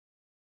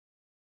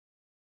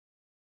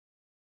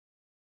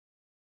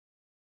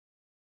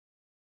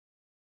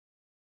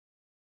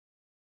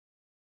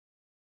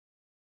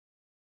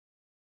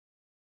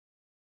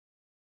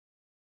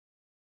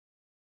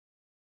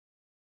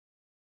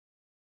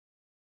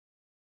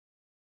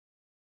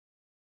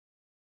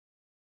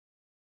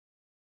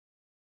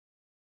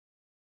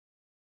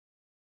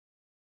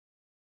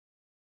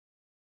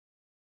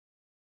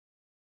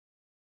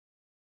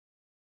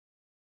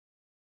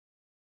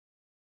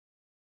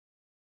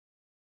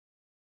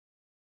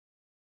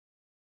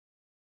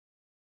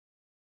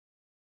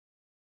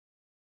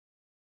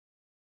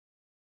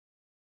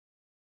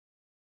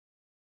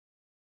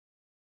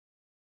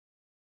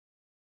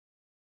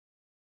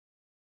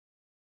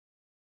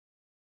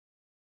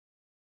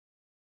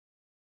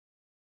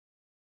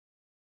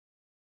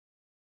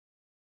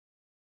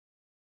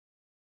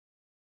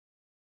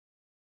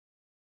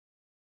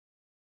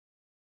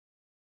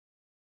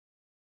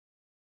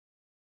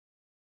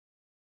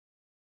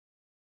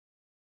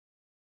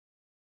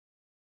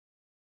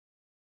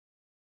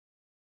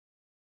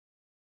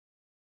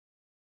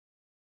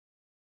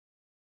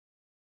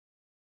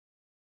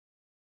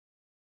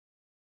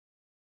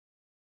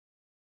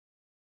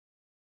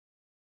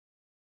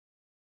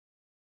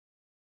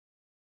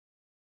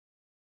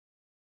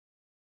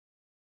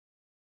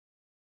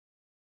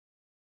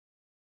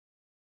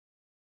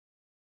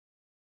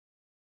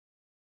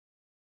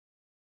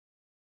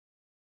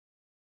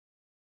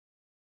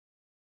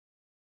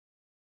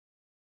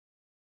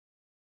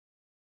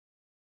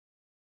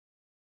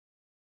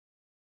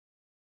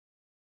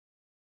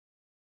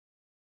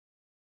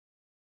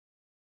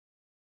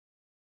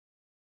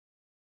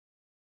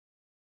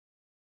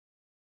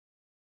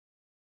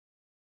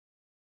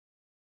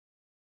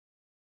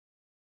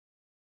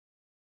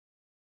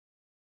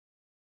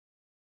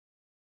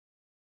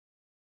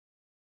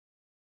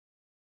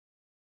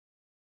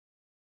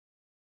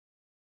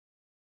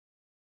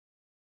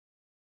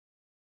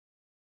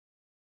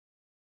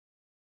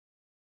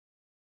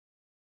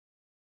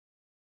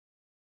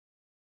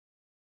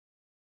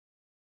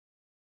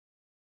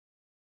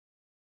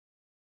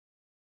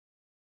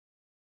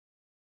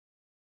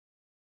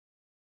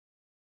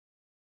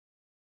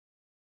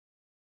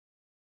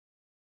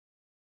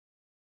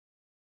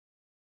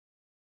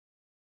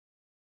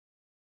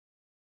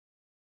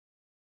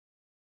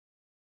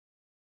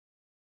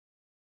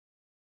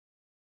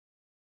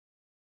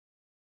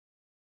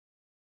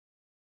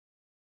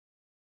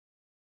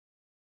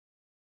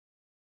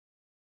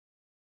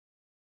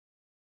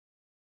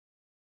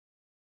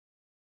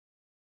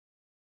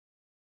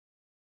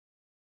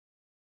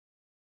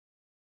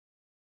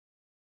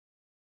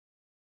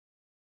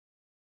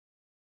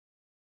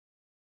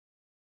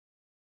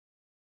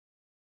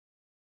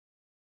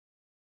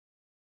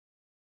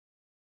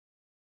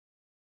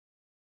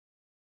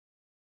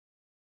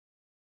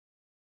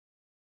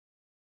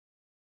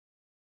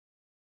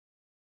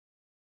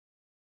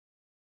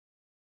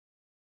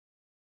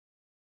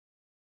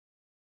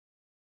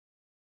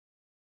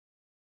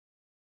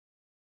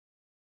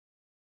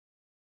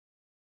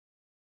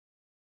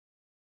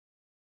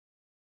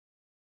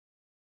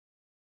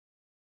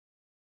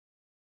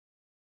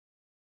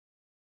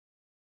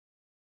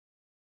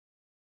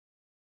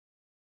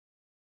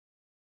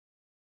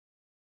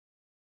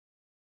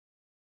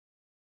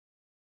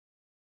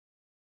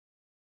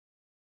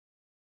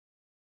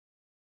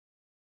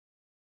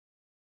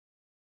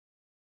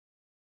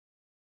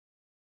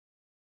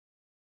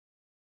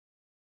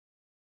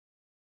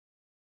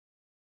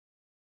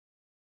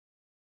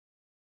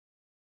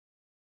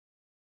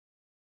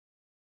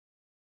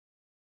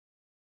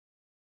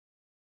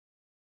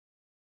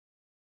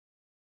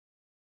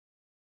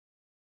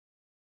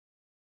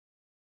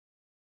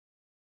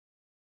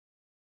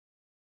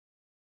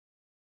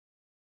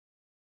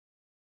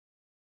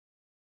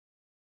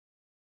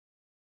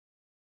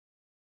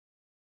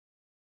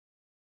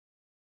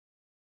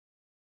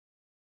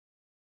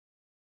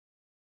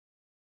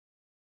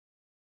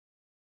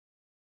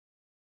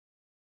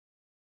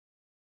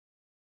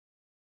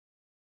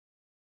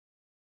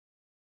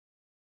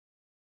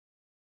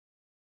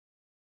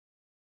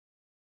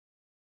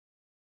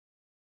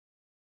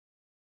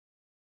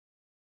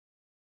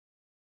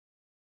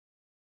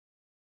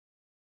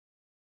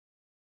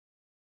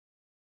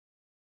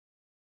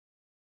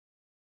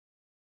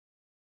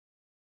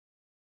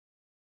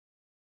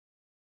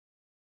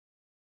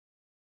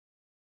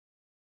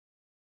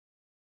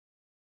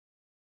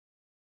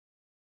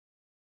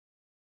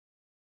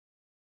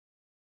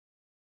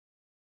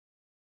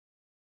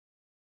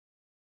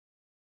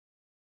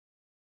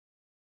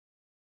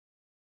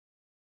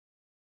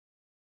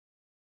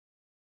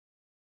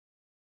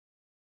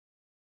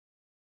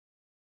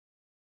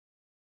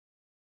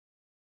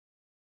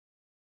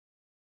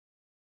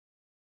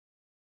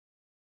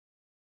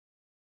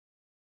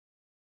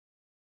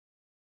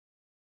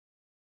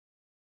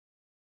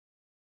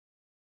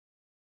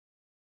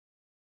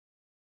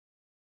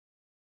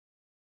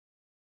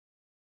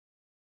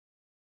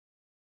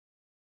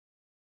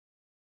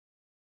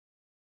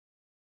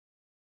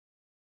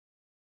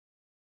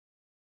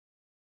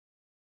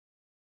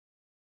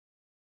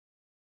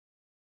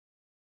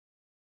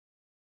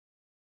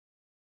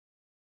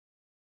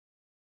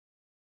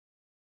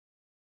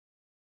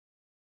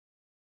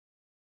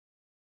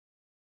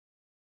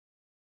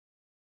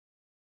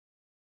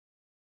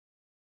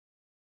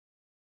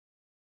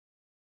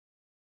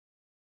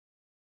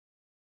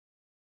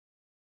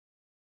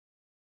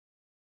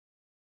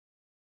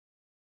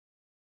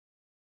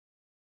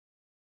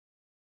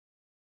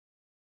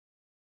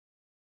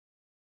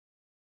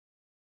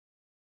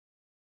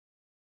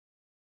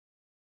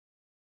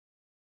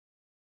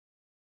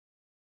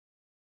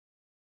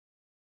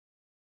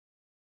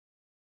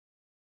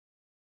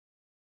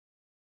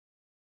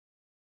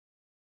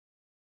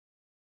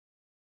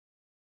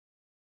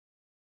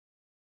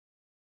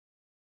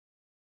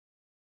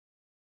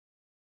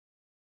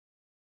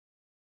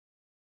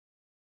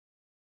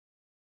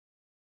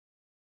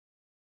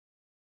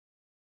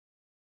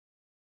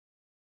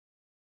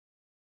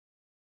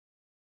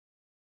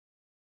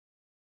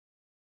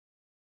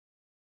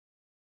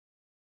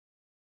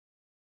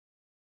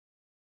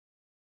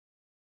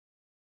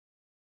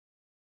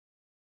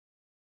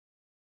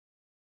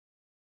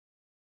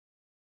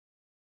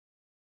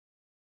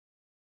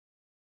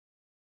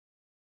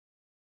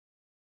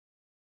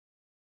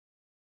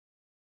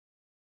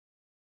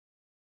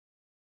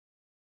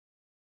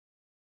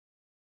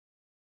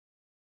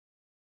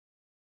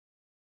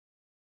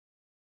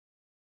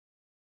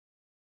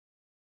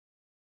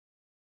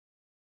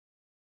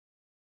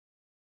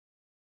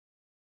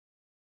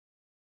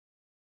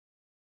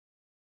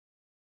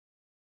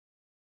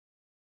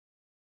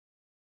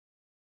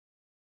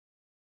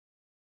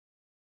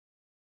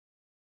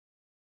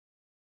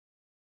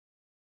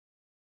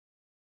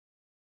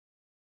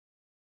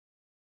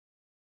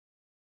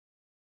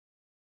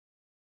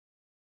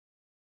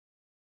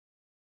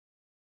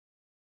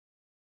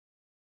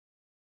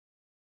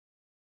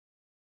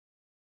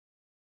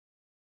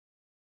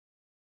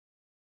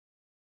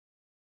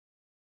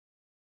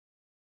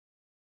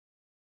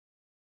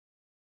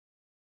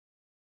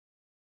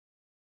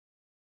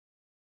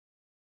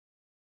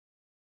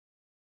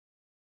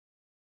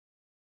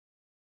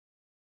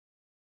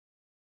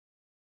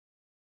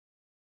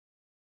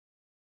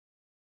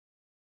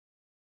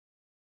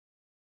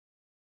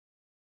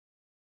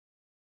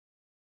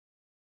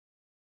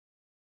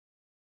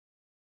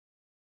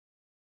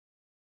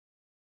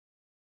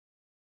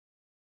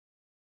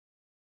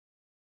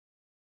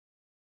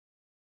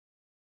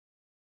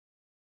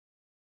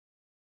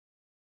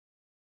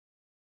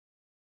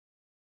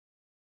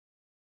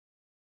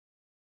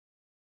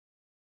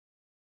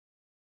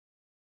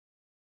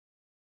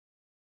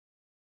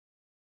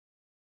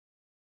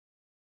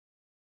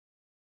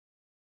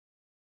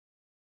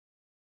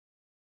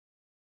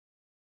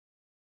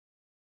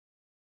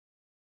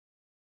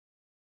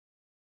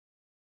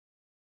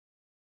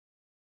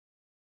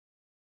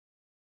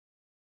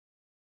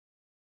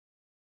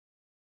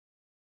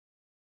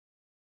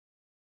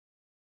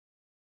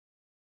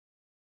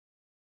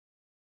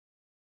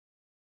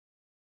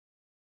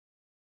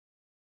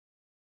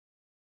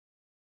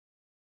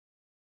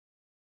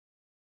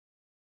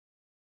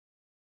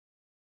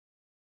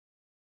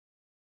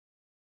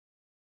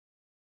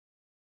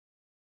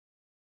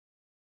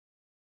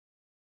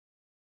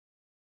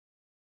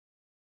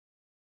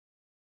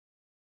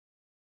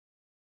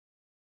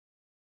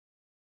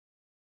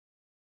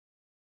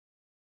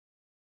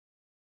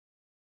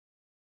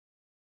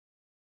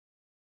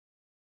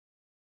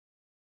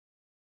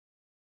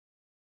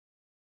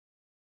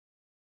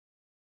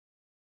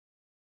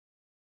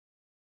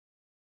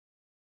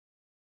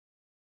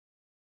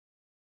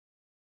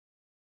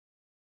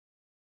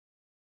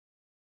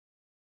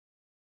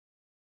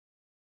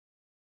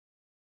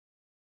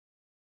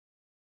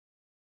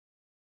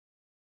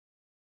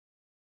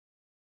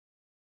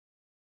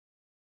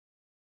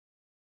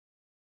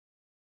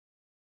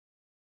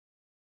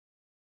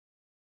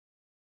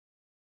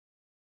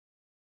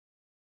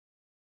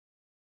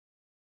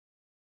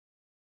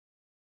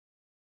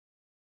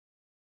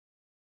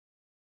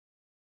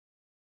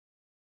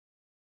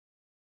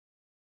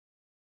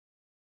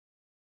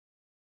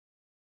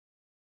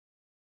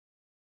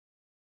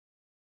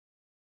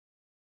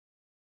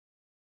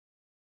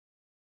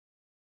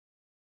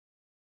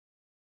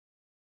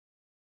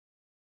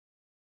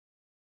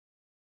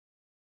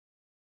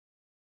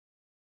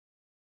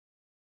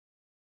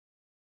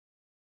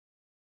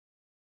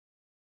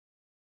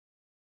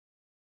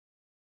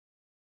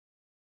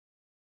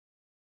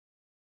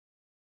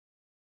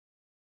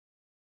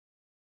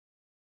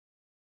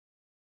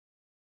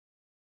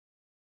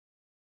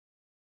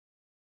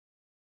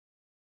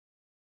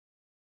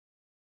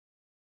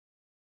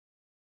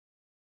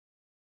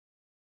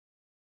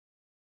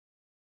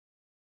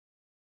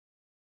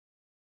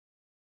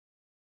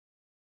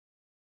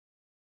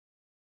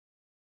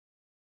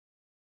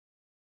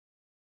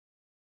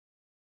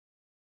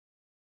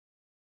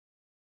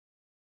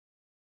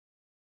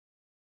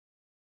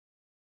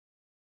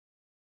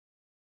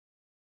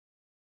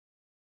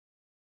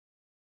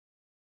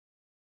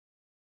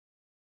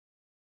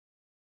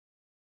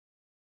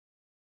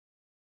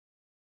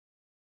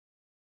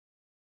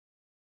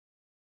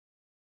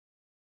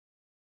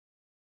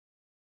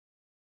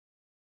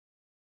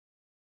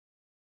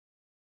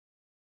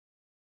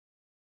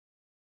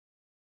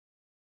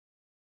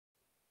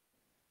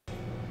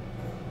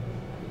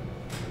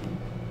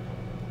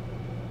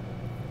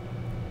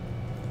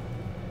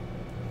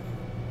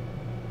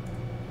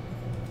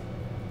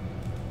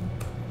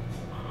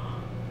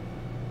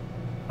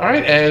All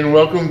right, and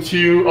welcome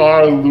to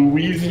our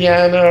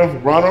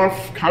Louisiana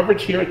runoff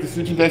coverage here at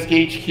Decision Desk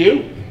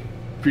HQ.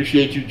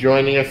 Appreciate you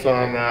joining us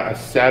on a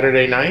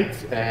Saturday night,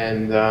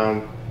 and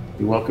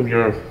we welcome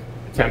your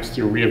attempts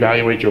to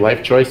reevaluate your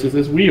life choices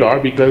as we are,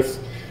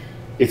 because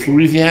it's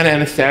Louisiana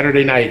and a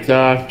Saturday night.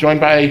 Joined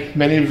by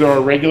many of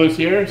our regulars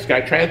here, Sky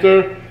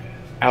Tranter,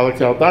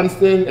 Alex L.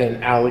 Dunstan,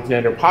 and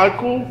Alexander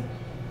Podcool.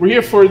 We're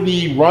here for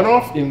the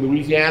runoff in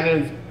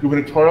Louisiana's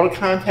gubernatorial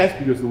contest,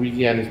 because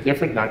Louisiana is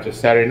different, not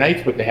just Saturday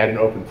nights, but they had an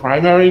open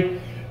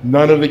primary.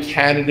 None of the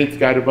candidates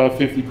got above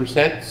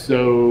 50%,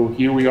 so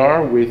here we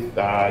are with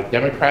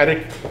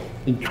Democratic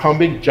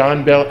incumbent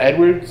John Bel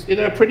Edwards in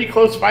a pretty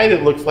close fight,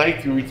 it looks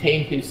like, to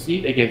retain his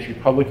seat against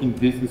Republican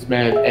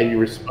businessman Eddie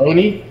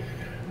Rispone.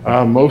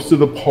 Most of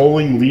the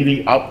polling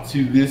leading up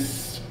to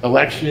this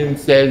election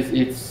says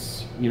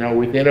it's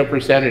within a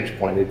percentage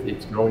point.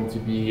 It's going to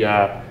be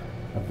a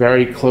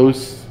very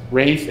close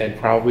race and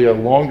probably a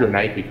longer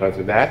night because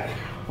of that.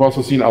 We've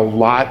also seen a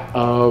lot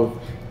of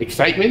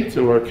excitement,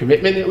 or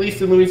commitment at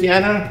least, in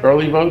Louisiana.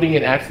 Early voting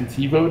and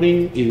absentee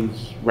voting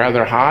is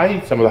rather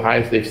high, some of the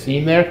highest they've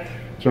seen there,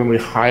 certainly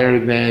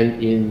higher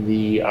than in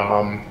the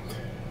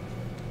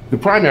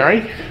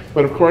primary.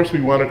 But of course,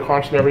 we want to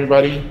caution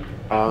everybody,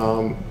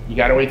 you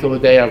got to wait till the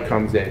day of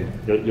comes in.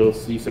 You'll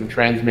see some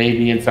trends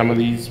maybe in some of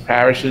these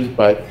parishes,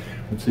 but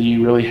until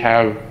you really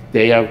have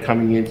day of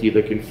coming in to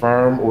either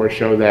confirm or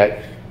show that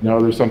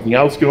there's something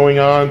else going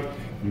on,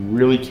 you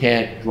really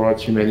can't draw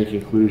too many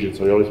conclusions.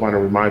 So we always want to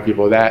remind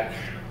people of that.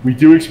 We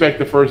do expect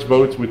the first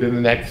votes within the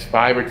next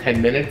 5 or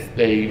 10 minutes.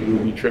 They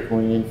will be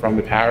trickling in from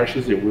the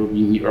parishes. It will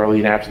be the early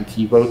and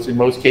absentee votes in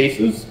most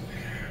cases.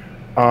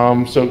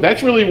 So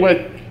that's really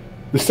what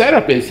the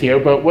setup is here.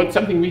 But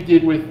something we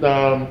did with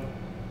our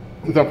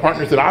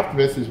partners at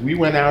Optimist is we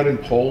went out and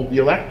polled the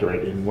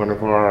electorate in one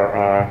of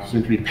our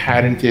soon-to-be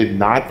patented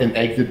not an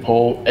exit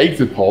poll.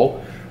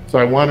 So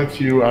I wanted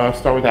to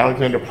start with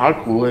Alexander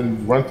Podcool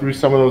and run through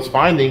some of those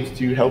findings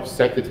to help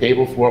set the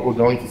table for what we're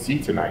going to see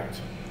tonight.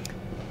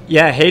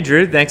 Yeah, hey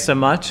Drew, thanks so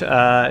much.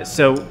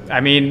 So I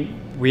mean,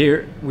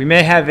 we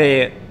may have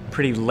a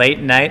pretty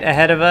late night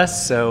ahead of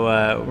us,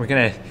 so we're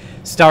gonna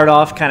start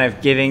off kind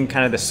of giving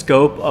kind of the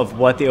scope of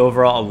what the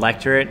overall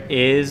electorate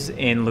is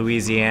in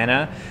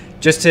Louisiana.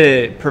 Just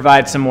to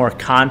provide some more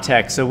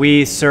context, so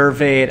we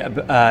surveyed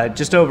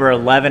just over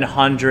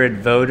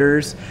 1,100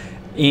 voters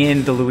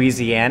in the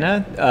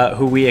Louisiana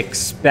who we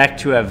expect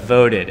to have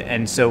voted.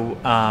 And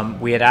so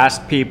we had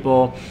asked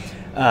people,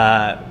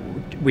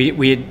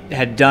 we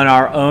had done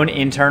our own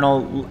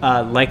internal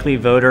likely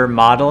voter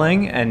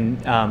modeling, and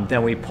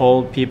then we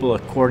polled people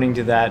according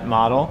to that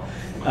model.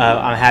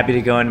 I'm happy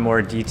to go into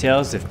more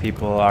details if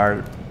people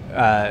are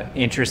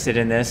interested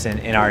in this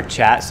in our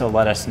chat, so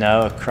let us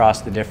know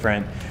across the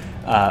different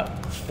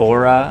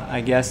fora, I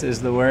guess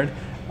is the word.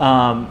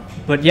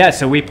 But yeah,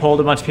 so we polled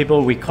a bunch of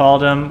people, we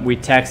called them, we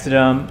texted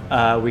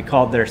them, we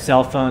called their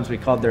cell phones, we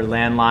called their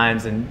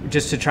landlines, and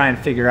just to try and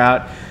figure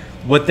out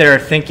what they're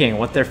thinking,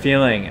 what they're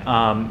feeling,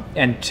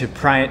 and to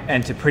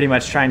pretty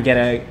much try and get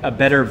a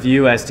better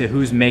view as to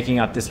who's making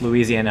up this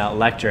Louisiana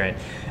electorate.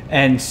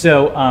 And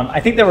so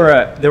I think there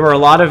were a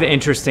lot of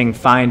interesting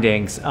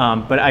findings,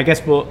 but I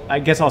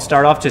guess I'll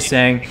start off just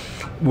saying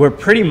we're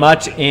pretty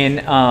much in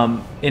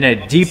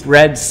a deep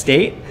red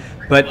state,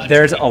 but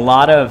there's a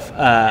lot of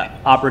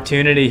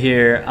opportunity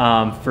here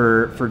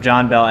for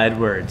John Bel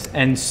Edwards.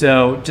 And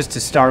so just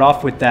to start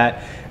off with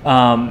that,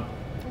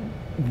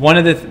 one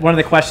of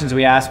the questions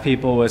we asked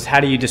people was, how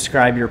do you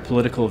describe your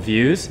political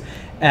views?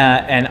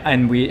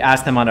 And we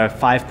asked them on a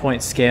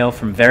 5-point scale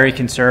from very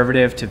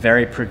conservative to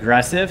very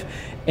progressive.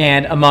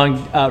 And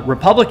among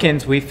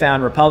Republicans, we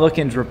found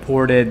Republicans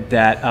reported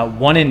that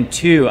 1 in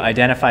 2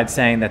 identified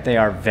saying that they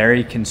are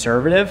very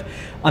conservative.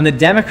 On the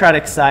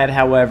Democratic side,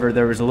 however,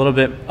 there was a little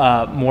bit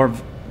more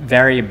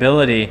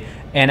variability,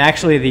 and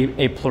actually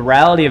a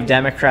plurality of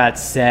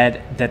Democrats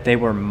said that they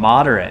were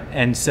moderate.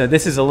 And so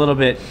this is a little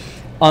bit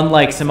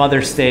unlike some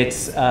other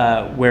states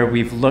where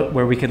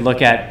we could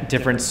look at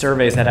different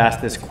surveys that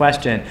ask this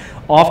question.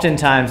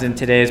 Oftentimes in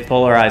today's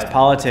polarized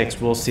politics,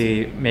 we'll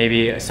see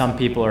maybe some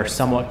people are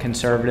somewhat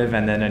conservative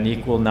and then an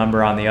equal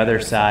number on the other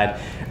side.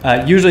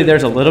 Usually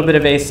there's a little bit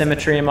of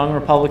asymmetry among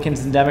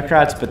Republicans and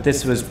Democrats, but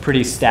this was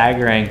pretty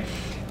staggering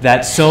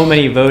that so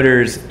many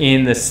voters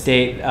in the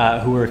state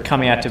who were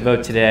coming out to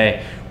vote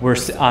today were,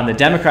 on the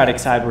Democratic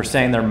side, were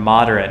saying they're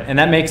moderate. And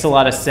that makes a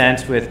lot of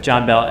sense with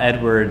John Bel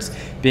Edwards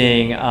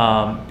being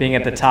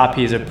at the top.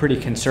 He's a pretty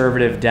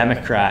conservative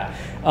Democrat.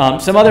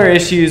 Some other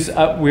issues,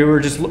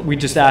 we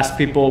just asked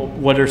people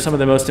what are some of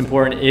the most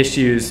important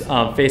issues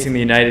facing the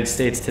United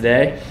States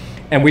today.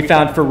 And we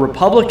found for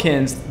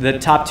Republicans, the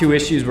top 2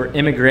 issues were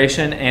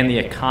immigration and the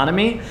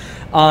economy.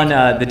 On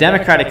the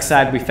Democratic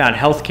side, we found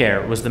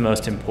healthcare was the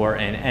most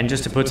important. And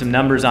just to put some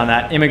numbers on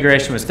that,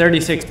 immigration was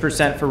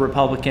 36% for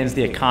Republicans.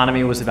 The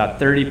economy was about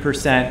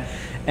 30%.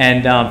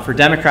 And for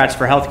Democrats,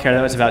 for healthcare,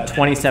 that was about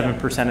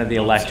 27% of the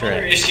electorate. Some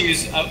other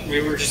issues,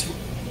 we were just...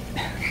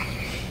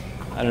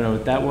 I don't know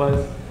what that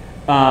was.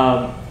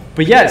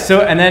 But yeah,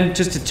 so, and then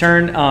just to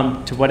turn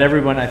to what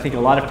everyone, I think a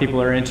lot of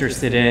people are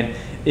interested in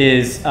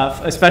is,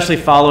 especially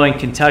following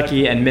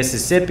Kentucky and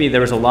Mississippi, there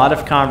was a lot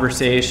of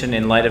conversation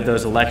in light of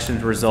those election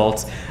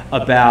results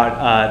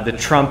about the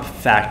Trump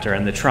factor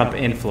and the Trump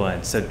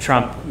influence. So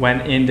Trump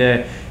went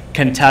into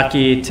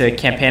Kentucky to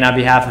campaign on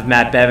behalf of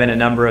Matt Bevin a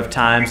number of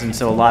times, and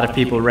so a lot of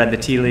people read the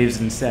tea leaves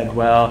and said,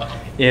 well,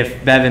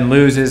 if Bevin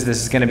loses,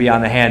 this is going to be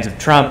on the hands of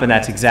Trump, and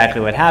that's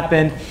exactly what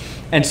happened.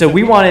 And so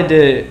we wanted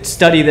to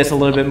study this a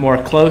little bit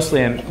more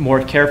closely and more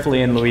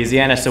carefully in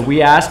Louisiana. So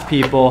we asked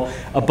people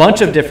a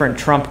bunch of different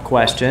Trump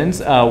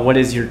questions. What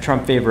is your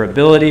Trump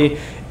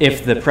favorability?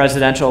 If the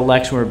presidential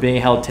election were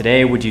being held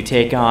today, would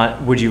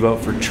you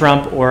vote for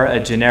Trump or a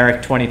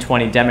generic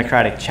 2020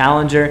 Democratic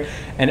challenger?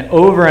 And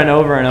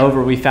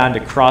over, we found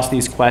across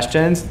these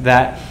questions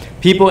that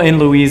people in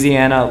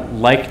Louisiana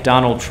like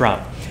Donald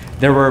Trump.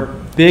 There were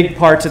big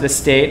parts of the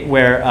state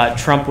where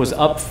Trump was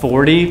up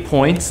 40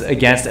 points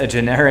against a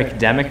generic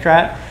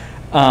Democrat.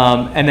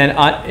 And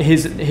then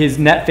his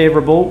net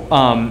favorable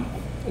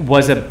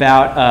was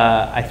about,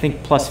 I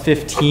think, plus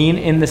 15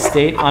 in the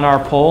state on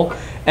our poll.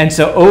 And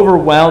so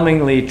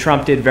overwhelmingly,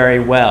 Trump did very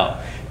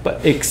well.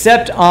 But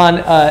except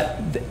on,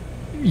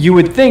 you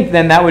would think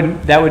then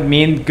that would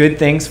mean good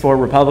things for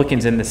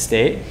Republicans in the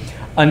state,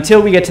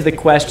 until we get to the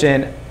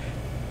question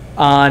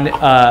on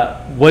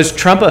was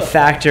Trump a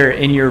factor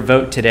in your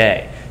vote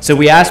today? So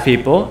we asked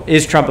people,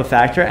 is Trump a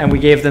factor? And we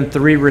gave them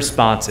 3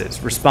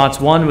 responses. Response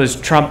 1 was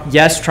Trump,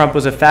 yes, Trump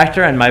was a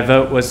factor, and my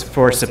vote was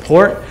for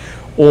support.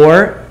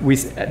 Or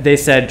they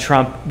said,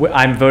 Trump,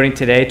 I'm voting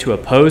today to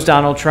oppose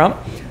Donald Trump.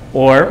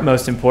 Or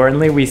most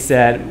importantly, we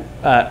said,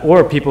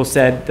 or people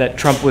said that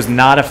Trump was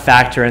not a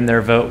factor in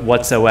their vote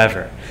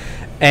whatsoever.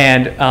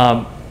 And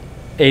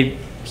a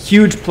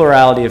huge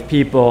plurality of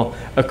people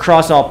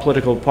across all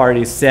political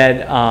parties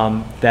said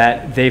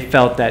that they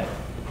felt that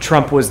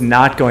Trump was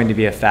not going to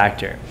be a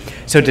factor.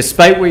 So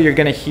despite what you're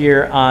going to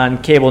hear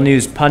on cable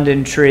news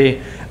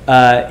punditry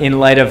in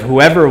light of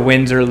whoever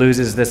wins or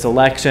loses this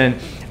election,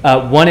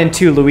 1 in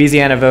 2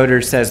 Louisiana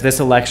voters says this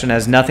election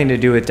has nothing to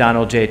do with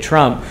Donald J.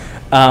 Trump,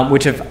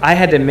 which if I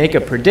had to make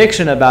a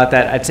prediction about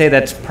that, I'd say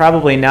that's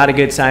probably not a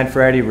good sign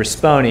for Eddie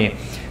Risponi,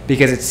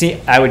 because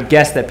I would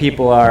guess that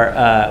people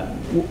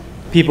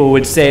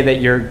would say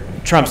that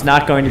Trump's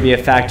not going to be a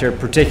factor,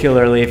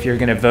 particularly if you're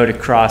going to vote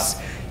across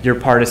your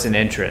partisan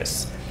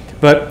interests.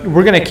 But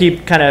we're going to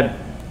keep kind of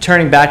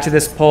turning back to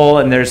this poll,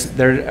 and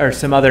there are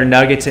some other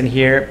nuggets in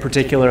here,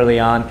 particularly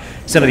on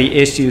some of the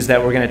issues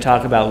that we're going to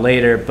talk about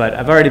later, but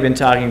I've already been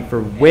talking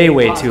for way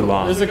too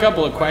long. There's a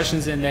couple of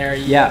questions in there.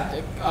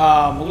 Yeah.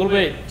 Talk a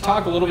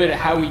little bit of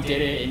how we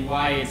did it and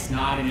why it's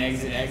not an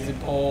exit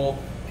poll,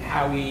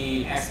 how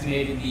we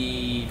estimated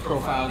the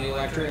profile of the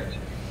electorate.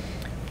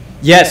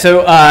 Yeah,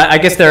 so I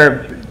guess there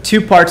are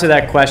 2 parts of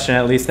that question,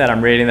 at least that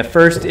I'm reading. The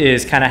first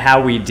is kind of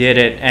how we did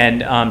it,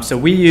 and so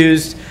we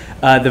used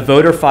the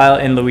voter file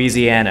in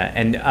Louisiana,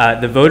 and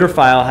the voter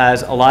file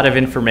has a lot of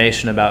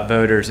information about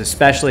voters,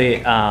 especially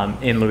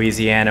in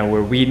Louisiana,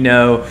 where we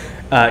know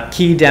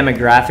key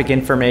demographic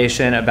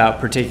information about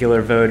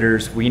particular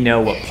voters. We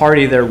know what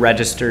party they're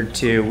registered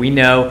to. We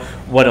know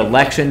what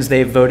elections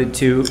they've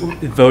voted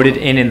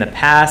in the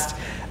past,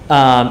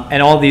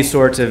 and all these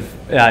sorts of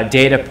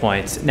data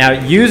points. Now,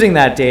 using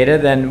that data,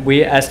 then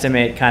we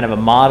estimate kind of a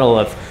model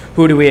of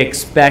who do we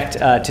expect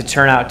to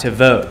turn out to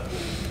vote.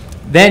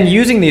 Then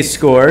using these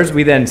scores,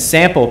 we then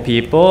sample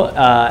people,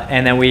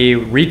 and then we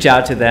reach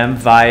out to them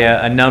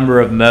via a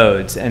number of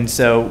modes. And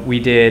so we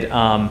did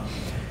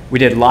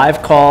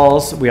live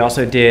calls. We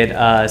also did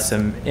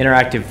some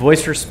interactive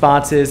voice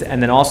responses,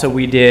 and then also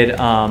we did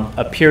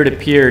a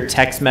peer-to-peer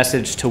text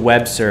message to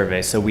web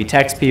survey. So we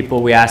text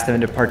people, we ask them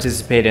to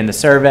participate in the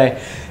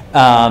survey,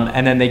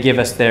 and then they give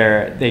us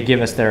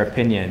their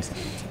opinions.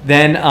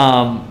 Then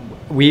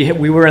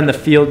we were in the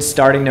field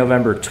starting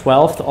November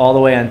 12th all the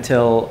way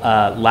until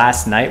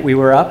last night we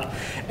were up.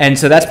 And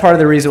so that's part of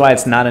the reason why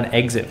it's not an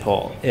exit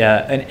poll.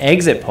 An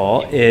exit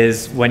poll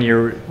is when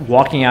you're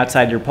walking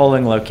outside your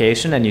polling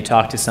location and you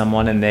talk to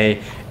someone and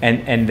they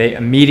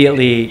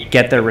immediately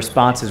get their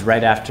responses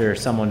right after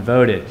someone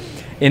voted.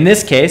 In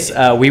this case,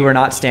 we were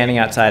not standing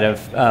outside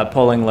of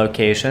polling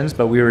locations,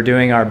 but we were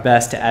doing our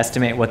best to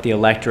estimate what the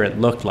electorate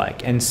looked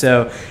like. And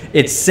so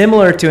it's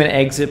similar to an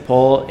exit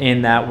poll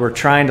in that we're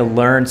trying to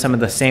learn some of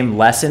the same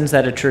lessons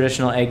that a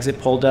traditional exit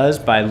poll does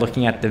by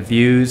looking at the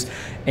views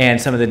and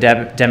some of the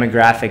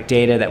demographic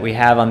data that we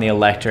have on the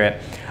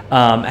electorate.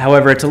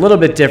 However, it's a little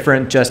bit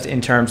different just in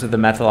terms of the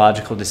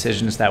methodological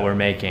decisions that we're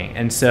making.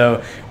 And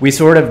so we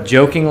sort of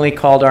jokingly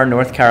called our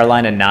North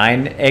Carolina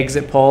 9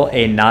 exit poll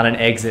a not an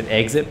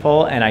exit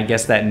poll, and I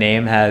guess that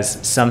name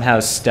has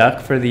somehow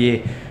stuck for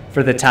the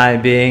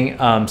time being.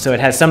 So it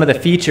has some of the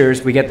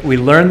features. We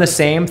learn the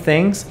same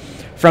things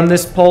from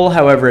this poll,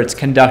 however, it's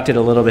conducted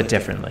a little bit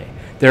differently.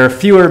 There are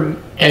fewer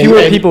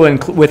people with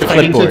clipboards.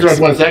 I can interrupt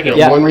 1 second.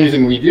 Yeah. One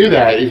reason we do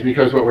that is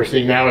because what we're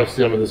seeing now is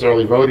some of this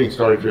early voting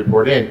starting to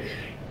report in.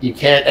 You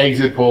can't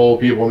exit poll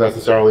people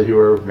necessarily who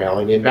are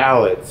mailing in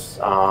ballots.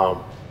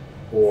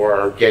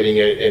 or getting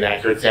an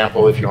accurate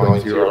sample if you're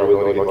going to early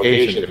voting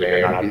locations. It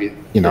may not be,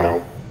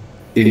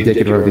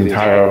 indicative of the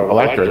entire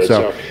electorate.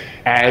 So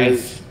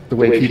as the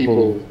way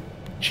people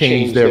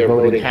change their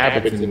voting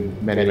habits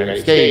in many,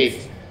 many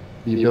states,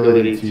 the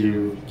ability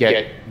to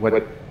get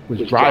what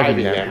was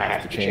driving them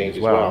has to change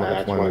as well, and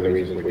that's one of the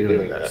reasons we're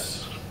doing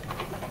this.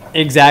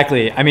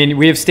 Exactly. I mean,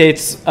 we have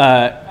states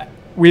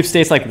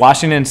like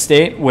Washington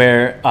State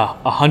where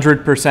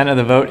 100% of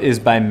the vote is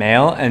by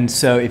mail, and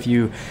so if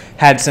you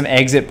had some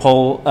exit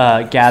poll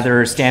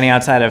gatherers standing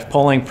outside of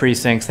polling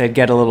precincts, they'd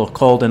get a little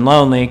cold and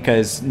lonely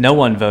because no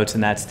one votes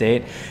in that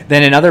state.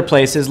 Then in other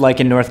places, like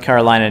in North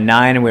Carolina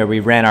 9, where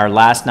we ran our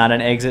last not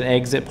an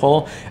exit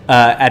poll,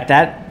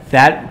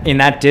 in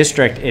that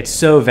district, it's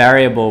so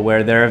variable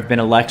where there have been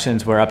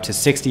elections where up to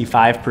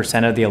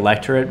 65% of the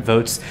electorate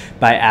votes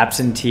by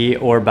absentee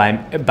or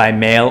by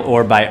mail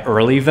or by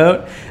early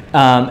vote.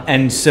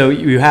 And so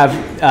you have,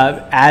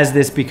 as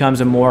this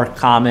becomes a more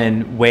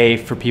common way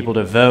for people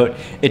to vote,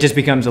 it just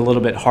becomes a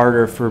little bit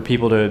harder for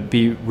people to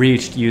be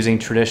reached using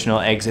traditional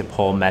exit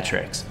poll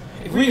metrics.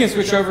 If we can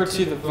switch over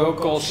to the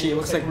vote goal sheet, it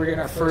looks like we're getting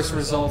our first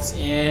results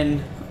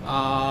in.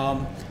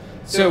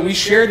 So we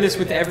shared this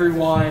with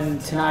everyone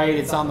tonight.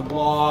 It's on the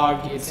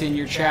blog. It's in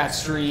your chat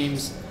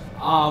streams.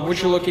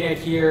 What you're looking at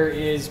here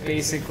is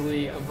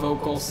basically a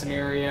vote goal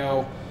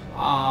scenario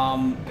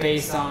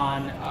based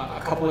on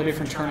a couple of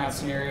different turnout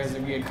scenarios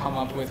that we had come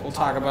up with. We'll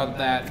talk about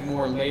that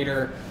more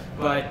later.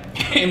 But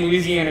in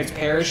Louisiana, it's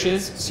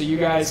parishes, so you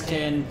guys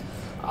can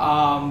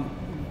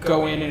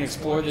go in and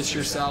explore this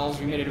yourselves.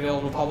 We made it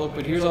available to the public,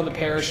 but here's all the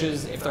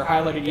parishes. If they're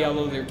highlighted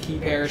yellow, they're key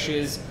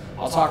parishes.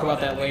 I'll talk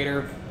about that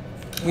later.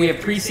 We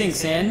have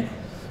precincts in.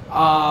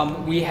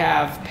 We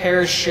have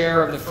parish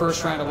share of the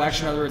first round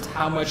election. In other words,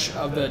 how much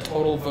of the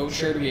total vote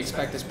share do we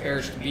expect this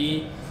parish to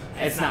be?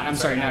 It's not, I'm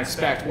sorry, not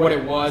expect, what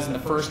it was in the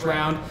first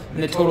round,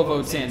 and the total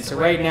votes in. So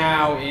right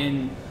now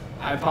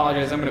I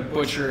apologize, I'm going to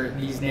butcher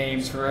these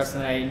names for the rest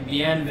of the night. In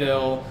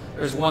Bienville,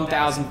 there's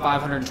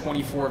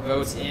 1,524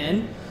 votes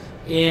in.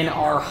 In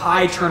our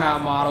high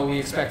turnout model, we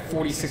expect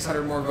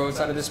 4,600 more votes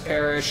out of this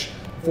parish,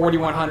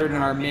 4,100 in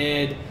our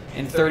mid,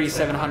 and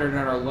 3,700 in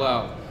our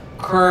low.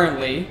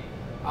 Currently,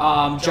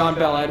 John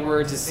Bell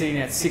Edwards is sitting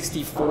at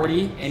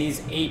 60-40, and he's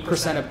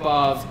 8%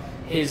 above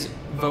his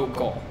vote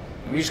goal.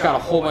 And we just got a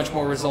whole bunch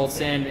more results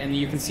in, and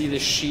you can see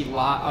this sheet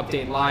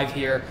update live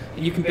here.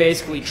 And you can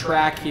basically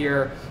track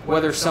here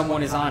whether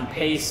someone is on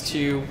pace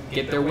to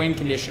get their win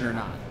condition or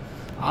not.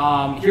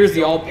 Here's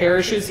the all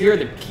parishes. Here are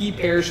the key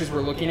parishes we're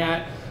looking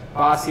at: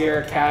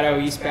 Bossier,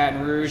 Caddo, East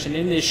Baton Rouge. And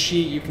in this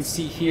sheet, you can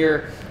see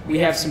here we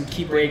have some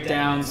key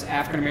breakdowns: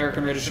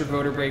 African-American registered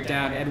voter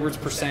breakdown, Edwards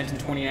percent in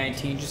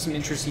 2019, just some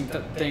interesting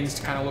things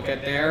to kind of look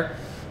at there.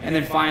 And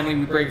then finally,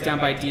 we break down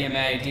by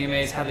DMA.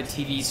 DMA is how the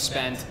TV's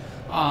spent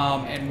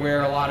and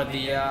where a lot of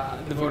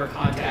the voter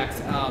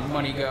contact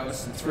money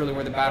goes. It's really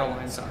where the battle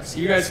lines are. So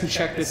you guys can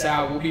check this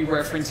out. We'll be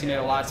referencing it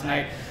a lot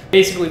tonight.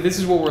 Basically, this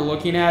is what we're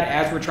looking at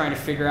as we're trying to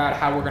figure out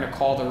how we're going to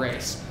call the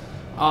race.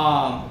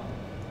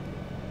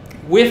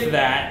 With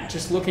that,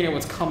 just looking at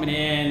what's coming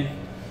in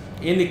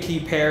the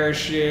key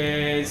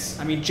parishes,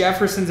 I mean,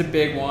 Jefferson's a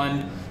big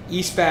one.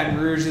 East Baton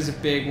Rouge is a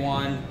big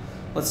one.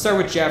 Let's start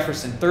with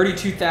Jefferson.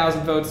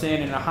 32,000 votes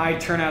in a high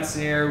turnout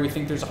scenario. We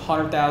think there's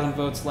 100,000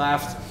 votes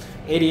left,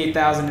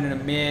 88,000 in a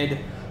mid.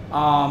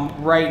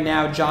 Right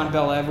now, John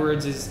Bell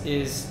Edwards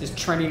is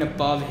trending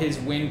above his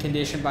win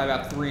condition by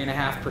about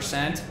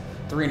 3.5%,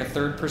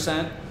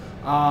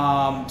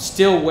 3.33%.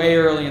 Still way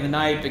early in the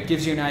night, but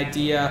gives you an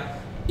idea.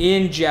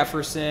 In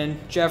Jefferson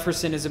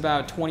is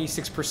about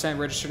 26%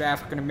 registered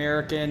African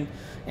American,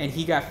 and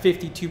he got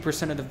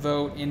 52% of the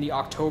vote in the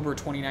October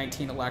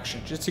 2019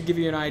 election. Just to give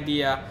you an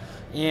idea,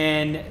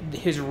 in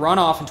his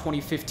runoff in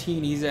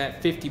 2015, he's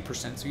at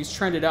 50%, so he's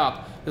trended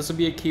up. This will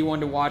be a key one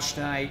to watch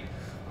tonight.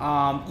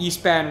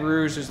 East Baton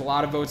Rouge, there's a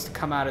lot of votes to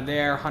come out of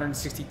there,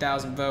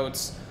 160,000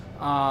 votes. You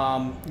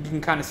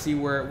can kind of see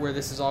where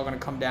this is all going to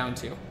come down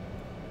to.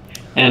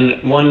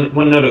 And one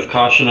note of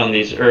caution on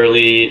these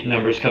early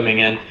numbers coming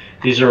in.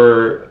 These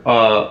are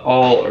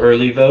all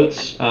early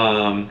votes,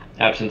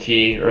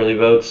 absentee early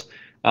votes.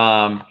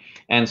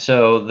 And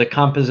so the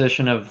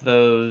composition of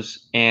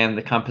those and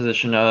the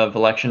composition of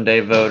election day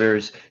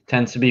voters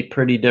tends to be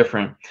pretty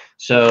different.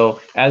 So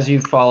as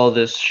you follow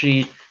this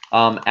sheet,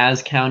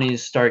 as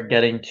counties start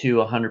getting to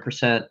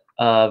 100%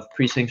 of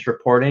precincts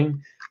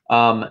reporting,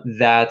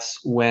 that's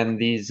when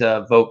these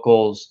vote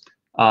goals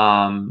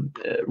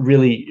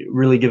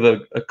really give a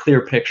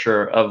clear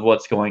picture of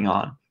what's going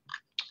on.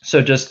 So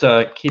just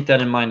keep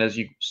that in mind as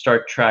you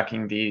start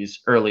tracking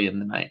these early in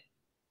the night.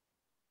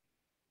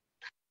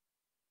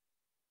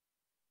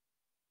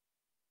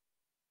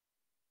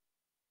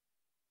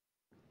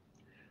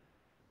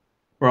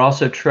 We're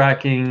also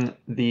tracking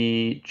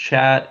the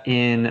chat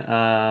in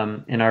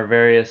our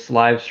various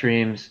live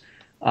streams.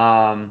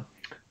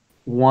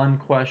 One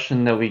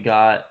question that we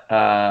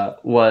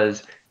got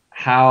was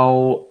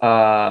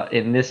how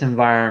in this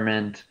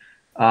environment,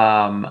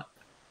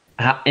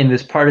 in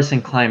this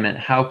partisan climate,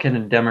 how can a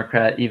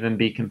Democrat even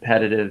be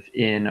competitive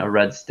in a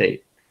red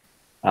state?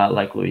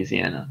 like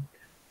Louisiana.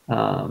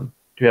 Do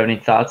you have any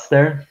thoughts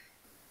there?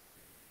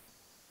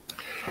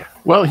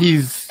 Well,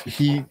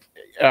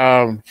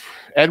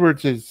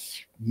 Edwards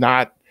has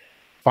not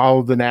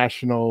followed the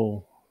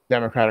national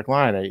Democratic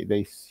line.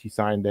 He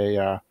signed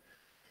a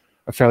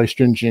fairly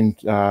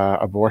stringent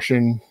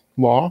abortion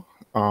law.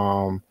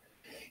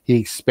 He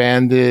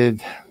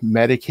expanded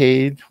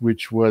Medicaid,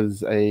 which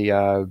was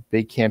a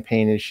big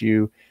campaign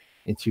issue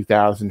in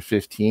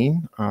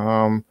 2015.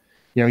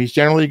 He's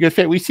generally a good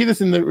fit. We see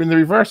this in the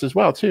reverse as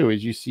well, too,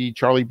 as you see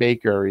Charlie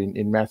Baker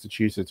in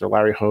Massachusetts or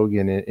Larry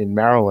Hogan in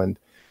Maryland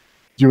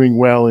doing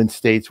well in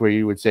states where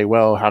you would say,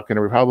 well, how can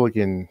a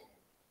Republican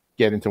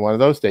get into one of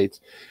those states?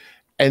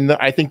 And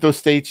I think those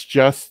states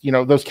just,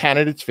 those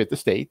candidates fit the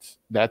states.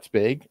 That's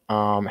big.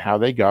 How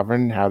they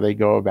govern, how they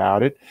go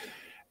about it.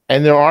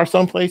 And there are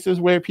some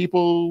places where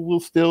people will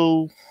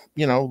still,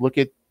 look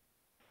at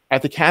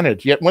the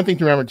candidates. Yet one thing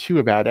to remember, too,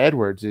 about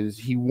Edwards is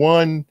he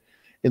won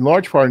in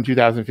large part in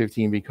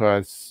 2015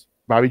 because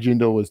Bobby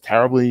Jindal was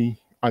terribly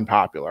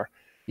unpopular.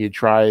 He had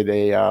tried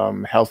a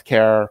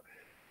healthcare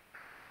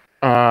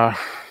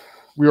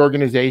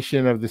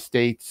reorganization of the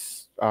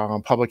state's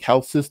public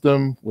health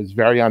system, was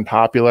very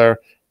unpopular.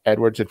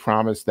 Edwards had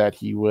promised that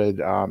he would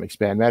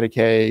expand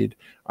Medicaid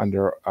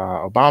under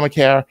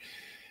Obamacare.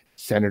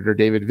 Senator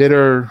David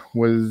Vitter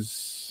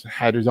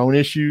had his own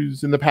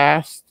issues in the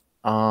past,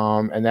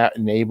 and that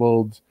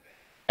enabled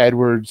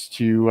Edwards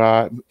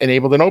to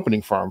enabled an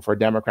opening for him for a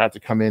Democrat to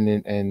come in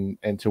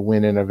and to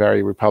win in a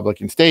very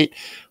Republican state.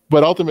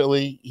 But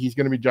ultimately, he's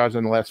going to be judged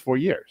in the last 4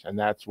 years, and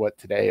that's what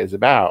today is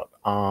about.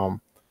 So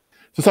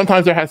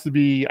sometimes there has to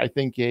be, I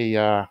think,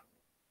 a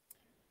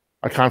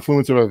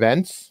confluence of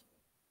events,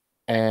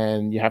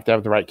 and you have to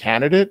have the right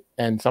candidate.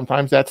 And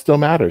sometimes that still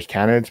matters.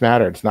 Candidates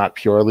matter. It's not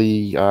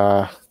purely,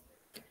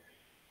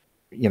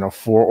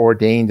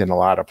 foreordained in a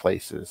lot of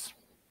places.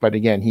 But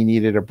again, he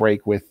needed a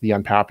break with the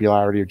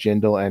unpopularity of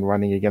Jindal and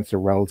running against a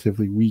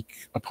relatively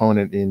weak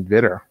opponent in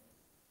Vitter.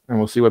 And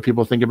we'll see what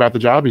people think about the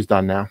job he's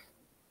done now.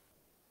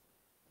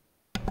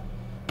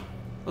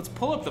 Let's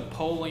pull up the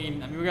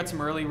polling. I mean, we got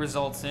some early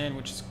results in,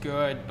 which is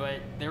good,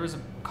 but there was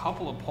a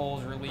couple of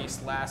polls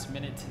released last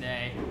minute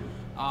today.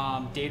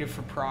 Data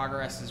for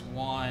Progress is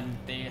one.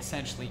 They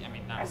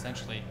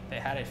they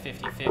had it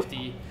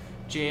 50-50.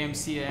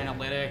 JMC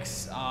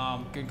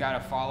Analytics, good guy to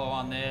follow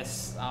on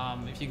this.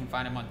 If you can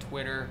find him on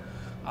Twitter,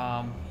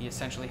 he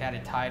essentially had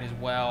it tied as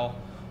well.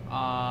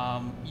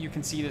 You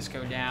can see this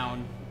go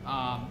down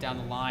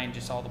the line,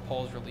 just all the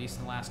polls released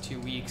in the last 2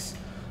 weeks,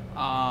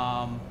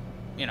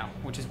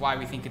 which is why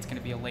we think it's going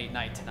to be a late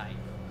night tonight.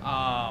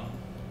 I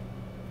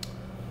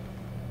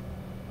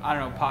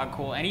don't know, Pod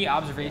Cool. Any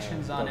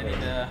observations on any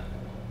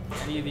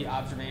of the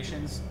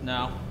observations?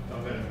 No.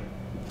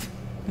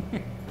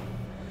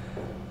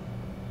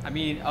 I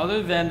mean,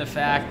 other than the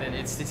fact that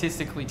it's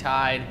statistically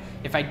tied,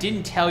 if I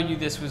didn't tell you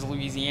this was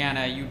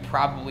Louisiana, you'd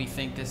probably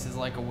think this is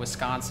like a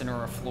Wisconsin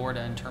or a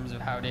Florida in terms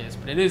of how it is.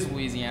 But it is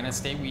Louisiana, a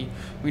state we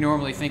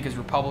normally think is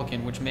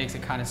Republican, which makes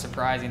it kind of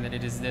surprising that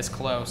it is this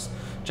close.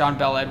 John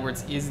Bel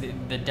Edwards is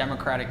the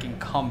Democratic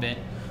incumbent.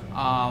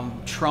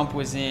 Trump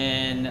was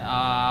in,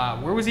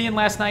 where was he in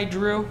last night,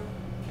 Drew?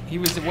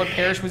 What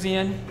parish was he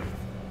in?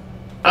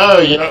 Oh,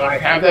 I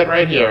have that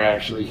right here,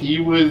 actually.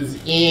 He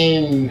was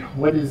in,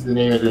 what is the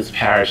name of this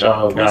parish?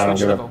 Oh, God,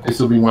 this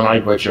will be one I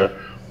butcher.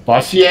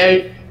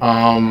 Bossier.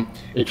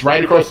 It's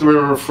right across the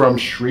river from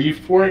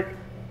Shreveport,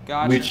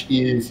 gotcha. Which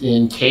is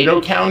in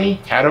Caddo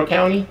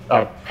County,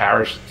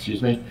 parish,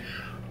 excuse me.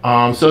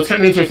 So it's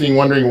kind of interesting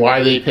wondering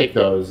why they picked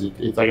those.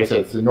 It's like I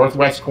said, it's the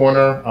northwest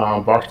corner.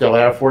 Barksdale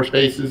Air Force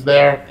Base is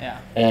there. Yeah.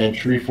 And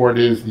Shreveport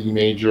is the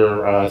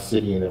major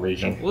city in the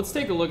region. Well, let's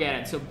take a look at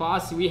it. So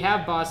we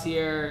have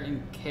Bossier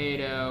and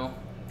Caddo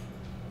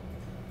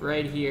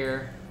right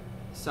here.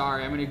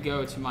 Sorry, I'm going to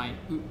go to my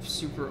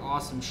super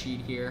awesome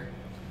sheet here.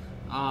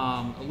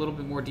 A little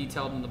bit more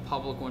detailed than the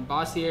public one.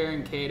 Bossier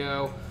and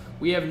Caddo.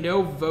 We have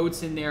no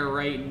votes in there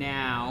right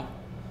now.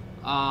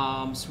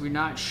 So we're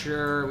not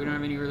sure. We don't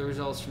have any early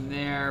results from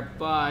there.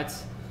 But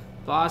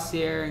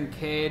Bossier and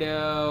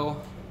Caddo.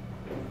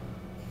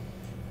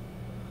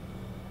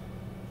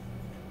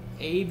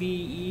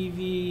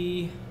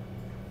 ABEV.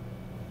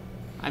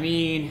 I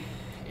mean,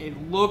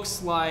 it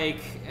looks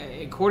like,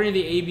 according to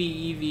the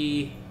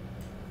ABEV,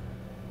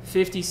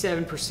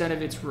 57%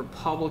 of it's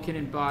Republican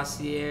in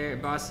Bossier,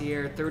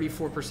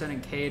 34%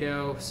 in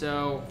Caddo.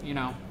 So,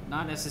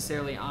 not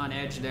necessarily on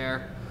edge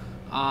there.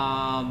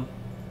 Bossier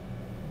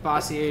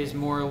is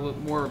more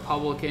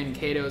Republican.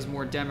 Caddo is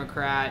more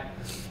Democrat.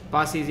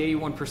 Bossier is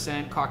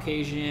 81%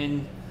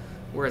 Caucasian,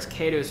 whereas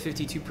Caddo is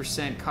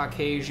 52%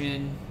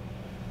 Caucasian.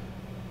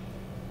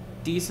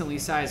 Decently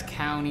sized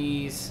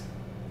counties.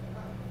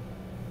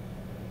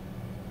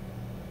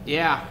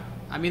 Yeah,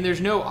 I mean,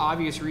 there's no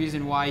obvious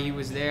reason why he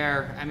was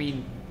there. I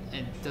mean,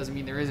 it doesn't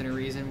mean there isn't a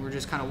reason. We're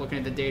just kind of looking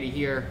at the data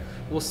here.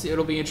 We'll see.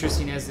 It'll be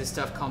interesting as this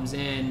stuff comes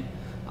in.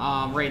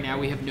 Right now,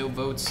 we have no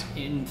votes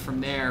in from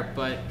there,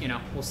 but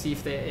we'll see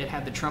if it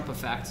had the Trump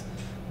effect.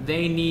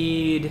 They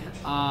need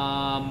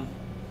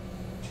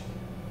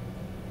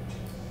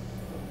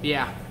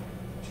Yeah.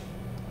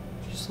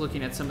 Just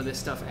looking at some of this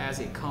stuff as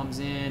it comes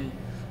in.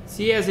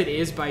 See as it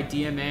is by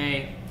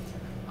DMA.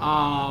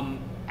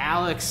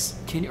 Alex,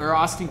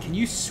 Austin, can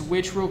you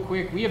switch real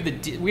quick? We have the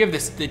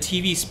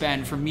TV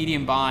spend for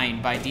medium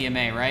buying by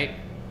DMA, right?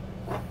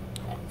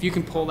 If you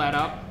can pull that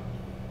up.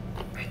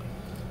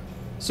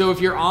 So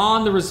if you're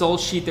on the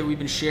results sheet that we've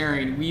been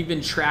sharing, we've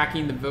been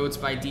tracking the votes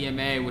by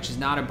DMA, which is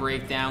not a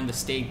breakdown the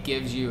state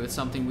gives you. It's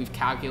something we've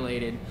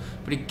calculated,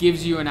 but it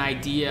gives you an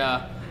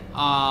idea.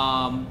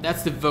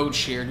 That's the vote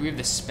share. Do we have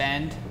the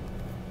spend?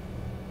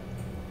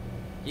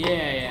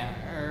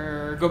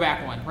 Yeah. Go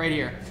back one, right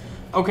here.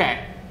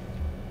 Okay.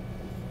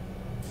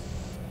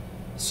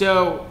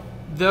 So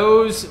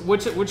those,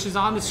 which is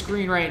on the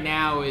screen right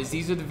now, is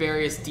these are the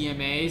various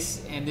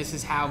DMAs, and this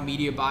is how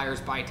media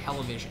buyers buy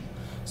television.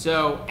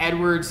 So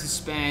Edwards has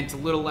spent a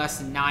little less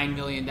than $9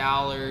 million.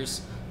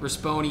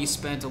 Risponi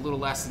spent a little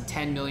less than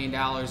 $10 million,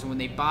 and when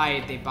they buy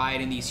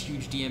it in these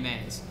huge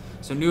DMAs.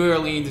 So New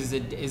Orleans is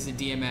a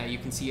DMA. You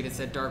can see it. It's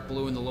that dark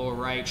blue in the lower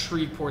right.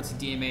 Shreveport's a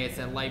DMA. It's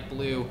that light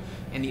blue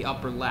in the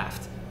upper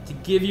left. To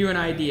give you an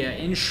idea,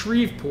 in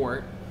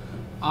Shreveport,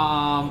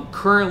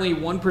 currently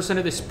 1%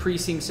 of the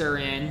precincts are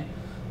in.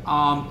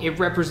 It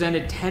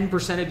represented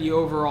 10% of the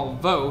overall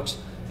vote,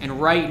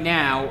 and right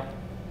now,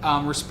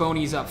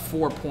 Risponi's up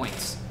 4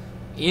 points.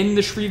 In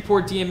the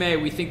Shreveport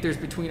DMA, we think there's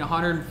between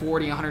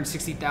 140 and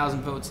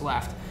 160,000 votes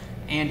left.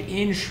 And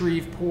in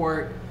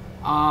Shreveport,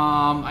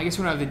 I guess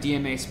we don't have the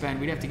DMA spend.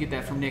 We'd have to get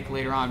that from Nick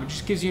later on. But it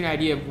just gives you an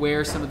idea of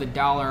where some of the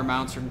dollar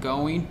amounts are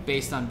going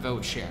based on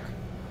vote share,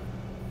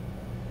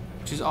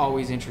 which is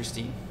always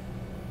interesting.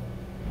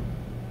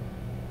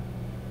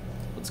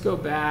 Let's go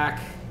back.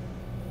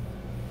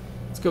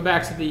 Let's go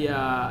back to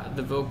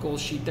the vote goal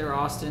sheet there,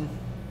 Austin.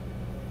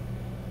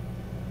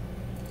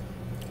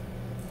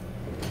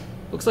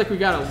 Looks like we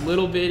got a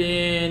little bit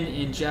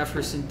in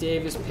Jefferson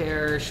Davis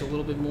Parish, a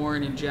little bit more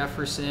in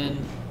Jefferson.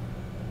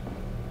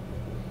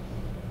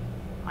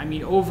 I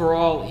mean,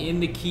 overall, in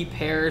the key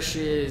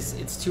parishes,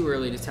 it's too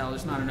early to tell.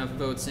 There's not enough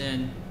votes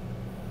in.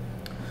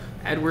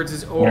 Edwards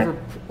is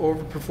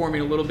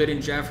overperforming a little bit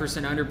in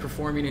Jefferson,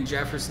 underperforming in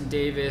Jefferson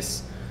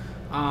Davis,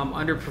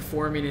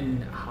 underperforming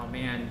in, oh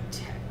man,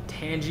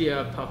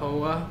 Tangia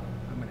Pahoa.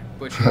 I'm going to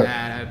butcher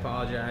that. I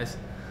apologize.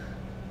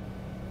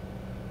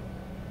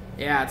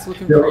 Yeah, it's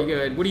looking pretty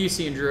good. What are you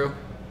seeing, Drew?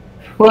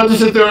 Well,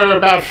 just that there are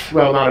about,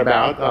 well, not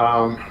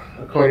about,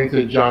 according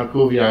to John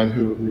Couvion,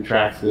 who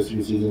tracks this,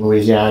 he's in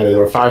Louisiana, there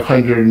were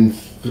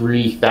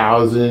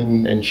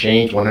 503,000 and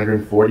change,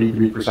 140 to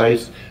be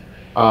precise,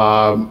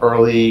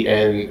 early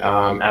and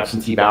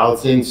absentee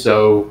ballots in.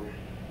 So,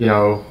 you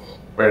know,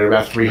 we're at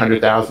about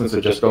 300,000, so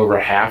just over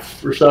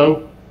half or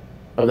so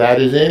of that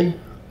is in.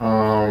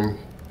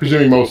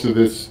 Presuming most of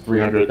this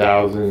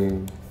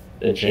 300,000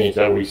 and change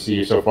that we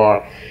see so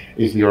far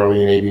is the early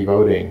and AB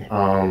voting.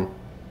 I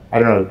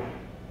don't know,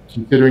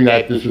 considering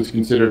that this was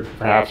considered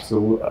perhaps a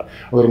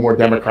little more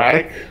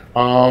democratic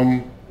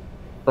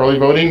early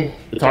voting,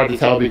 it's hard to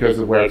tell because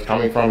of where it's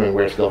coming from and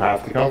where it still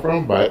has to come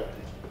from, but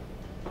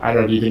I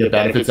don't know, do you think it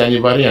benefits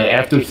anybody? And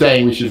after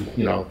saying we should,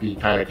 you know, be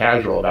kind of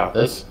casual about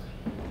this.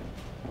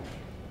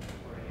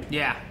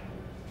 Yeah.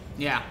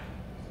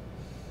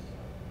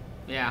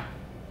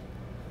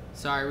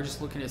 Sorry, we're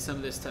just looking at some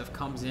of this stuff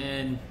comes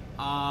in.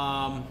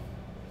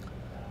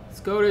 Let's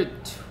go to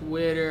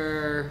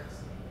Twitter.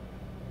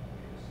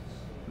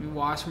 I mean,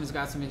 Washington's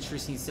got some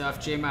interesting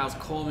stuff. J. Miles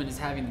Coleman is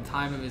having the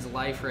time of his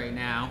life right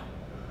now.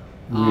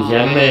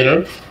 Louisiana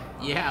native.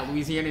 Yeah,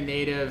 Louisiana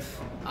native.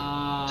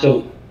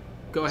 So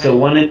go ahead. So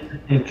one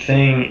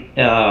interesting thing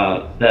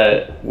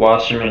that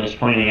Wasserman is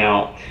pointing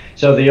out,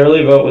 so the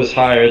early vote was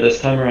higher this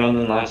time around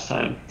than last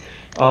time.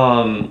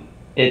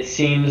 It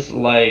seems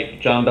like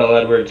John Bell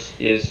Edwards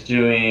is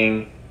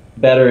doing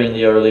better in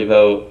the early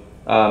vote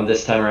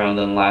this time around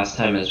than last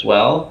time as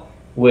well,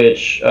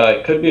 which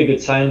could be a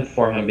good sign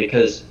for him,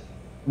 because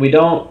we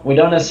don't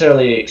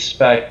necessarily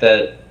expect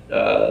that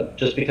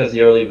just because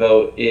the early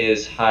vote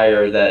is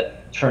higher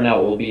that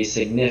turnout will be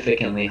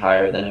significantly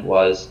higher than it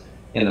was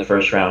in the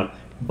first round.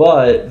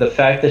 But the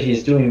fact that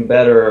he's doing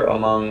better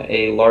among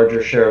a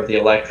larger share of the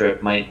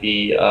electorate might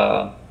be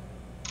a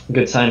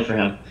good sign for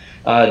him.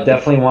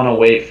 Definitely want to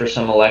wait for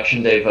some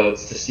election day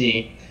votes to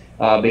see,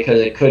 because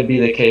it could be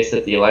the case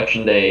that the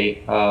election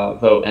day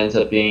vote ends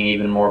up being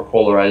even more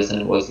polarized than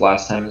it was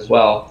last time as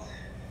well.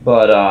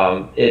 But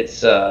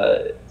it's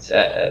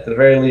at the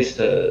very least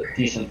a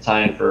decent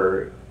sign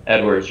for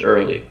Edwards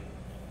early.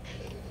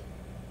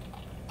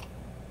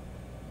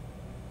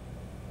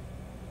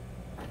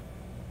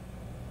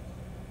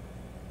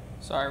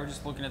 Sorry, we're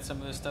just looking at some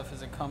of this stuff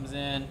as it comes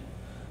in.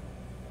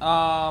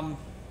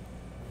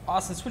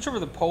 Austin, switch over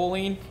to the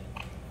polling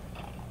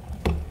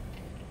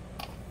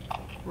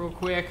real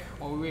quick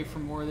while we wait for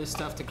more of this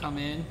stuff to come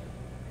in.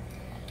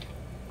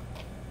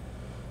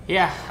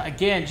 Yeah,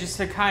 again, just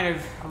to kind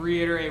of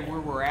reiterate where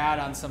we're at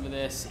on some of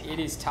this, it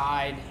is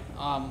tied.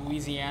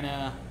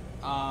 Louisiana,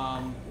 the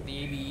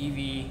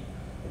ABEV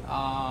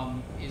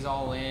is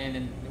all in,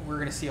 and we're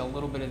going to see a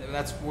little bit of,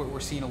 that's what we're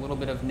seeing a little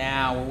bit of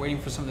now. We're waiting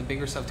for some of the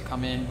bigger stuff to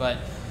come in, but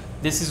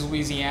this is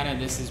Louisiana.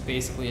 This is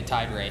basically a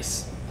tied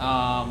race.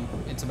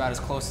 It's about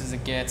as close as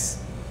it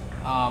gets.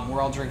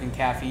 We're all drinking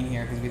caffeine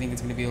here because we think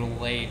it's going to be a little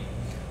late.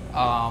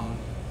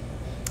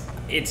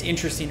 It's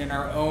interesting in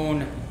our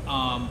own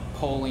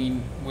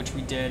polling, which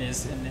we did,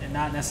 is and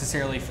not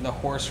necessarily for the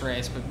horse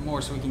race, but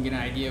more so we can get an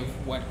idea of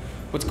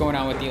what's going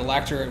on with the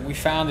electorate. We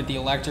found that the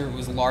electorate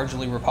was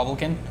largely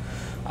Republican,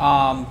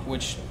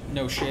 which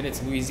no shit,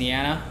 it's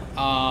Louisiana.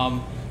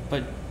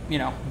 But you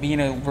know,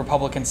 being a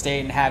Republican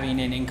state and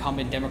having an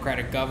incumbent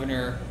Democratic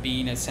governor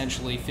being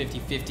essentially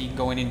 50-50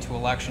 going into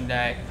election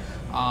day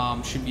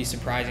should be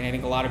surprising. I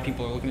think a lot of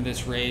people are looking at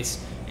this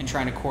race and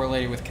trying to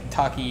correlate it with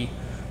Kentucky,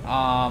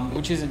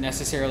 which isn't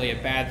necessarily a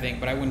bad thing,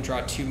 but I wouldn't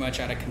draw too much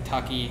out of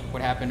Kentucky,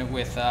 what happened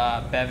with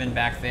Bevin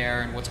back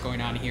there and what's going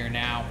on here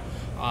now.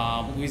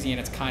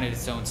 Louisiana's kind of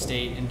its own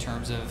state in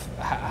terms of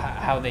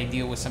how they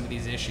deal with some of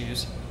these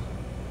issues.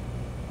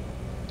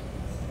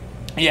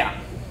 Yeah.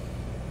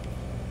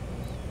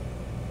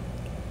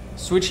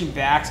 Switching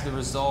back to the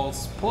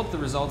results, pull up the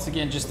results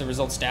again, just the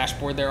results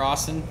dashboard there,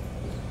 Austin.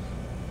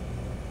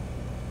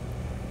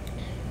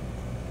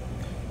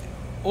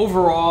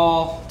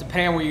 Overall,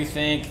 depending on what you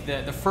think,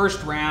 the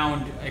first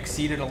round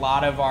exceeded a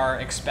lot of our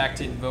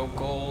expected vote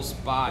goals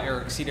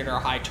or exceeded our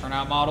high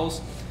turnout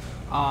models.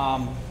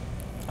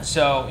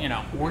 So, you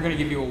know, we're going to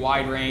give you a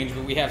wide range,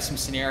 but we have some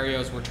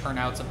scenarios where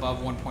turnout's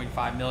above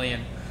 1.5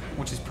 million,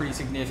 which is pretty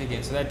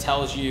significant. So that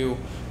tells you,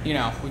 you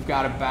know, we've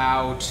got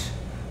about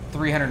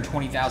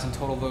 320,000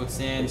 total votes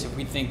in. So if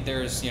we think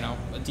there's, you know,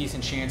 a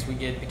decent chance we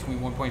get between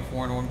 1.4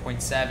 and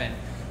 1.7,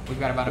 we've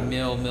got about a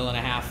mill and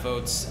a half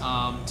votes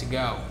to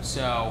go.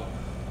 So,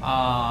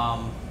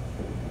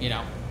 you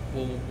know,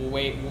 we'll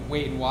wait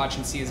and watch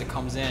and see as it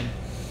comes in.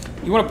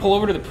 You want to pull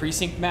over to the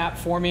precinct map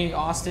for me,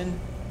 Austin?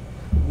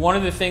 One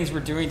of the things we're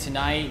doing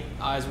tonight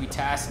as we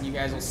test, and you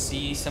guys will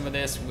see some of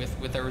this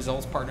with our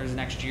results partners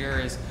next year,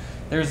 is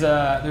there's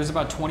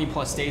about 20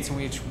 plus states in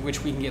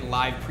which we can get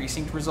live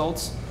precinct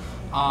results.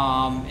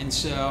 And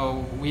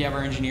so we have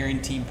our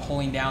engineering team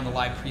pulling down the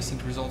live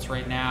precinct results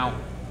right now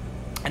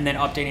and then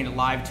updating it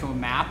live to a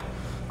map.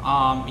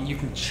 And you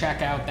can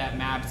check out that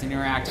map. It's an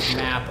interactive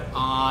map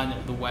on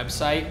the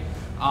website.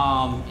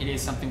 It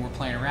is something we're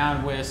playing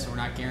around with, so we're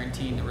not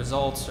guaranteeing the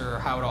results or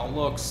how it all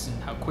looks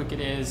and how quick it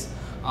is.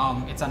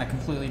 It's on a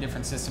completely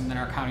different system than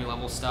our county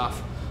level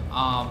stuff,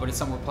 but it's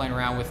something we're playing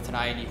around with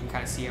tonight, and you can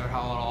kind of see how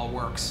it all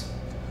works.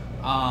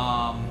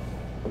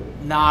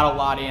 Not a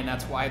lot in,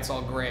 that's why it's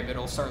all gray, but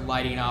it'll start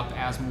lighting up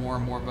as more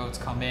and more votes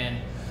come in.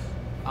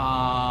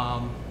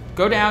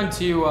 Go down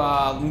to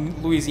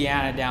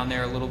Louisiana down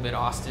there a little bit,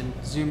 Austin.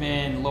 Zoom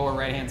in, lower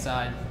right-hand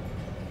side.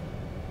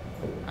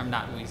 I'm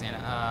not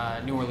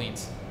Louisiana, New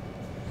Orleans.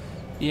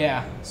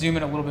 Yeah, zoom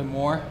in a little bit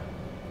more.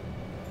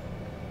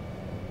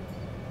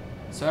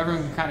 So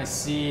everyone can kind of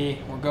see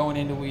we're going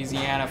into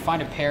Louisiana.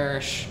 Find a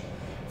parish,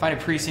 find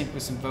a precinct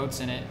with some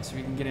votes in it so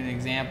we can get an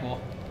example.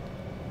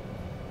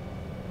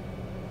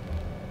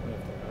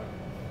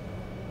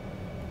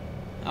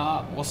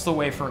 We'll still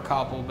wait for a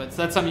couple, but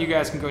that's something you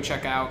guys can go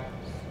check out.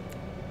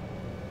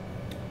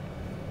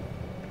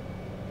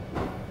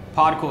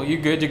 Podcool, you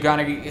good to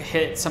kind of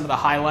hit some of the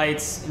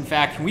highlights? In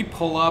fact, can we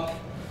pull up?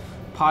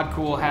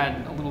 Podcool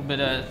had a little bit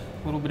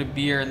of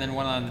beer and then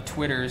went on the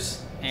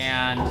Twitters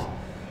and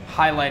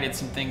highlighted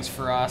some things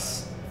for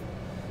us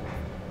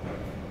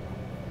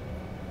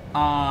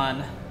on.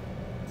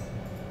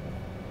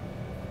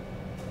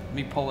 Let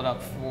me pull it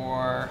up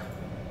for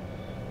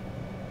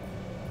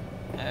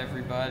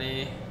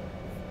everybody.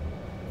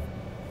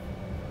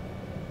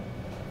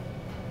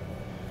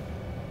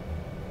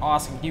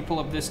 Awesome. Can you pull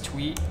up this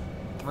tweet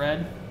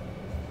thread?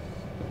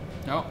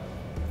 Nope.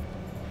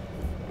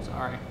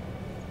 Sorry.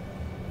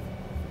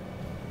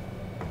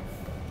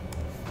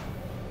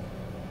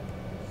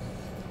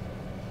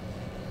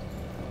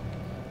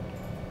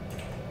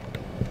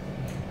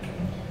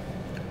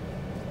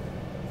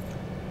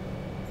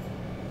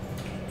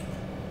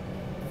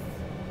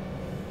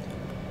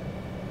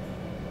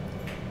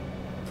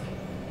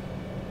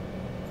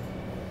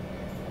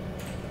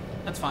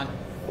 That's fine.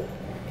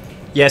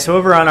 Yeah, so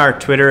over on our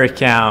Twitter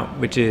account,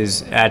 which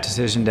is at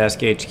Decision Desk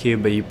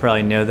HQ, but you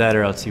probably know that,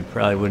 or else you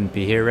probably wouldn't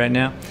be here right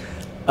now.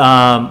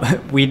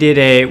 We did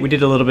a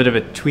little bit of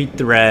a tweet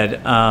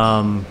thread,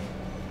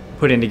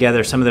 putting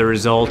together some of the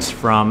results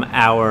from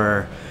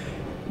our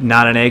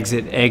not an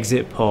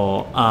exit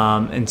poll,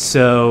 and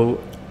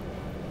so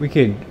we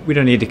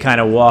don't need to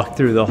kind of walk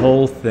through the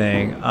whole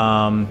thing,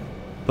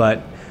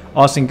 but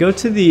Austin, go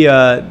to the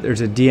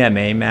there's a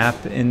DMA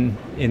map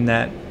in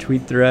that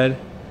tweet thread.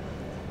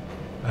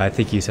 I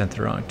think you sent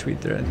the wrong tweet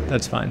thread.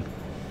 That's fine.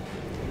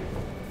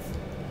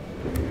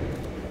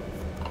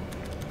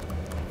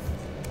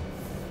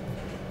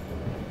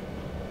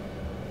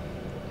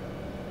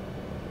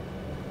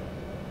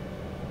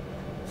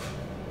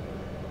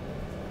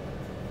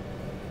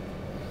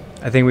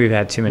 I think we've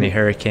had too many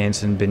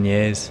hurricanes and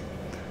beignets.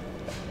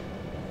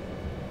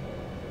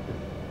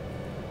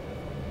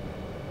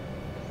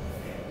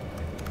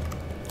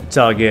 It's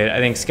all good. I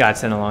think Scott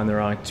sent along the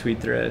wrong tweet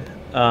thread.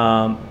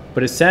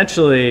 But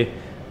essentially,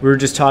 we were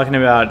just talking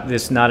about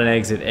this not an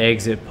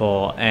exit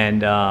poll,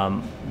 and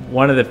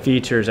one of the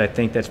features I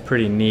think that's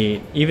pretty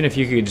neat, even if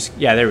you could just,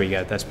 yeah, there we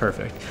go, that's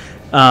perfect.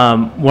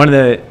 One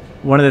of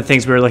the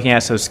things we were looking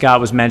at, so Scott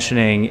was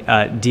mentioning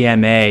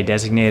DMA,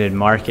 designated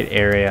market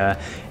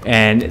area,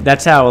 and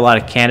that's how a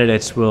lot of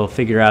candidates will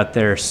figure out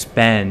their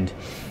spend.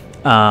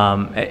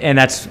 And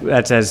that's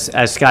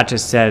as Scott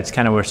just said, it's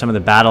kind of where some of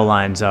the battle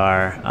lines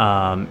are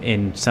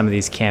in some of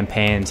these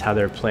campaigns, how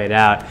they're played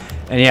out.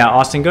 And yeah,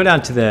 Austin, go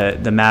down to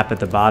the map at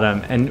the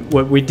bottom. And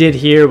what we did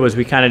here was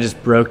we kind of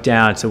just broke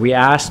down. So we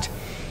asked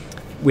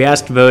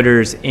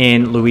voters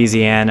in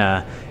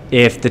Louisiana,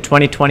 if the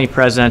 2020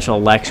 presidential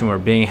election were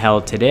being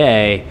held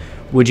today,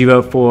 would you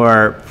vote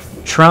for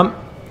Trump,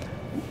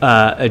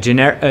 a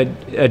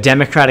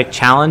Democratic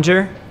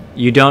challenger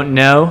you don't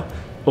know,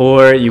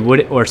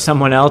 or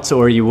someone else,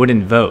 or you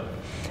wouldn't vote?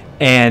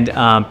 And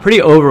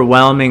pretty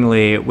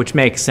overwhelmingly, which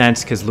makes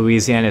sense because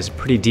Louisiana is a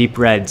pretty deep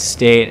red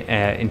state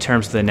in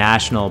terms of the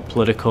national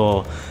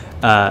political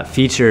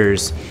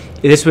features.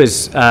 This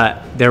was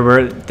there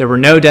were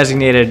no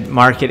designated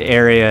market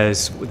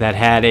areas that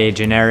had a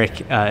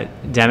generic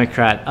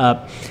Democrat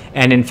up,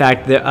 and in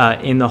fact,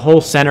 in the whole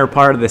center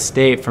part of the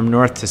state, from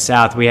north to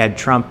south, we had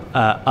Trump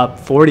up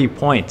 40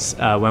 points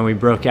when we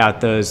broke out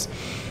those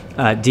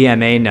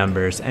DMA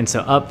numbers, and so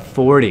up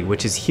 40,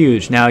 which is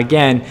huge. Now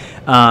again,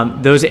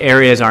 those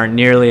areas aren't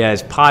nearly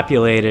as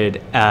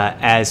populated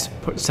as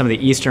some of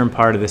the eastern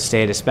part of the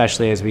state,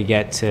 especially as we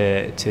get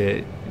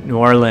to New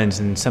Orleans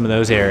and some of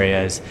those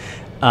areas.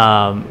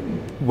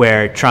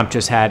 Where Trump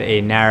just had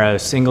a narrow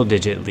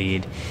single-digit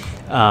lead.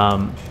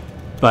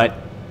 But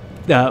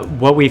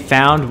what we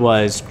found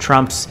was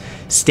Trump's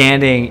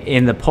standing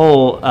in the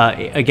poll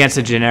against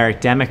a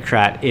generic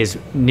Democrat is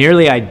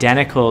nearly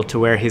identical to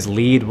where his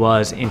lead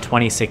was in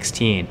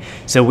 2016.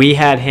 So we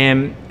had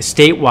him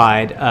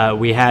statewide,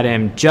 we had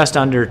him just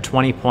under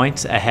 20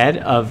 points ahead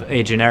of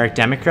a generic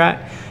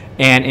Democrat.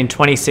 And in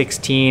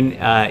 2016,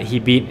 he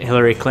beat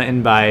Hillary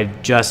Clinton by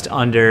just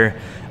under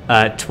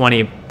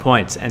 20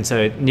 points, and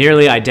so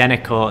nearly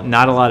identical,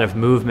 not a lot of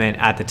movement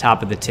at the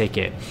top of the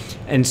ticket.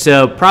 And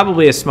so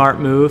probably a smart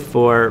move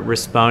for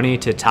Risponi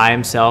to tie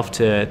himself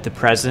to the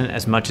president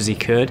as much as he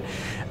could,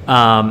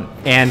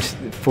 and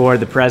for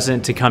the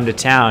president to come to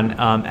town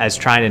as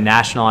trying to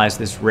nationalize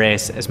this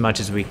race as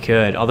much as we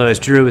could. Although, as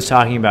Drew was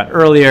talking about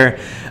earlier,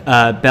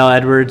 Bell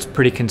Edwards,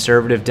 pretty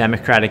conservative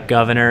Democratic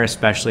governor,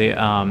 especially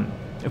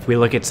if we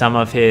look at some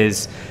of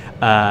his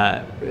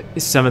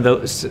some of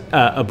those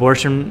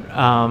abortion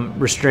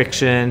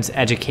restrictions,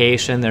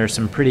 education. There are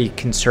some pretty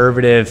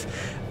conservative.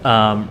 He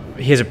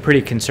has a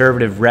pretty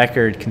conservative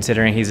record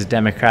considering he's a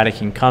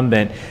Democratic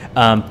incumbent.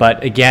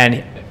 But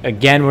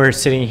again, we're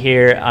sitting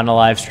here on a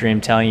live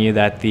stream telling you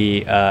that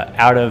the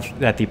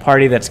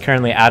party that's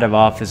currently out of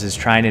office is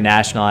trying to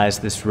nationalize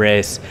this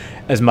race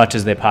as much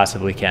as they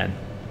possibly can.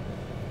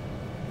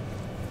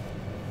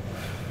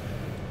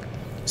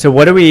 So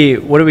what are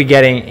we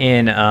getting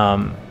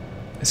in?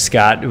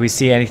 Scott, do we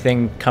see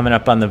anything coming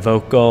up on the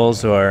vote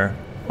goals or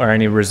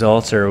any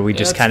results, or are we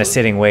just kind of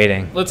sitting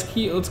waiting? Let's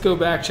go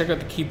back, check out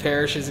the key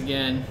parishes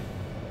again.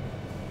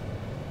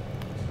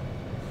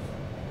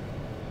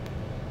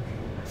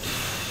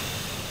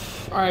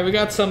 All right, we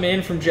got some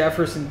in from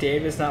Jefferson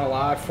Davis, not a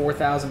lot,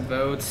 4,000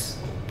 votes.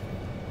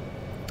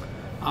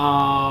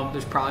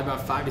 There's probably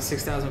about 5,000 to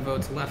 6,000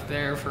 votes left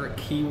there for a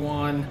key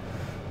one.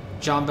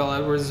 John Bell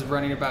Edwards is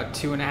running about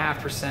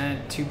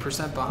 2.5%,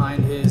 2%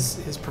 behind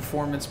his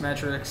performance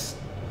metrics.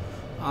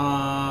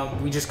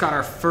 We just got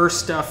our first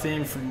stuff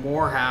in from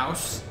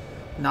Morehouse.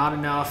 Not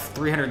enough,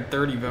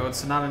 330 votes,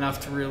 so not enough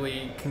to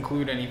really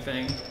conclude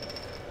anything.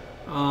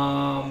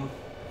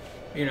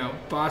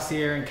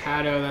 Bossier and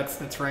Caddo,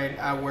 that's right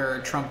out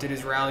where Trump did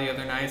his rally the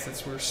other night.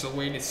 We're still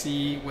waiting to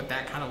see what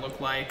that kind of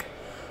looked like.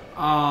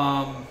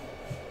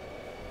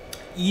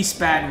 East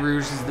Baton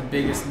Rouge is the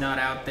biggest nut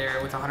out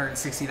there with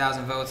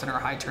 160,000 votes and our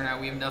high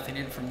turnout. We have nothing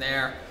in from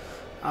there.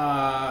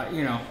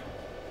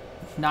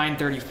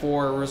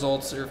 9:34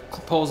 results or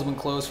polls have been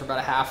closed for about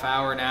a half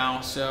hour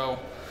now. So,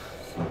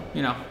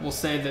 we'll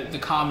say that the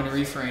common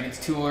refrain, it's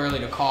too early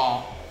to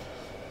call.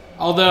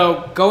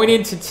 Although going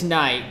into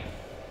tonight,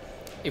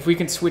 if we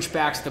can switch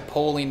back to the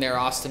polling there,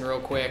 Austin, real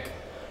quick,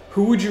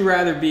 who would you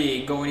rather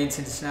be going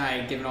into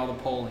tonight given all the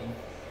polling?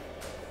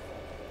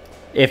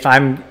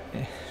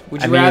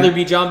 Would you rather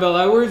be John Bell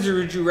Edwards or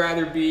would you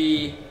rather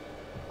be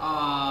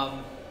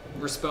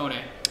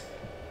Risponi?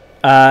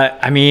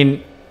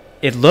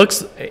 It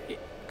looks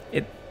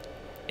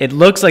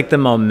like the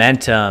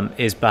momentum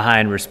is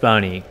behind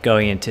Risponi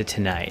going into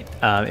tonight.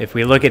 If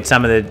we look at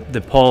some of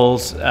the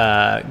polls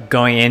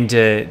going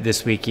into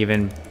this week,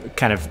 even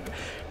kind of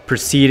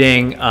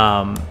preceding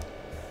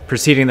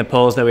the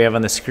polls that we have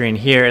on the screen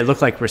here, it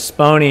looked like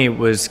Risponi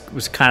was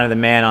kind of the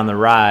man on the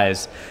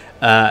rise.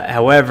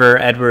 However,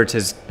 Edwards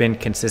has been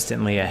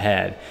consistently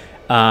ahead.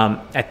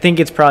 I think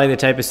it's probably the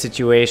type of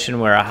situation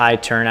where a high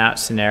turnout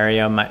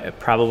scenario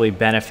probably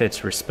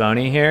benefits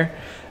Risponi here.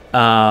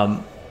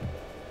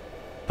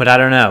 But I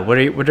don't know.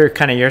 What are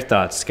kind of your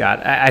thoughts,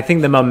 Scott? I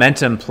think the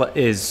momentum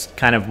is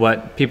kind of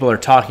what people are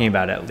talking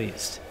about, at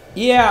least.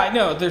 Yeah,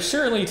 no, they're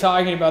certainly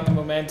talking about the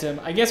momentum.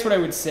 I guess what I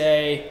would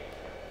say,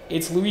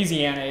 it's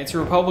Louisiana. It's a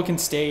Republican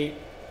state.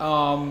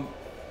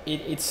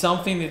 It's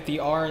something that the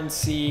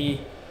RNC,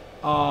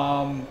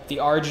 the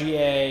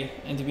RGA,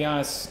 and to be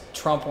honest,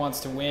 Trump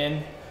wants to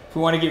win. If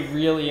we want to get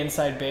really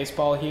inside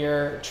baseball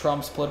here,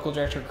 Trump's political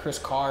director, Chris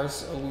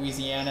Carr's a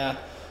Louisiana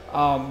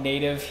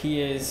native.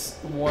 He is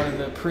one of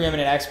the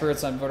preeminent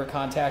experts on voter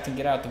contact and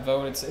get out the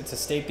vote. It's a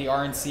state the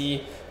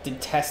RNC did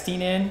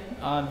testing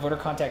on voter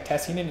contact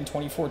testing in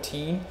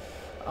 2014.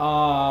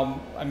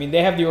 I mean,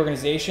 they have the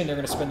organization, they're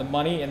going to spend the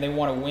money, and they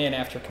want to win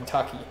after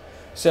Kentucky.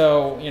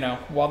 So,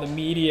 while the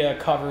media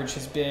coverage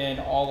has been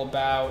all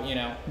about,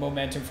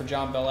 momentum for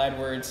John Bel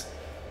Edwards,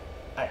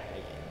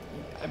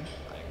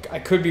 I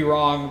could be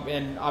wrong,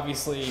 and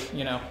obviously,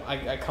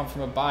 I come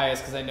from a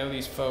bias because I know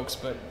these folks,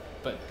 but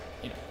the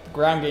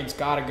ground game's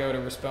got to go to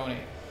Rispone.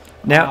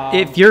 Now,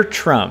 if you're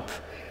Trump,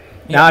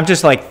 now I'm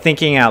just like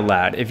thinking out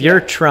loud. If you're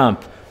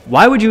Trump,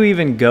 why would you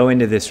even go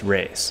into this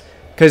race?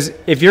 Because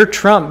if you're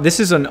Trump, this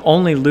is an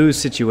only lose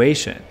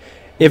situation.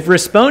 If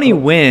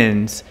Rispone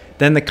wins,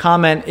 then the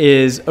comment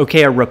is,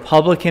 okay, a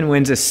Republican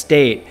wins a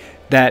state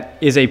that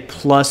is a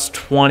plus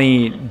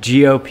 20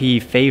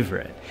 GOP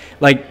favorite.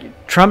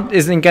 Like, Trump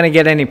isn't going to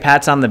get any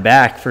pats on the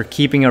back for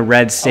keeping a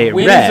red state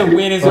red. A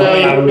win is a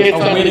win. A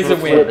win is a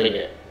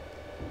win.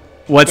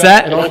 What's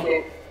that? And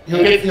also,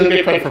 he'll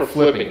get credit for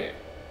flipping it.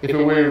 If it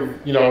were, a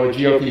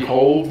GOP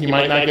hold, he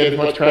might not get as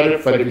much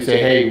credit. But if you say,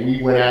 hey,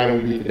 we went out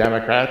and we beat the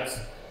Democrats,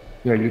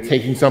 you're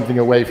taking something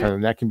away from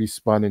them. That can be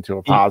spun into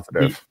a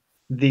positive.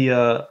 The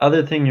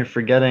other thing you're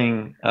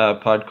forgetting,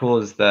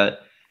 Podcool, is that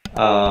the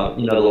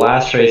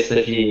last race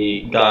that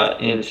he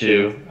got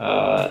into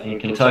in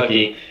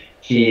Kentucky,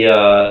 he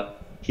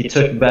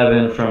took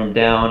Bevin from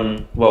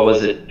down,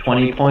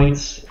 20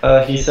 points,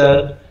 he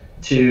said,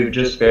 to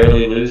just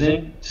barely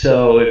losing.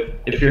 So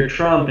if you're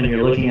Trump and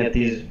you're looking at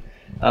these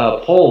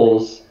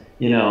polls,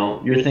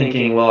 you're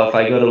thinking, well, if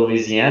I go to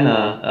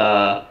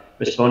Louisiana,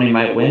 Rispone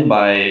might win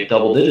by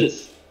double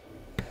digits.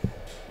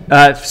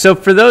 So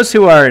for those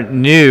who are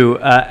new,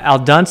 Al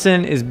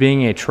Dunson is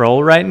being a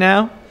troll right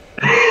now.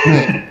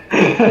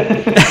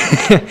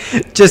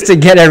 Just to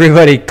get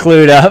everybody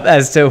clued up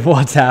as to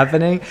what's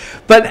happening.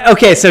 But,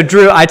 okay, so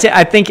Drew, I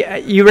think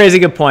you raise a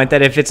good point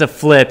that if it's a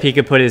flip, he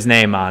could put his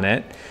name on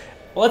it.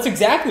 Well, that's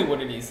exactly what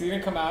it is. He's going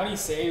to come out and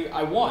he's say,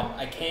 I won.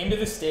 I came to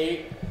the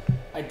state,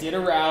 I did a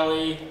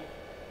rally,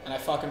 and I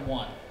fucking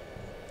won.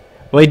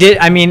 Well, he did.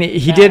 I mean,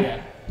 he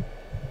did.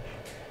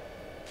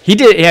 He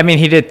did. I mean,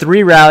 he did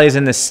 3 rallies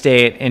in the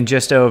state in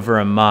just over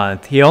a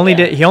month. He only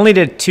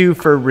did 2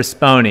 for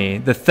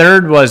Rispone. The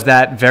third was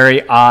that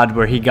very odd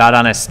where he got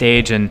on a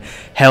stage and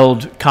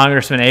held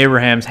Congressman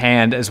Abraham's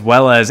hand as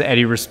well as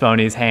Eddie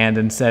Rispone's hand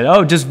and said,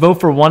 "Oh, just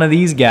vote for one of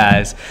these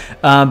guys."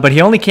 But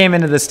he only came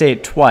into the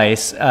state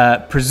twice.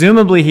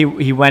 Presumably,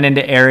 he went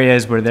into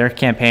areas where their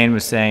campaign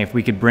was saying, if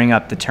we could bring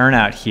up the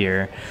turnout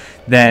here,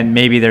 then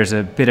maybe there's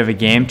a bit of a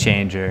game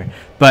changer.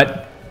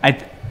 But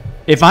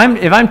If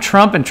I'm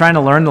Trump and trying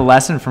to learn the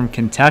lesson from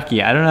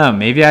Kentucky, I don't know.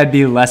 Maybe I'd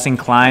be less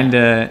inclined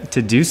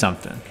to do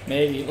something.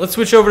 Maybe. Let's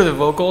switch over to the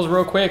vocals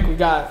real quick. We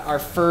got our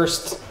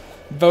first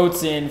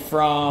votes in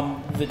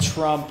from the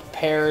Trump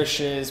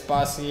parishes,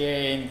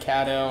 Bossier and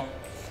Caddo.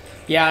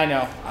 Yeah, I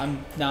know.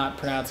 I'm not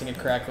pronouncing it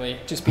correctly.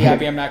 Just be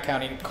happy I'm not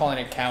calling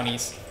it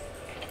counties.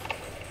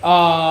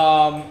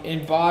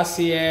 In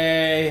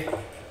Bossier,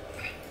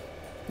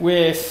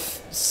 with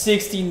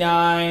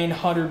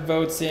 6,900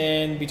 votes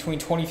in, between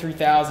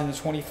 23,000 and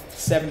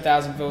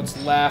 27,000 votes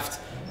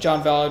left.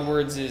 John Bel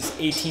Edwards is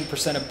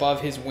 18%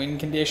 above his win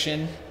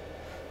condition.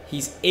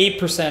 He's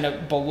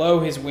 8%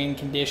 below his win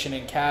condition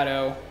in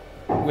Caddo,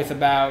 with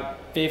about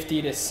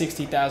 50 to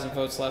 60,000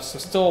 votes left. So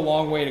still a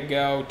long way to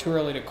go. Too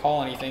early to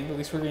call anything, but at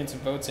least we're getting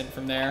some votes in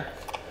from there.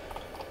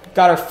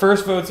 Got our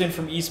first votes in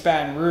from East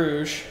Baton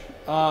Rouge,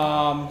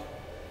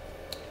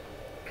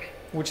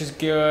 which is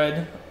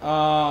good.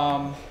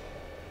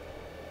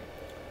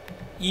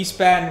 East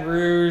Baton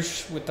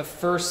Rouge, with the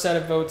first set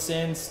of votes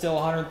in, still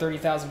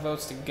 130,000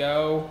 votes to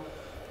go.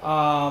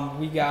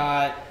 We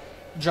got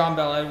John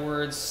Bel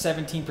Edwards,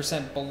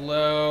 17%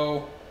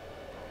 below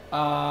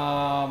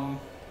the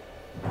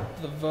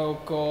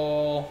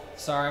vocal.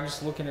 Sorry, I'm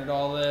just looking at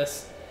all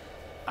this.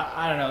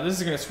 I don't know. This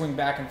is going to swing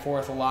back and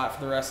forth a lot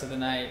for the rest of the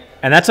night.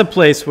 And that's a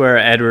place where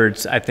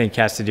Edwards, I think,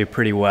 has to do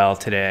pretty well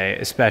today,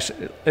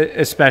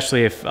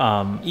 especially if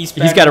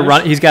he's got to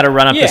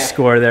run up the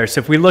score there. So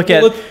if we look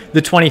at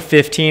the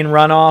 2015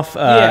 runoff,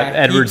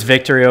 Edwards'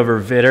 victory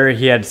over Vitter,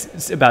 he had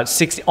about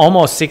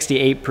almost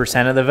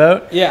 68% of the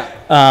vote. Yeah.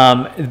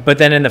 But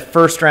then in the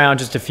first round,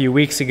 just a few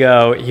weeks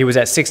ago, he was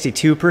at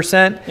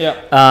 62%.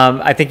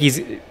 Yeah. I think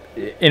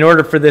in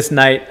order for this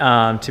night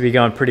to be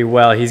going pretty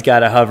well, he's got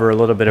to hover a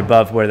little bit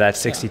above where that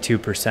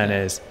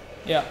 62% is.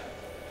 Yeah.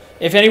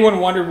 If anyone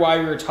wondered why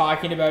we were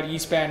talking about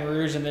East Baton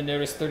Rouge and then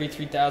noticed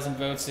 33,000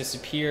 votes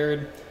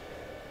disappeared,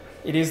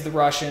 It is the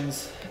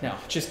Russians. No,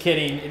 just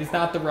kidding. It is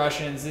not the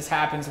Russians. This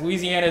happens.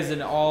 Louisiana is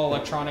an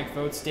all-electronic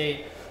vote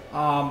state.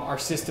 Our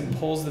system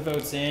pulls the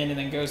votes in and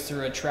then goes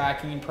through a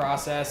tracking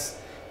process.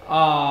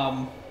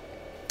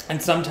 And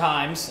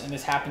sometimes, and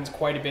this happens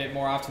quite a bit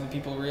more often than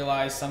people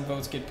realize, some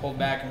votes get pulled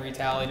back and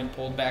retallied and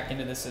pulled back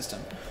into the system.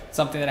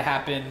 Something that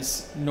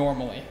happens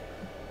normally.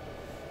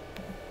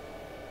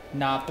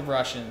 Not the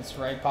Russians,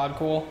 right,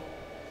 Podcool?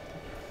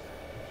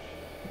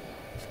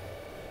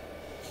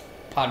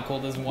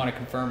 Podcool doesn't want to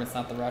confirm it's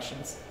not the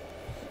Russians.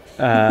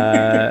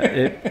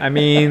 I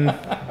mean...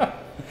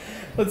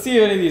 Let's see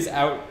if any of these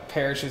out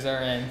parishes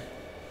are in.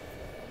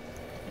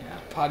 Yeah,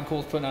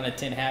 Podcool's putting on a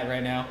tin hat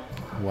right now.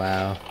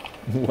 Wow.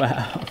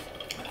 Wow.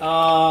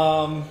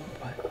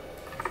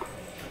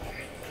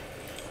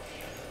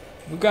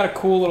 We've got a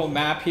cool little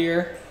map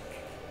here.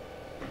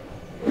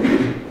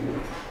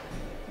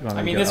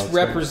 I mean, this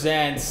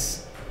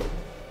represents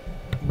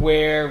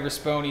where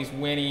Risponi's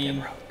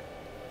winning.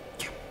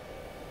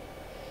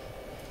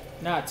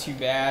 Not too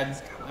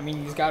bad. I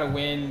mean, he's got to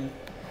win.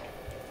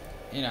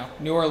 You know,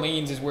 New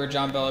Orleans is where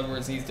John Bel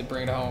Edwards needs to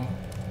bring it home.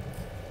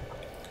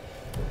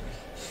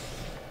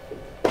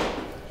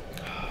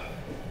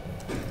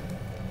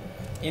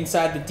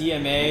 Inside the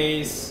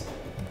DMAs,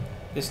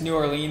 this New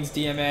Orleans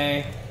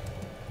DMA.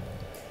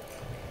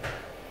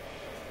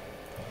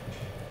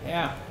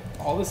 Yeah,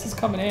 all this is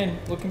coming in.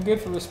 Looking good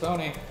for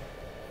Risponi.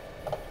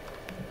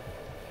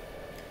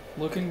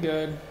 Looking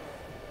good.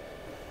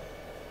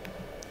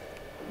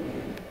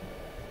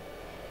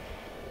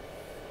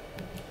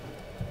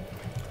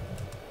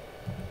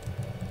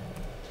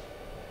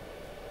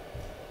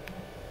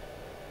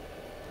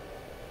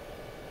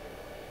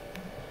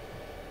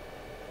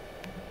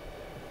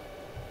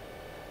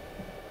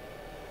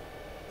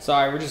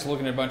 Sorry, we're just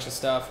looking at a bunch of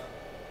stuff.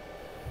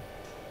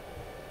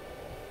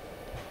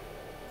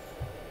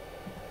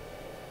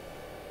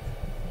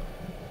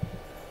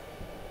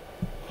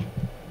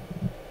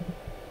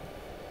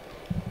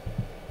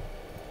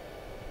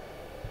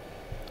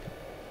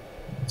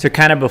 So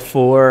kind of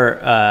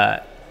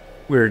before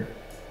we were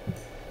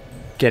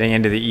getting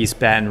into the East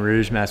Baton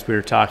Rouge mess, we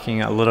were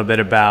talking a little bit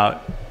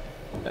about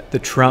the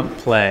Trump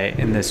play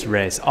in this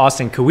race.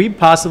 Austin, could we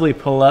possibly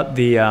pull up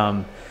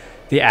the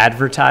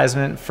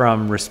advertisement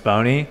from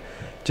Risponi?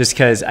 Just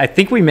because I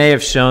think we may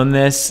have shown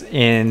this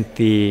in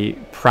the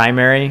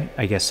primary,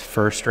 I guess,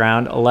 first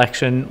round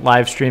election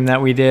live stream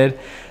that we did.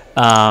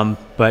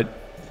 But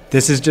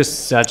this is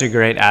just such a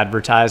great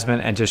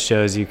advertisement and just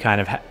shows you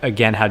kind of,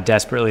 again, how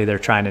desperately they're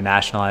trying to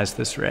nationalize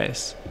this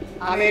race.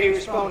 I'm Eddie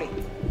Risponi.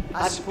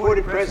 I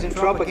supported President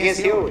Trump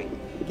against Hillary.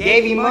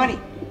 Gave him money.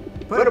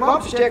 Put a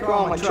bumper sticker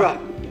on my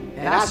truck.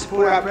 And I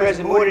support our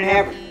president more than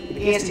ever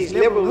against these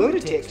liberal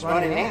lunatics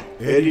running out.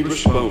 Eddie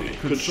Risponi,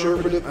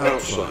 conservative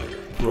outsider,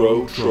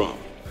 pro-Trump.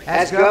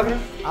 As governor,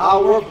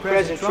 I'll work with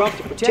President Trump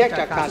to protect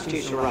our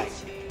constitutional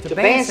rights, to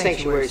ban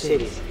sanctuary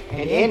cities,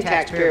 and end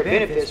taxpayer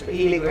benefits for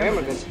illegal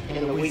immigrants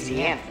in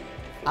Louisiana.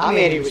 I'm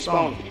Eddie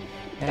Risponi,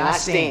 and I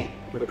stand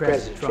with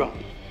President Trump.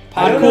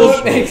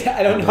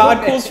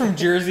 Podcool's from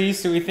Jersey,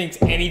 so he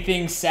thinks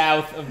anything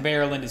south of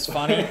Maryland is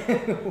funny.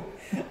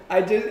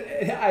 I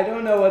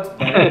don't know what's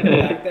better, the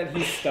fact that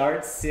he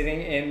starts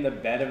sitting in the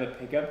bed of a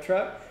pickup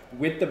truck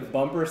with the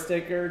bumper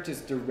sticker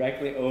just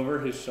directly over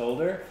his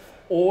shoulder,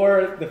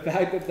 or the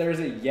fact that there's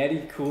a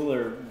Yeti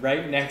cooler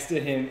right next to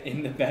him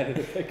in the bed of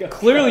the pickup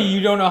Clearly, truck.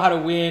 you don't know how to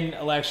win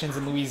elections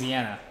in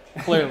Louisiana.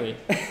 Clearly.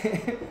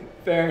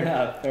 Fair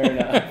enough.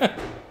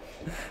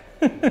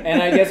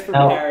 And I guess for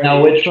parity,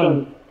 now which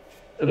one,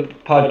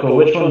 Podco,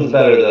 which one's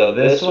better though?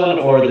 This one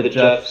or the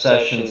Jeff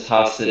Sessions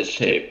hostage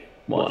tape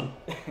one?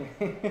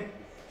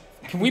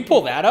 Can we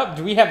pull that up?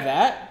 Do we have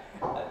that?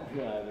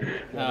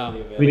 No,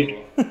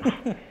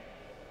 available.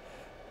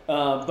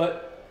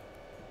 But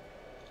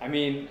I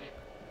mean,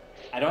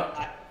 I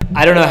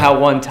don't know how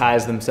one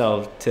ties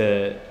themselves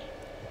to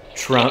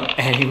Trump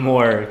any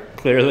more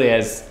clearly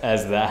as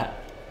that.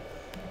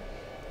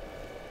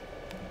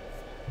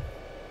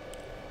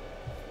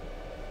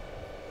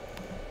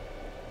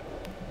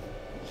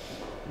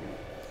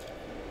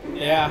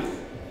 Yeah.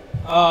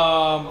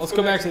 Let's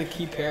go back to the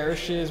key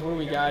parishes. What do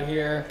we got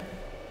here?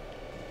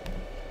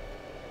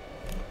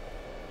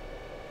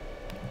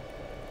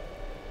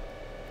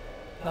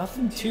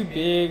 Nothing too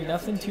big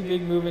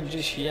movement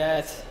just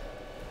yet.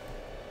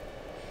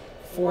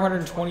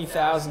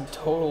 420,000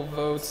 total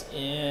votes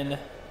in.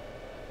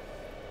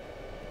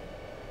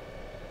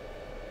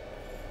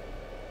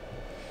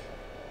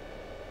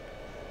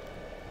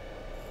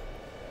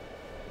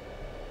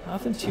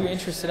 Nothing too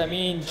interested. I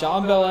mean,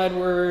 John Bel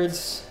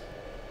Edwards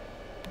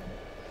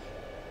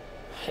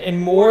in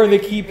more of the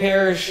key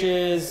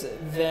parishes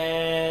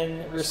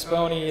than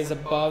Risponi is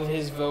above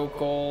his vote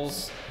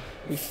goals.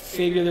 We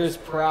figure there's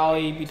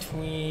probably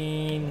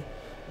between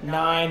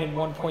 9 and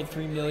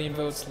 1.3 million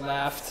votes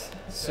left.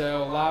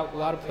 So a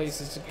lot of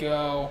places to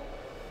go.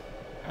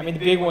 I mean,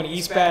 the big one,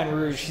 East Baton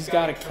Rouge, he's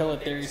got to kill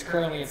it there. He's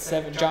currently at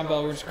John Bel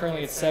Edwards is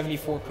currently at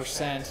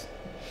 74%.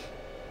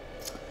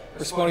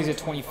 Risponi's at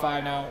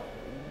 25 now.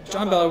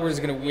 John Bel Edwards is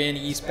going to win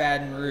East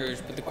Baton Rouge,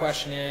 but the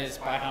question is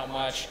by how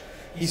much.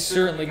 He's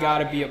certainly got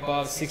to be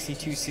above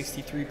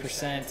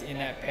 63% in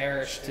that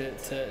parish to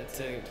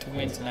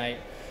win tonight.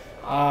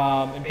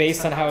 And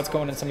based on how it's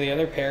going in some of the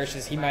other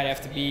parishes, he might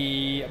have to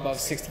be above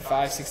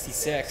 65,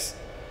 66.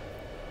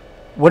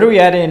 What are we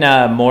at in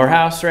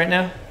Morehouse right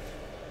now?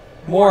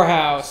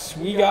 Morehouse,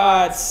 we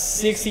got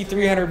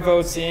 6,300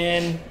 votes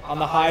in. On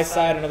the high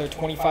side, another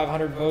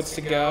 2,500 votes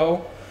to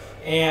go.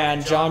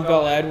 And John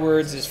Bel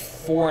Edwards is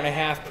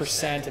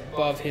 4.5%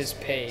 above his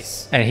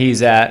pace. And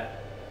he's at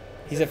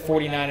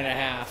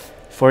 49.5.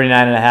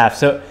 49.5.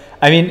 So,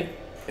 I mean,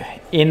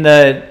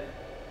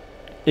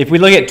 if we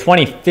look at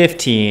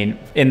 2015,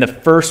 in the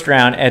first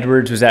round,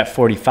 Edwards was at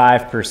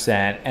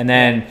 45%, and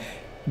then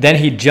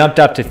he jumped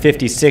up to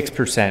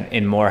 56%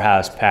 in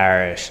Morehouse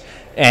Parish.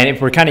 And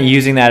if we're kind of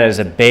using that as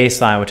a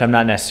baseline, which I'm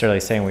not necessarily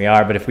saying we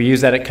are, but if we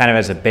use that kind of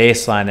as a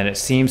baseline, then it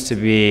seems to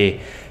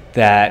be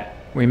that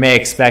we may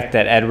expect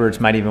that Edwards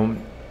might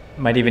even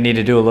need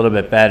to do a little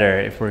bit better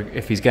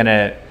if he's going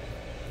to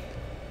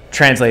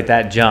translate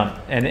that jump.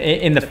 And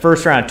in the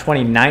first round of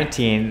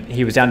 2019,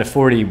 he was down to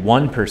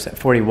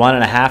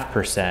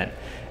 41.5%.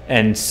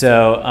 And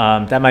so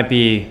that might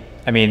be,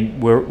 I mean,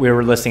 we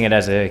were listing it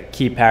as a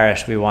key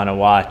parish we want to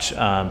watch,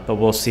 but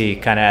we'll see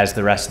kind of as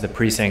the rest of the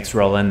precincts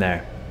roll in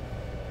there.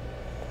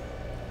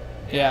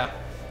 Yeah.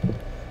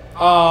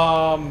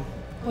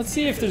 Let's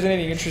see if there's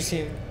anything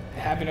interesting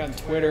happening on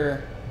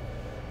Twitter.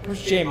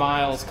 Where's Jay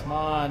Miles? Come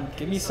on,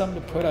 give me something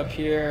to put up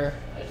here.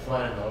 I just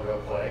want to know real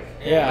quick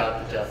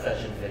about the Jeff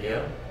Sessions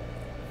video.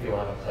 If you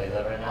want to play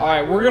that right now. All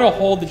right, we're gonna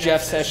hold the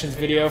Jeff Sessions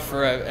video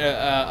for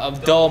a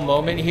dull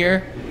moment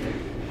here.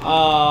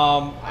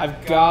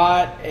 I've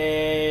got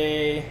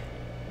a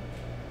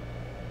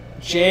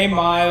Jay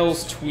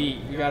Miles tweet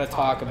we got to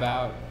talk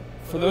about.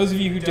 For those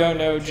of you who don't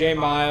know, Jay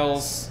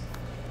Miles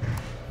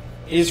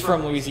is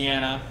from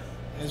Louisiana.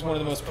 He's one of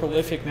the most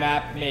prolific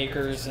map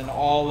makers in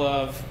all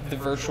of the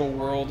virtual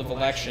world of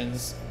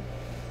elections,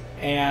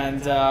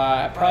 and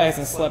probably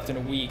hasn't slept in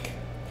a week.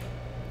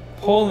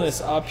 Pulling this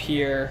up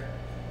here,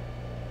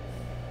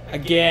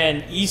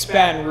 again, East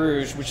Baton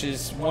Rouge, which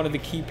is one of the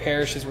key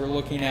parishes we're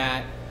looking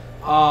at.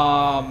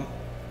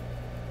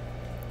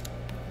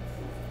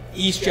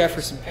 East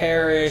Jefferson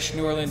Parish,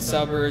 New Orleans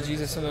suburbs,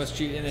 these are some of those,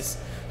 and it's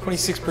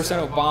 26%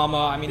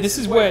 Obama. I mean, this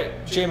is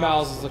what Jay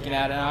Miles is looking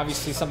at, and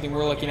obviously something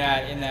we're looking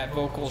at in that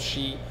vocal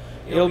sheet.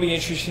 It'll be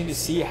interesting to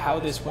see how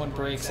this one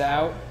breaks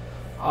out.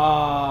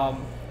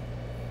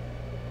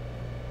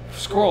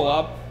 Scroll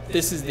up.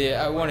 This is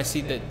I want to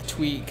see the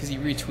tweet because he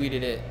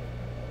retweeted it.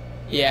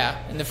 Yeah,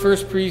 in the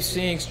first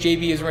precincts,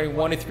 JB is running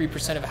 1 to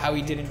 3% of how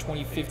he did in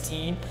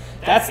 2015.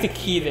 That's the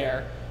key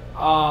there.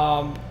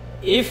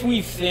 If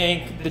we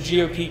think the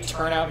GOP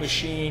turnout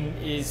machine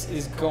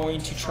is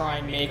going to try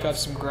and make up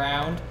some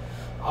ground,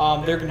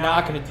 they're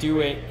not going to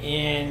do it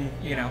in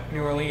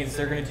New Orleans.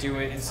 They're going to do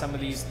it in some of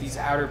these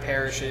outer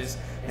parishes.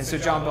 And so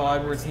John Bel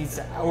Edwards needs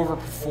to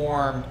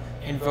overperform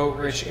in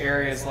vote-rich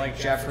areas like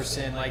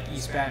Jefferson, like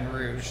East Baton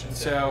Rouge. And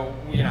so,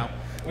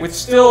 with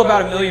still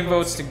about 1 million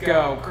votes to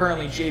go,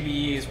 currently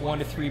JBE is 1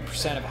 to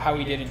 3% of how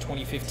he did in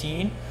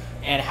 2015.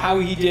 And how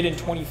he did in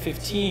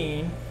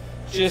 2015,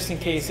 just in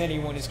case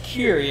anyone is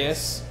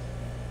curious,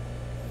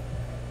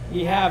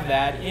 we have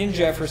that in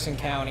Jefferson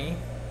County.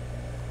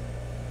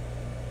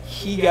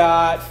 He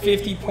got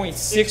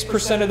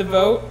 50.6% of the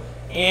vote,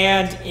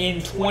 and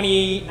in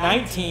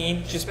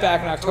 2019, just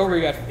back in October,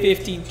 he got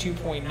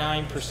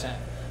 52.9%.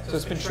 So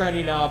it's been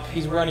trending up.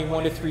 He's running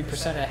 1 to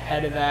 3%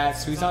 ahead of that,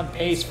 so he's on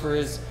pace for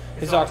his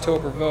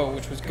October vote,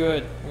 which was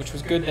good.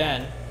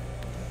 Then.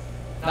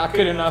 Not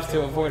good enough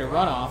to avoid a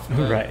runoff,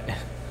 but, right?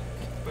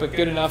 But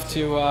good enough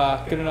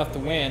to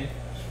win,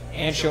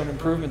 and show an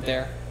improvement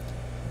there.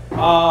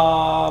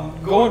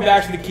 Going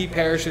back to the key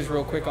parishes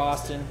real quick,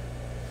 Austin.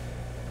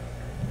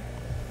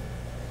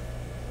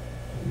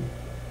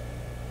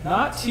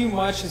 Not too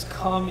much has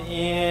come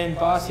in.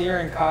 Bossier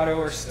and Cotto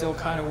are still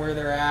kind of where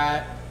they're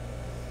at.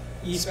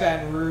 East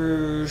Baton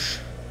Rouge.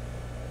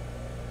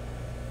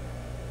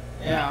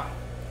 Yeah.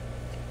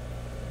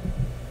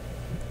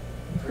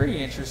 Pretty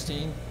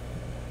interesting.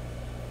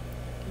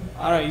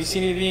 I don't know. You see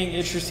anything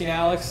interesting,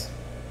 Alex?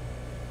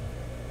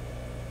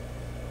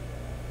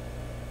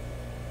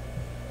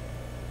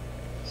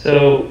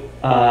 So,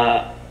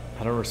 how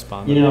to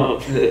respond?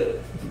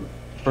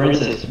 For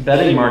instance,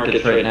 betting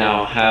markets right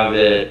now have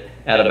it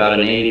at about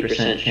an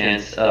 80%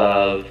 chance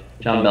of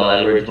John Bel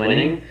Edwards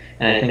winning,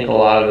 and I think a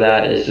lot of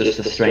that is just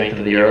the strength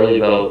of the early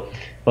vote.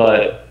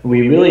 But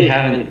we really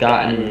haven't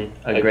gotten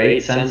a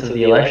great sense of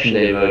the election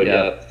day vote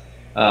yet.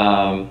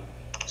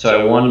 So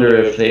I wonder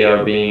if they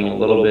are being a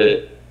little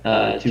bit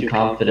too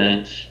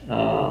confident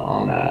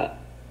on that.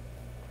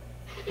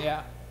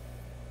 Yeah.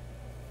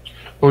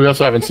 Well, we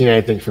also haven't seen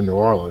anything from New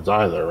Orleans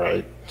either,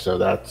 right? So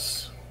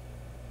that's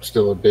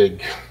still a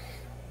big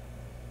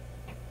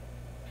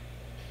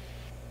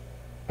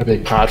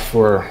pot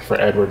for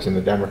Edwards and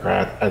the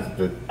Democrat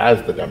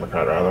as the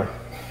Democrat rather.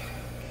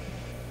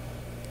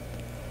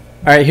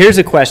 All right, here's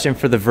a question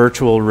for the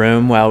virtual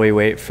room while we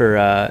wait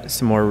for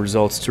some more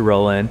results to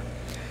roll in.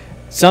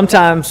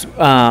 Sometimes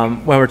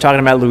when we're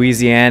talking about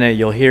Louisiana,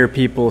 you'll hear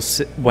people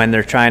when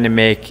they're trying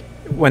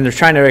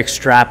to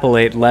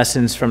extrapolate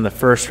lessons from the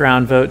first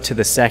round vote to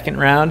the second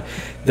round,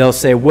 they'll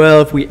say, well,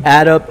 if we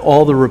add up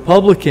all the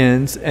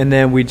Republicans and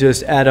then we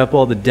just add up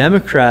all the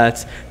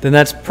Democrats, then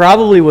that's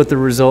probably what the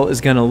result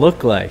is going to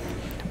look like.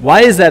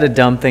 Why is that a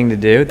dumb thing to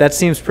do? That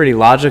seems pretty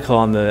logical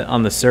on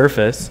the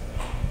surface.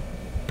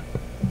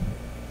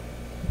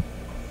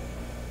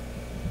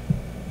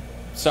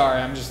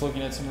 Sorry, I'm just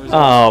looking at some results.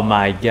 Oh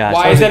my gosh!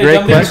 Why is that a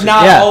dumb thing? Because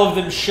not Yeah. all of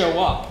them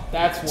show up.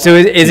 That's why. So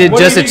is it What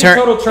do just you a think the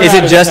total turnout Is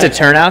it just a next?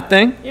 turnout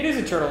thing? It is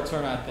a turnout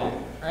thing,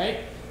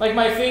 right? Like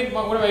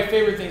one of my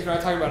favorite things, we're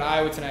not talking about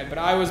Iowa tonight, but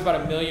Iowa's about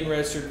 1 million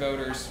registered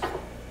voters.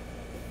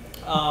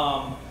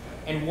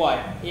 And what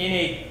in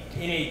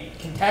a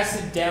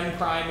contested Dem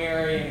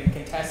primary and a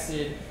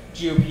contested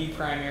GOP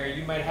primary,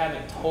 you might have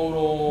a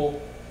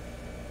total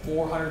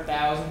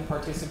 400,000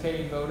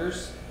 participating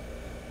voters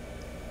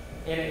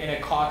in a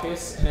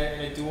caucus in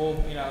a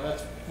dual.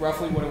 That's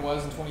roughly what it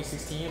was in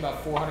 2016,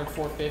 about 400,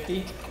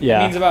 450. Yeah.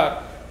 It means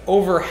about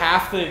over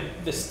half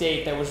the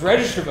state that was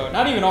registered to vote,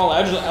 not even all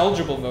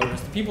eligible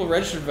voters, the people who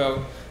registered to vote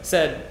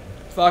said,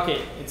 fuck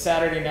it, it's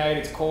Saturday night,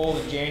 it's cold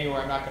in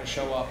January, I'm not going to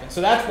show up. And so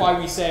that's why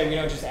we say we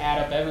don't just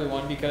add up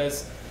everyone,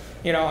 because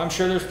I'm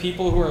sure there's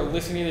people who are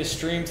listening to this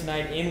stream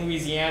tonight in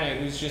Louisiana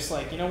who's just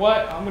like, you know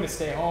what, I'm going to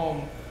stay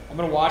home, I'm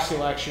going to watch the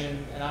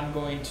election, and I'm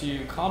going to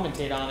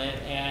commentate on it,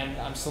 and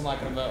I'm still not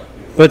going to vote.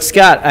 But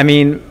Scott, I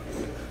mean,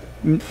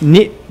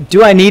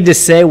 do I need to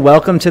say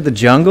welcome to the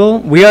jungle?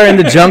 We are in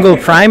the jungle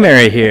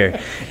primary here.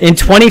 In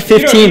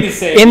 2015,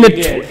 in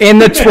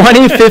the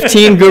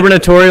 2015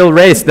 gubernatorial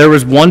race, there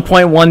was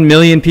 1.1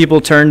 million people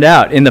turned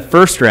out in the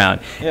first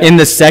round. Yeah. In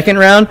the second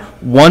round,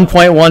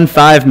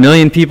 1.15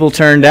 million people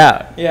turned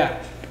out.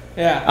 Yeah.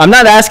 I'm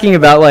not asking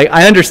about,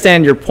 I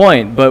understand your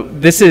point,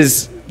 but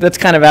that's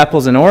kind of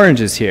apples and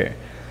oranges here.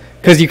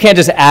 Because you can't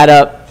just add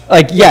up.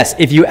 Yes,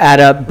 if you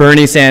add up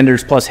Bernie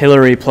Sanders plus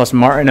Hillary plus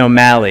Martin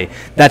O'Malley,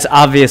 that's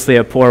obviously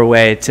a poor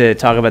way to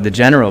talk about the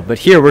general. But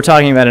here we're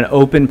talking about an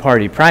open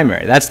party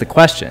primary. That's the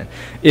question.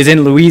 Is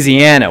in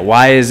Louisiana,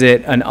 why is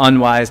it an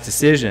unwise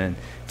decision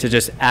to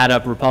just add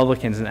up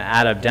Republicans and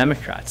add up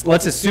Democrats?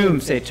 Let's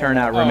assume, say,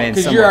 turnout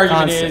remains somewhat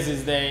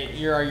constant.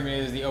 Your argument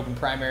is the open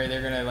primary,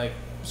 they're going to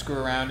screw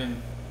around and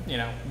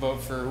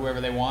vote for whoever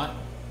they want.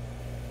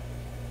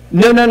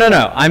 No.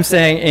 I'm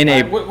saying in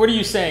a. What are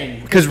you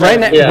saying? Because right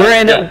now we're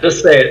in.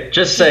 Just say it.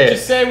 Just say it.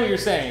 Just say what you're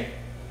saying.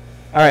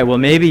 All right. Well,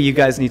 maybe you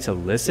guys need to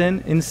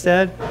listen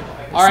instead. It's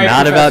All right,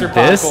 not Professor about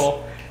this.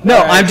 Popple. No,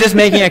 All right. I'm just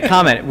making a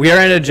comment. We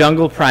are in a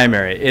jungle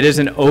primary. It is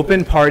an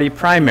open party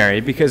primary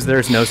because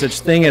there's no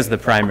such thing as the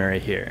primary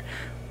here.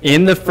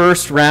 In the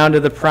first round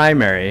of the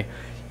primary,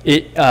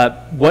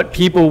 what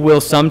people will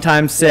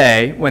sometimes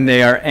say when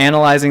they are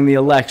analyzing the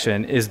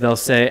election is they'll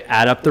say,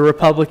 add up the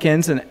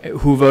Republicans and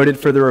who voted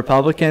for the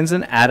Republicans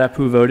and add up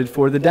who voted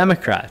for the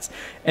Democrats,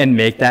 and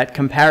make that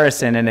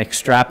comparison and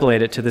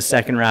extrapolate it to the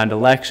second round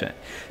election,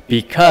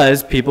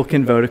 because people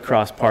can vote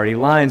across party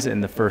lines in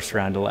the first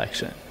round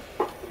election.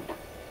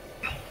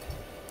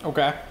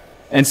 Okay.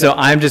 And so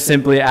I'm just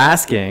simply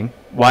asking,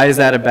 why is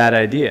that a bad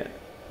idea?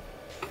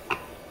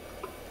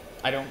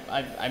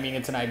 I mean,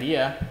 it's an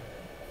idea.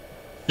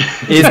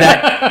 Is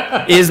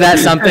that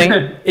something?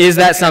 Well,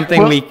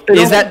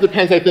 it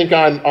depends, I think,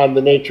 on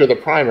the nature of the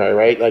primary,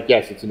 right?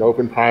 Yes, it's an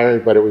open primary,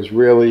 but it was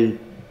really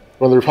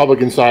on the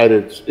Republican side.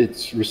 It's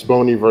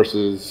Risponi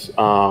versus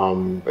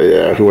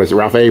who was it?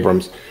 Ralph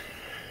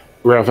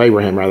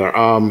Abraham, rather.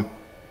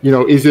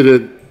 Is it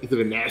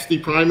a nasty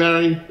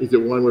primary? Is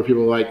it one where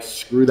people are like,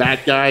 screw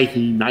that guy,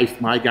 he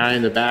knifed my guy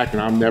in the back,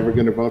 and I'm never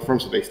going to vote for him,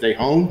 so they stay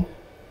home?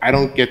 I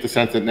don't get the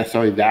sense that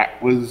necessarily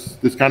that was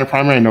this kind of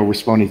primary. I know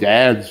Risponi's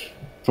ads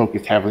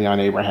focused heavily on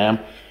Abraham,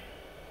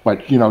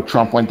 but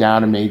Trump went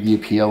down and made the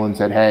appeal and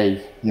said,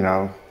 hey,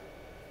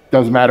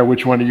 doesn't matter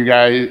which one of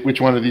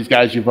these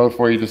guys you vote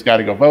for, you just got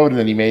to go vote. And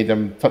then he made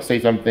them say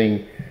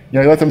something, he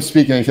let them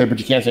speak, and he said, but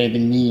you can't say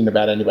anything mean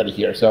about anybody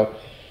here. So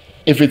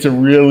if it's a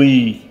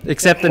really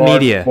except the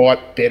media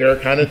fought, bitter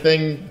kind of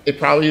thing, it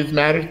probably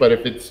matters. But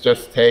if it's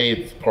just, hey,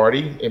 it's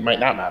party, it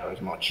might not matter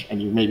as much,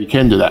 and you maybe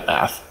can do that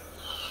math.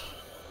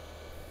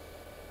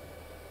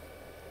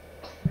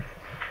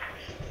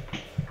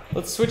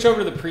 Let's switch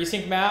over to the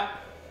precinct map.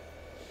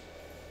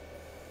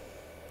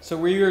 So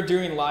we are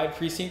doing live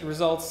precinct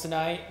results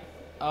tonight.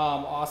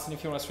 Austin,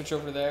 if you want to switch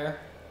over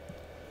there.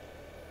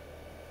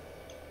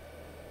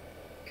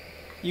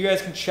 You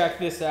guys can check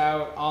this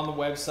out on the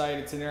website.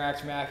 It's an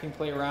interactive map. You can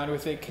play around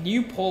with it. Can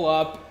you pull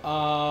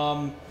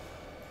up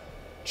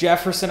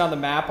Jefferson on the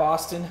map,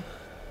 Austin?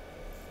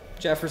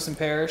 Jefferson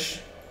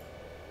Parish.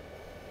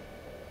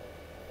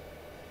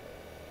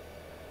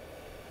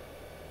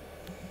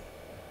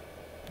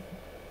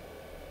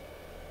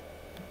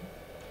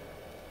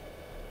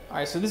 All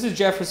right, so this is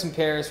Jefferson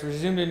Parish. We're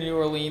zoomed in New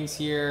Orleans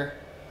here.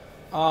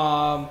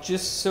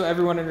 Just so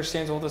everyone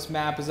understands what this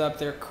map is up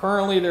there.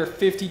 Currently, there are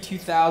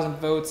 52,000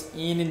 votes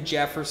in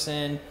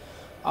Jefferson.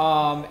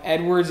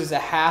 Edwards is a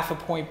half a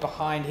point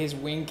behind his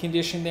win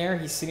condition there.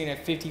 He's sitting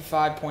at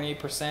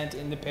 55.8%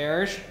 in the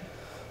parish.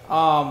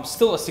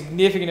 Still a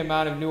significant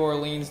amount of New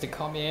Orleans to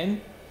come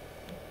in,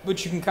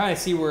 but you can kind of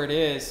see where it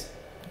is.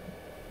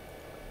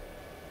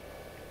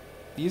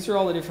 These are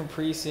all the different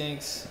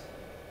precincts.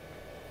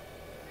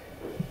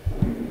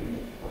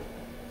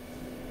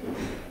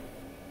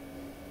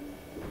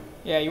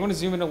 Yeah, you want to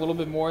zoom in a little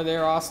bit more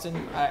there, Austin?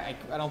 I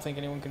don't think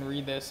anyone can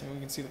read this. I mean, we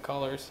can see the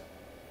colors.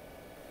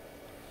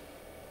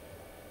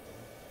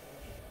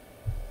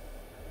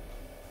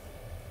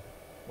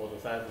 Will the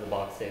size of the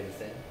box stay the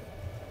same?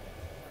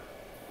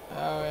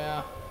 Oh,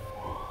 yeah.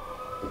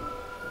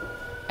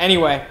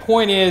 Anyway,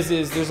 point is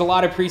there's a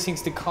lot of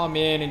precincts to come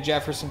in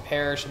Jefferson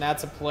Parish, and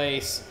that's a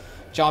place.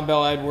 John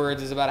Bell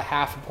Edwards is about a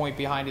half a point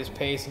behind his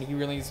pace, and he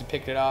really needs to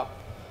pick it up.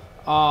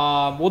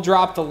 We'll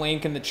drop the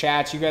link in the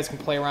chat so you guys can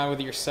play around with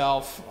it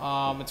yourself.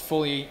 It's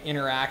fully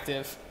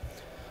interactive.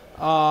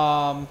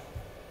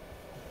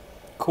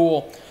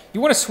 Cool.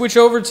 You want to switch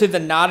over to the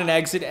not an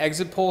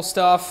exit poll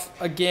stuff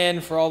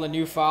again for all the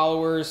new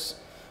followers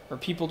or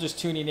people just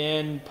tuning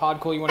in.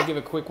 Podcool, you want to give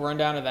a quick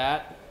rundown of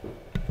that?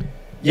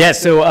 Yeah,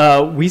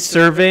 so we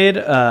surveyed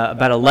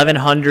about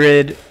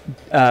 1,100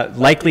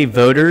 likely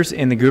voters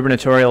in the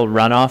gubernatorial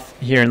runoff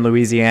here in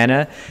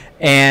Louisiana.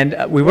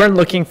 And we weren't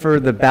looking for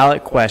the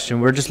ballot question.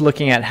 We're just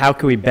looking at how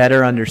can we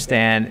better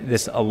understand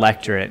this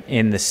electorate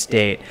in the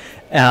state.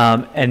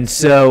 And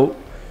so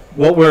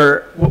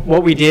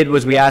what we did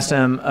was we asked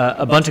them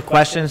a bunch of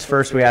questions.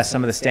 First, we asked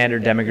some of the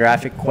standard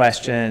demographic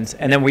questions,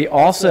 and then we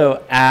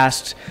also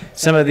asked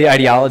some of the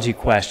ideology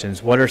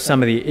questions. What are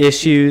some of the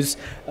issues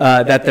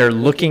that they're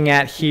looking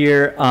at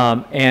here,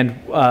 and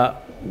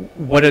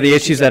what are the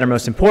issues that are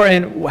most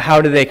important?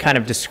 How do they kind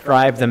of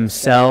describe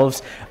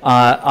themselves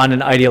on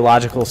an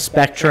ideological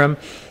spectrum?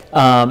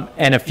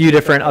 And a few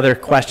different other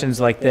questions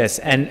like this.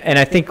 And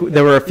I think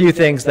there were a few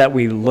things that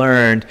we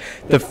learned.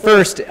 The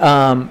first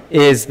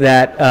is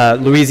that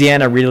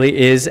Louisiana really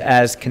is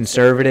as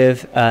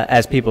conservative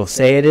as people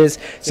say it is.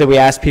 So we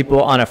asked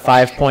people on a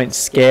 5-point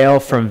scale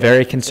from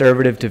very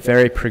conservative to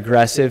very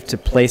progressive to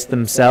place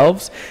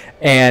themselves.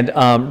 And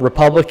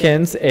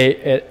Republicans,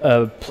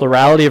 a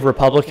plurality of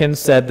Republicans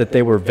said that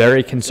they were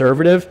very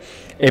conservative.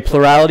 A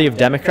plurality of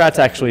Democrats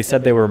actually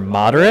said they were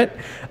moderate,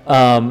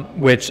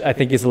 which I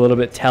think is a little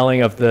bit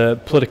telling of the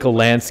political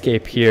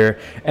landscape here.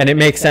 And it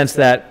makes sense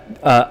that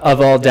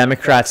of all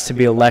Democrats to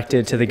be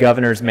elected to the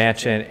governor's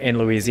mansion in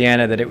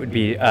Louisiana, that it would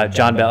be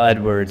John Bell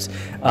Edwards,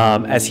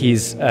 as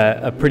he's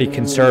a pretty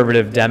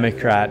conservative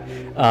Democrat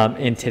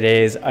in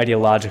today's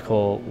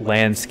ideological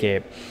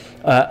landscape.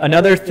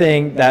 Another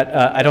thing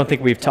that I don't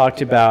think we've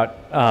talked about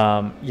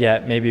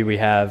yet, maybe we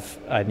have,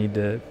 I need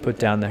to put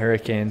down the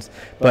hurricanes,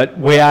 but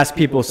we asked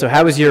people, so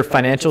how was your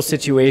financial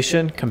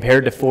situation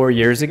compared to 4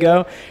 years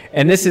ago?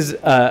 And this is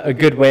a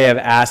good way of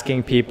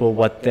asking people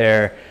what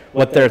their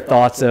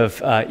thoughts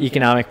of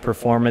economic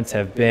performance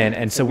have been.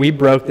 And so we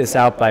broke this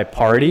out by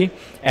party,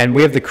 and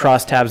we have the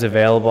crosstabs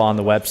available on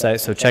the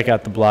website, so check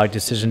out the blog,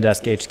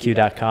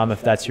 decisiondeskhq.com,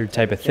 if that's your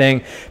type of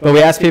thing. But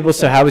we asked people,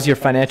 so how was your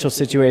financial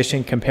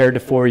situation compared to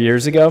 4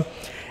 years ago?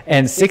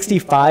 And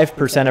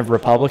 65% of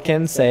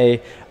Republicans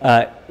say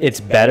it's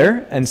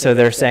better, and so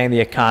they're saying the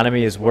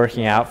economy is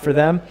working out for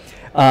them.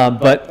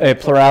 But a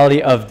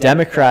plurality of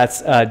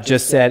Democrats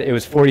just said it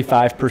was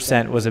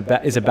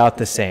 45% is about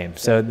the same.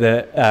 So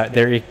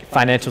their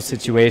financial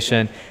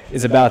situation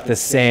is about the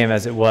same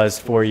as it was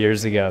 4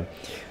 years ago,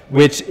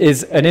 which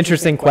is an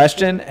interesting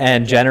question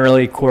and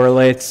generally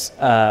correlates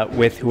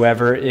with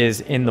whoever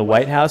is in the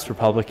White House.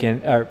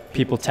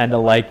 People tend to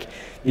like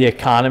the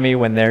economy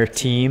when their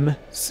team,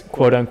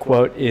 quote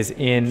unquote, is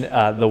in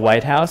the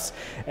White House,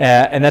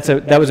 and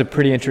that was a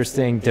pretty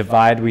interesting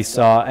divide we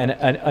saw. And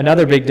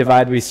another big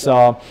divide we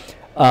saw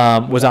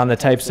was on the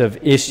types of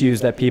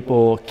issues that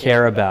people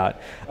care about.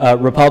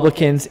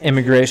 Republicans,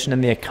 immigration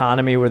and the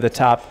economy were the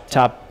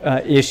top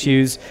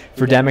issues.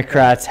 For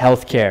Democrats,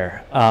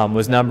 healthcare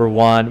was number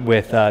one,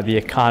 with the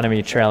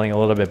economy trailing a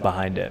little bit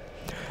behind it.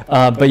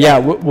 But yeah,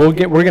 we're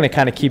going to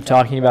kind of keep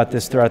talking about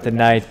this throughout the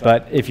night.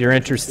 But if you're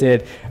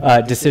interested,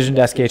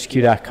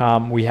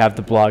 decisiondeskhq.com, we have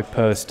the blog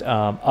post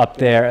up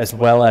there, as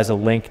well as a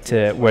link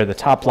to where the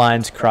top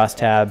lines,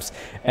 crosstabs,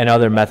 and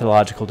other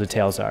methodological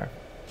details are.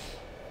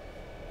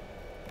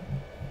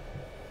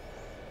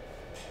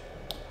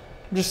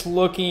 I'm just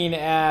looking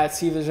at,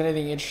 see if there's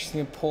anything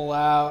interesting to pull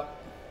out.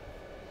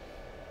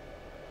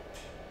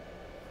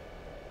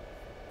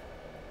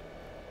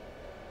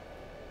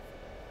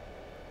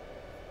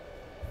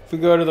 If we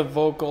go to the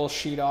vocal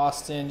sheet,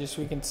 Austin, just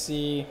so we can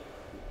see.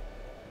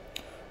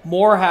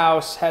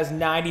 Morehouse has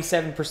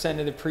 97%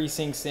 of the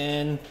precincts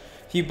in.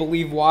 If you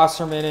believe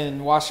Wasserman,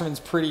 and Wasserman's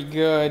pretty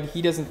good,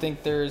 he doesn't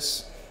think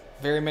there's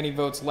very many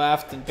votes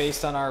left. And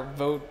based on our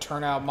vote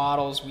turnout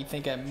models, we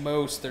think at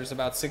most there's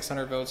about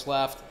 600 votes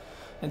left.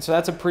 And so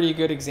that's a pretty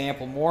good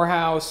example.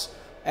 Morehouse,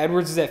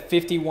 Edwards is at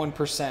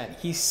 51%.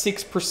 He's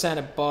 6%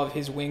 above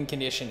his win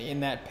condition in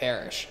that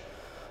parish.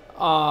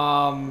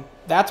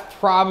 That's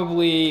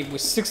probably,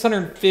 with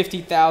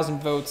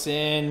 650,000 votes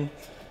in,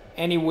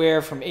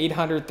 anywhere from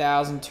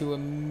 800,000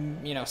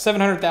 to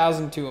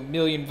 700,000 to 1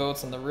 million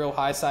votes on the real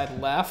high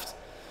side left.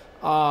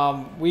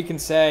 We can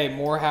say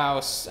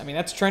Morehouse. I mean,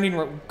 that's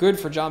trending good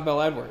for John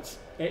Bel Edwards.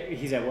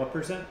 He's at what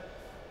percent?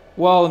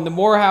 Well, in the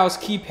Morehouse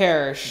key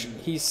parish,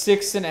 he's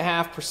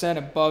 6.5%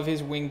 above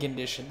his win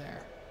condition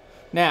there.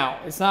 Now,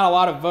 it's not a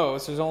lot of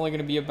votes. There's only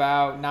going to be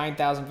about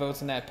 9,000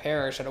 votes in that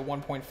parish at a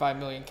 1.5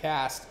 million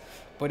cast,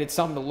 but it's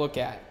something to look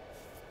at.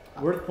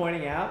 Worth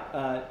pointing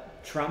out,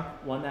 Trump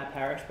won that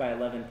parish by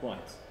 11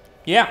 points.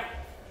 Yeah.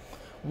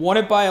 Won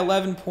it by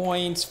 11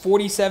 points,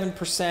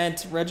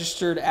 47%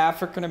 registered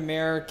African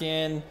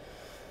American.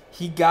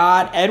 In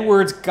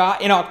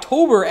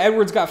October,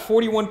 Edwards got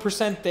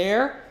 41%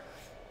 there.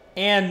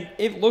 And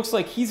it looks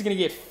like he's going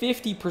to get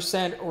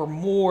 50% or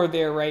more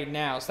there right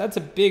now. So that's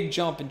a big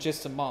jump in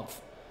just a month.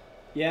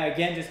 Yeah,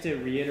 again, just to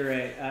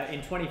reiterate,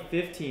 in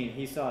 2015,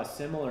 he saw a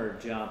similar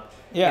jump.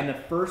 Yeah. In the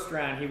first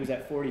round, he was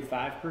at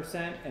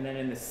 45%, and then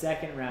in the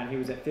second round, he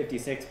was at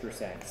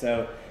 56%.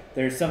 So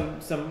there's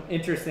some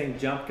interesting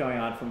jump going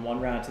on from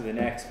one round to the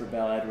next for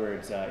Bel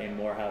Edwards in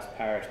Morehouse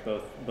Parish,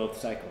 both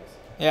cycles.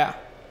 Yeah.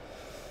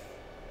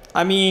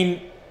 I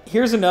mean,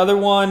 here's another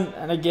one,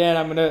 and again,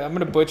 I'm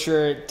gonna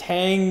butcher it.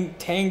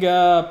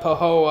 Tanga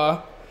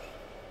Pahoa,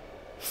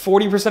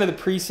 40% of the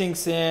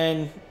precincts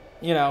in.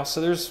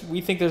 So we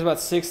think there's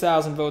about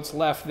 6,000 votes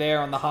left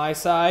there on the high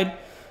side.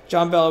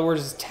 John Bel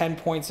Edwards is 10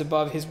 points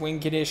above his win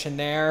condition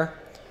there.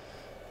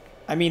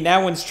 I mean,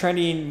 that one's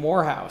trending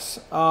Morehouse.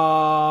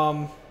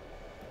 On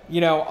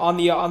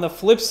the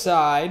flip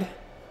side,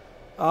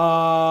 we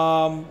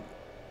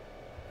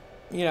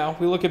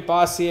look at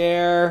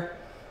Bossier.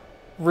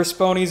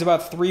 Risponi's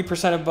about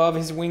 3% above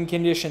his win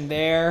condition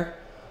there.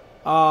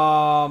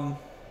 And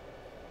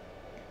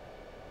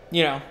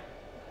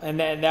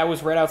that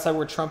was right outside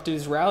where Trump did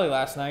his rally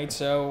last night.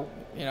 So,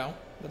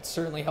 that's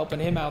certainly helping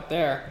him out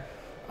there.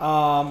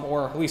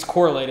 Or at least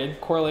correlated.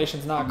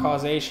 Correlation's not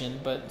causation,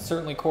 but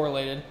certainly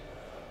correlated.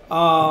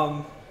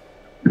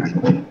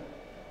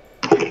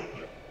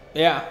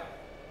 Yeah.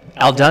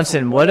 Al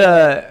Dunson, what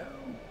are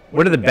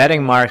the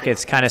betting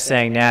markets kind of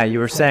saying now? You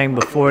were saying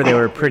before they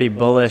were pretty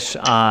bullish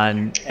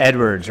on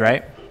Edwards,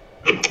 right?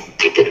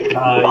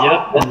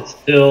 Yep, and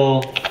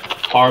still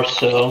are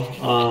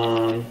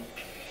so.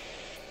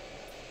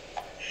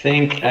 I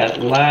think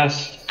at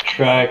last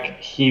track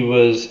he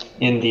was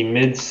in the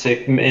mid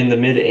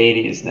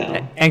 80s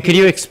now. And could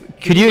you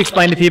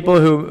explain to people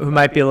who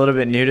might be a little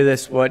bit new to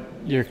this what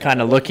you're kind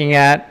of looking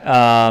at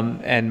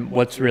and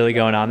what's really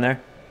going on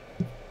there?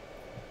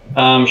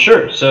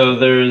 Sure. So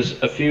there's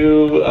a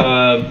few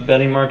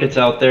betting markets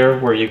out there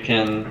where you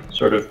can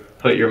sort of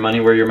put your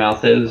money where your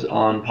mouth is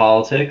on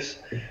politics.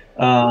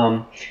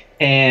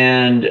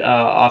 And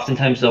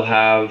oftentimes they'll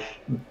have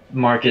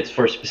markets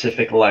for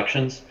specific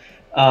elections.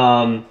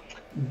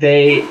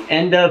 They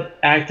end up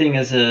acting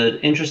as an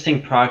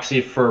interesting proxy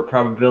for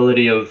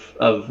probability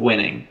of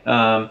winning.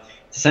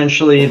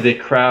 Essentially, the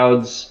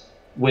crowd's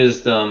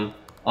wisdom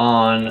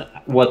on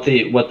what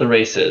the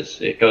race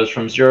is. It goes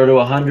from 0 to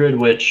 100,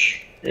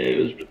 which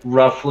is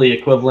roughly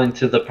equivalent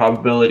to the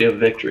probability of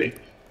victory.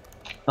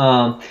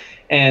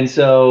 And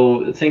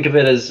so think of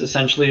it as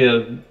essentially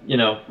a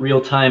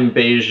real-time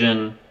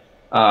Bayesian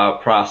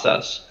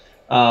process.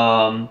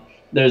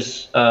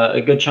 There's a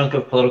good chunk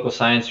of political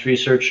science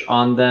research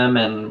on them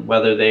and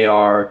whether they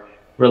are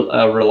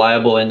a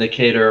reliable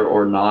indicator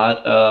or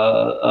not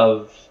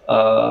of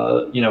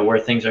where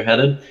things are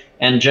headed.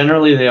 And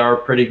generally they are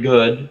pretty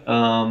good,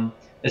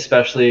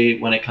 especially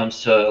when it comes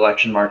to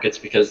election markets,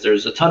 because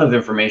there's a ton of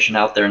information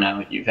out there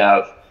now. You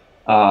have,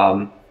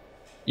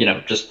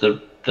 just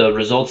the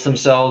results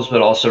themselves,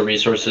 but also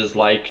resources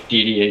like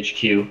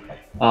DDHQ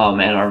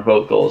and our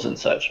vote goals and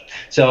such.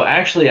 So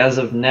actually, as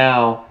of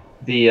now,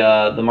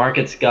 the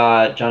market's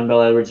got John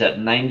Bel Edwards at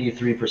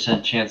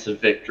 93% chance of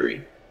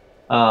victory,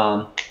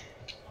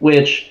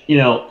 which,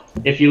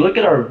 if you look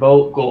at our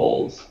vote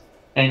goals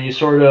and you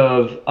sort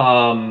of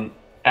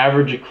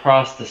average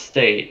across the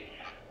state,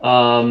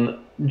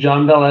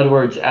 John Bel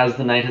Edwards, as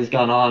the night has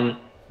gone on,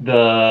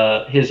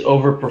 his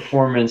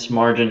overperformance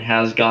margin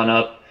has gone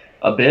up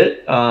a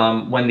bit.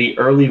 When the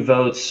early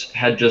votes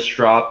had just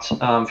dropped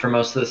for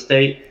most of the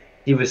state,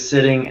 he was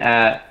sitting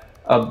at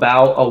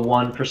about a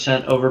 1%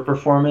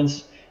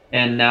 overperformance,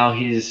 and now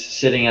he's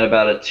sitting at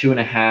about a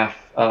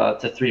 2.5%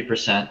 to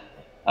 3%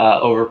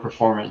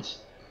 overperformance.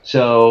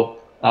 So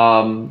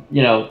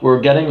we're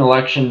getting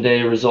election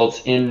day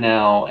results in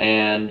now,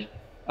 and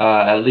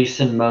at least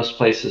in most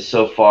places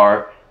so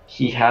far,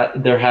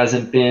 there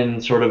hasn't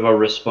been sort of a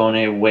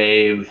Rispone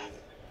wave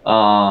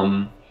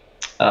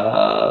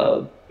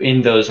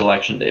in those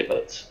election day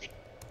votes.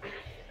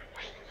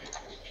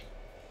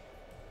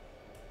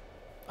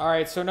 All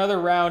right, so another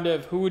round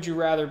of who would you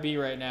rather be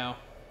right now?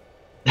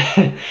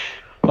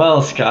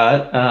 Well,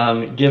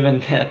 Scott,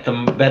 given that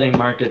the betting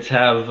markets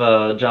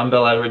have John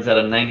Bel Edwards at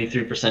a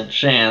 93%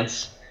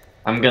 chance,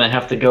 I'm going to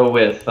have to go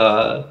with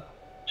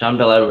John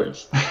Bel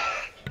Edwards.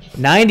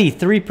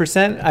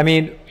 93%. I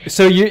mean,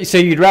 so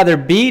you'd rather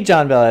be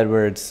John Bell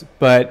Edwards,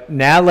 but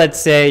now let's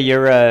say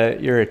you're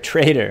a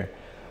trader.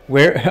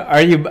 Where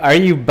are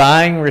you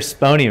buying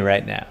Risponi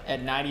right now?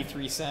 At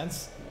 93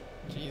 cents?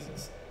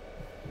 Jesus.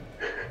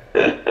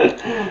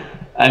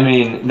 I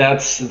mean,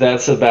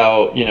 that's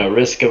about,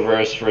 risk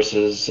averse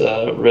versus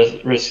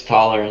risk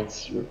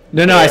tolerance.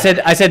 No, I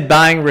said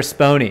buying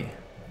Risponi.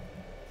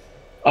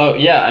 Oh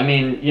yeah, I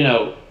mean,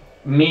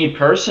 me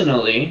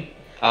personally,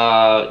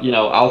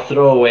 I'll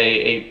throw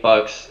away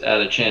 $8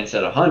 at a chance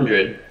at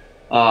 100,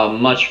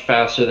 much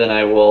faster than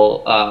I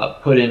will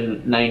put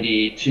in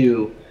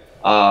 92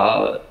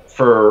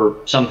 for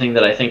something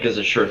that I think is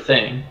a sure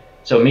thing.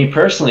 So me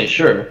personally,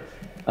 sure,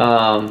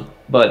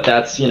 but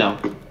that's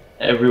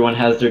everyone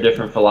has their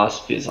different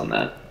philosophies on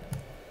that.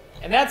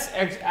 And that's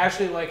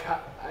actually like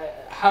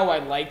how I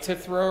like to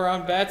throw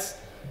around bets.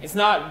 It's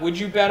not would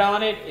you bet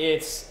on it,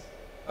 it's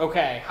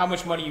okay, how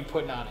much money you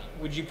putting on it?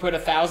 Would you put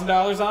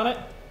 $1,000 on it?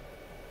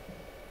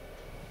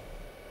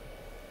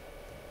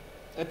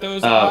 At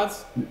those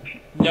odds?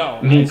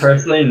 No. Me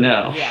personally,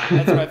 no. Yeah,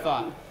 that's what I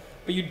thought.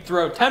 But you'd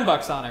throw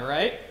 $10 on it,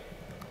 right?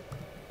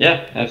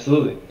 Yeah,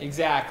 absolutely.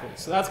 Exactly.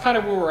 So that's kind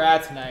of where we're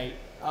at tonight.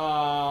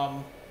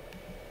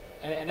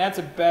 And that's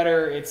a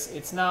better.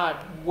 It's not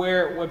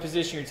what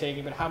position you're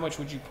taking, but how much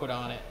would you put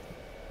on it?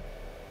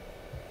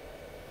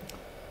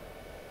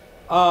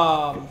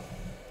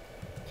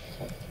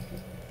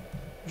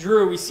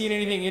 Drew, we seen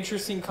anything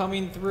interesting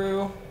coming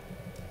through?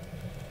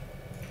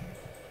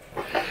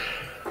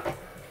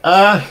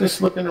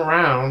 Just looking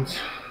around.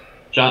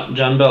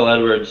 John Bell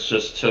Edwards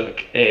just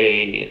took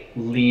a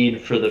lead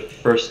for the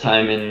first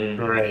time in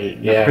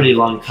a pretty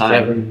long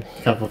time.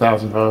 Couple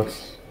thousand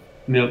votes.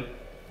 Yep.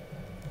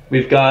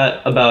 We've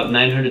got about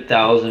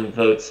 900,000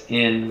 votes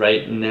in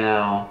right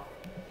now.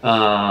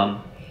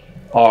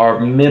 Our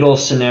middle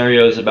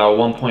scenario is about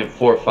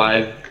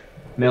 1.45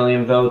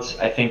 million votes.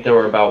 I think there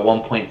were about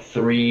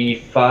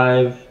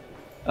 1.35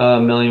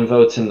 million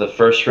votes in the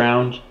first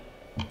round.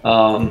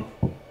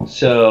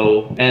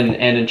 So, and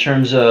in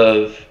terms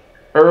of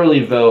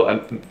early vote,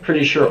 I'm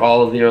pretty sure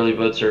all of the early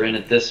votes are in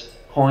at this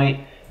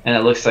point, and it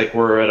looks like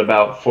we're at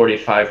about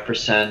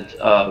 45%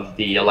 of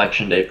the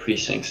election day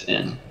precincts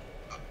in.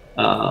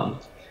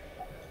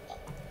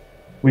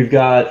 We've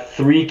got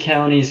 3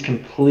 counties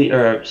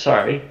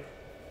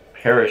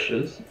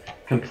parishes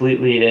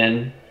completely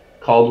in: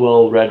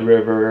 Caldwell, Red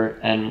River,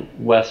 and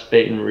West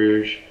Baton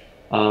Rouge.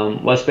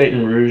 West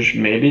Baton Rouge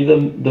may be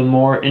the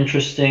more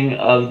interesting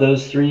of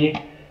those 3.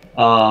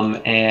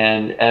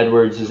 And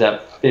Edwards is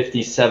at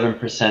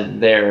 57%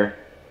 there,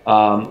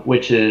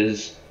 which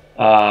is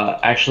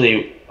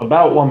actually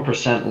about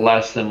 1%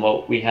 less than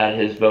what we had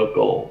his vote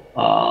goal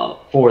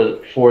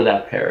for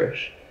that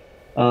parish,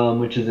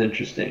 which is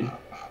interesting.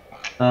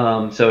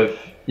 So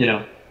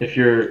if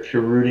you're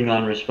rooting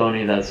on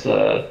Risponi,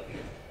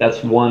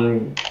 that's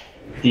one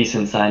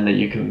decent sign that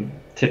you can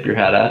tip your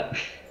hat at.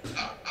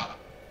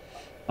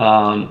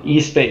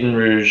 East Baton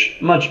Rouge,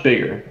 much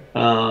bigger.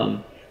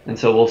 And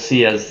so we'll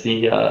see as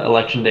the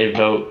election day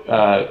vote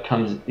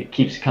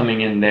keeps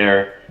coming in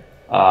there,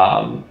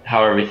 how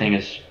everything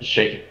is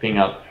shaping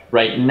up.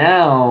 Right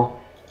now,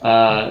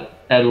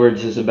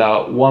 Edwards is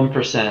about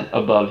 1%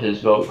 above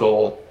his vote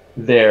goal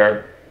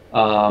there,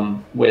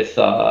 with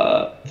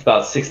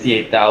about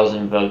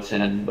 68,000 votes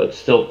in, but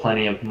still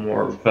plenty of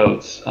more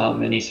votes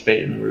in East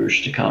Baton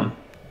Rouge to come.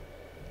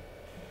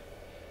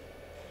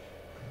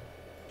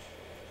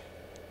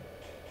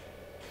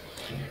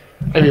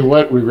 I mean,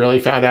 what we really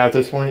found out at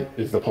this point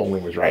is the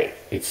polling was right.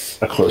 It's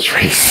a close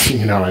race.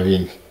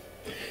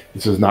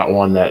 This was not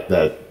one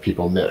that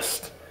people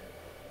missed.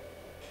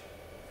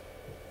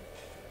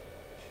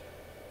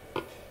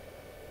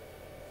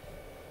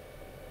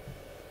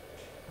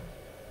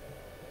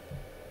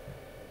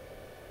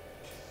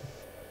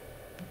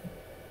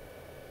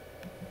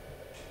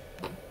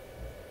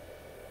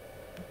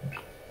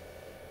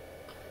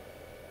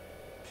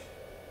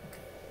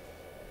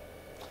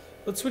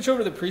 Let's switch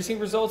over to the precinct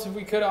results if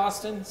we could,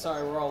 Austin.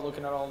 Sorry, we're all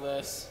looking at all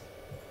this.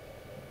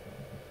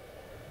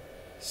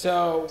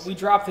 So we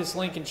dropped this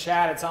link in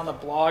chat. It's on the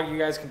blog. You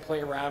guys can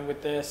play around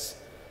with this.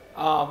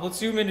 Let's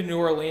zoom into New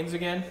Orleans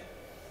again.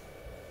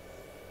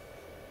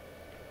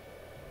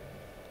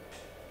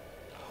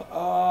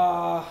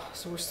 So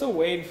we're still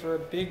waiting for a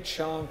big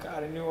chunk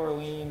out of New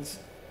Orleans,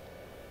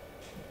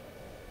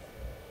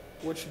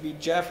 which would be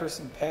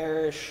Jefferson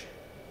Parish.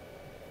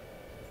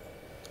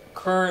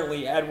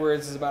 Currently,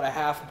 Edwards is about a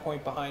half a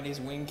point behind his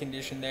win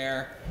condition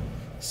there.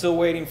 Still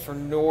waiting for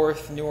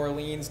North New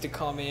Orleans to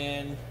come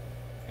in.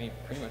 I mean,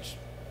 pretty much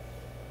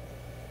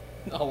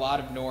a lot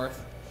of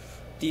North.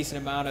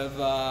 Decent amount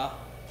of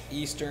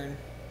Eastern.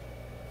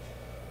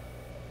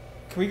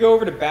 Can we go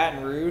over to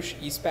Baton Rouge,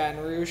 East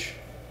Baton Rouge?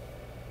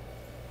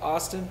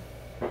 Austin?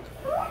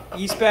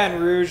 East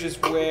Baton Rouge is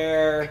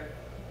where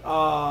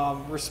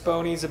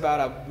Risponi's about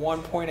a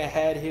 1 point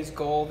ahead, his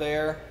goal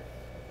there.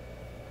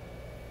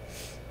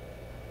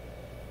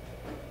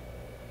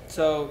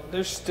 So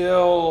there's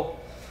still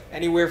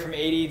anywhere from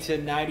 80 to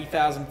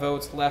 90,000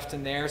 votes left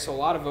in there, so a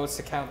lot of votes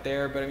to count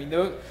there. But I mean,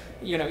 those,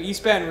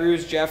 East Baton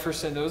Rouge,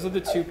 Jefferson, those are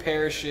the two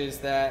parishes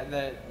that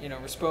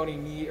Edwards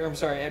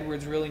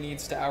really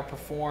needs to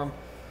outperform.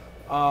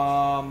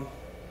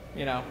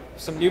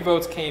 Some new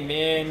votes came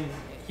in.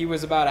 He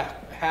was about a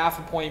half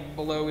a point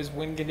below his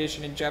win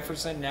condition in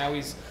Jefferson. Now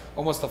he's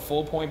almost a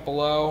full point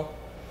below.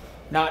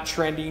 Not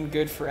trending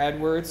good for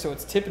Edwards, so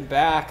it's tipping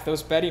back.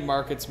 Those betting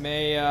markets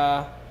may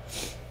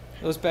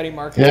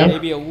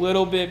be a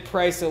little bit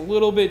priced a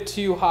little bit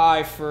too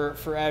high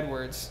for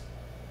Edwards.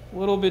 A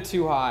little bit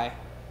too high.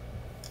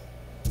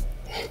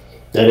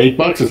 That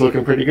 $8 is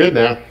looking pretty good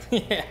now.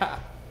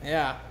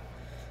 Yeah.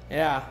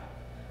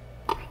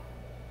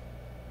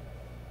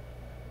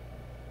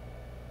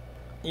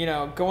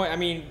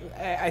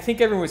 I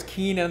think everyone was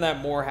keen on that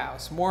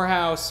Morehouse.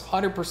 Morehouse,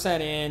 100%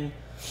 in.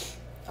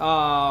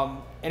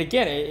 And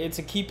again, it's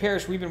a key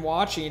parish we've been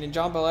watching, and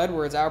John Bell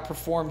Edwards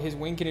outperformed his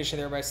win condition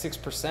there by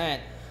 6%.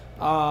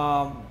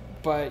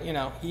 But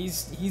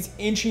he's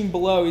inching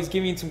below. He's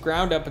giving some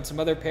ground up in some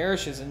other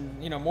parishes, and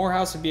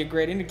Morehouse would be a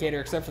great indicator,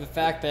 except for the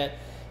fact that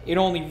it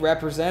only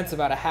represents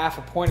about a half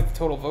a point of the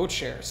total vote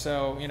share.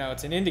 So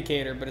it's an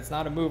indicator, but it's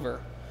not a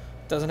mover.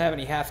 It doesn't have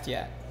any heft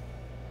yet.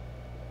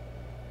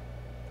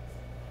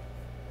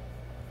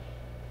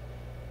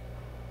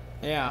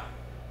 Yeah.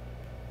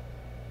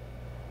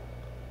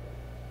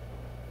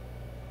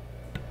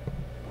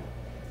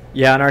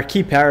 Yeah, on our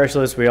key parish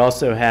list, we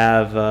also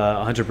have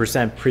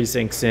 100%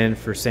 precincts in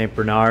for St.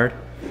 Bernard.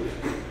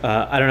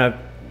 I don't know.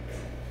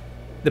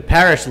 The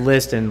parish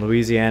list in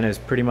Louisiana is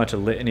pretty much a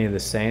litany of the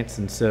saints,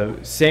 and so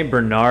St.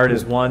 Bernard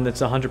is one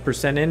that's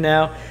 100% in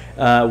now.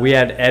 We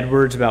had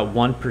Edwards about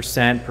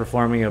 1%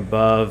 performing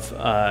above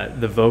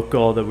the vote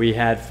goal that we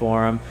had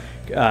for him,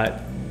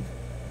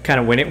 kind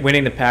of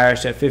winning the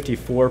parish at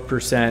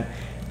 54%.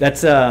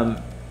 That's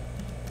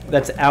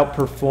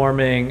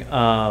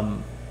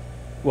outperforming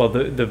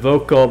the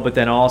vote goal, but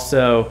then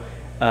also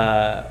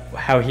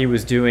how he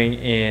was doing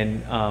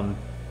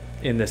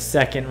in the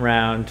second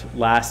round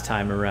last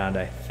time around,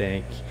 I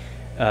think.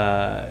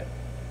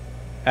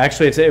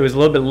 Actually, it was a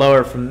little bit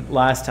lower from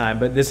last time,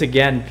 but this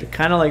again,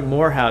 kind of like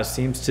Morehouse,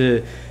 seems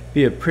to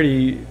be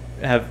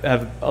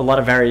have a lot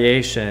of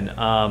variation.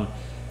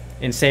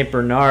 In St.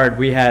 Bernard,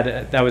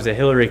 that was a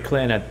Hillary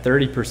Clinton at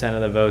 30%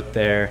 of the vote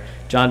there.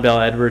 John Bell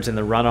Edwards in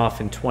the runoff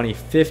in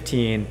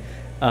 2015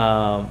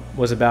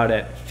 was about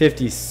at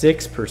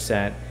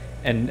 56%,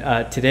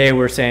 and today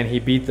we're saying he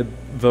beat the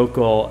vote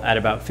goal at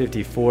about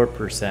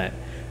 54%.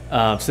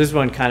 So this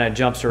one kind of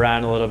jumps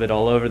around a little bit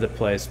all over the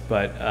place,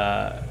 but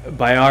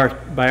by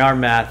our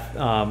math,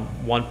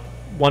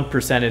 one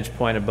percentage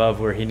point above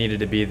where he needed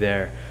to be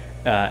there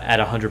at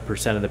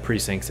 100% of the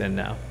precincts in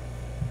now.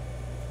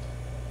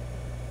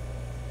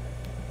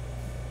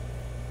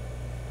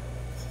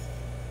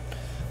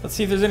 Let's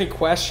see if there's any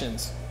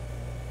questions.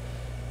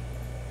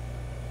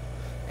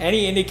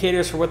 Any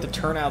indicators for what the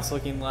turnout's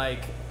looking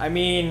like? I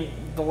mean,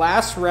 the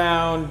last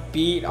round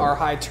beat our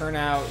high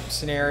turnout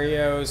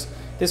scenarios.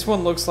 This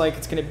one looks like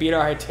it's going to beat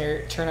our high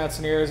turnout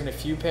scenarios in a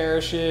few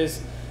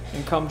parishes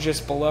and come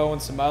just below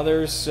in some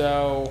others.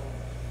 So,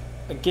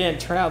 again,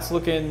 turnout's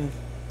looking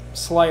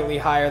slightly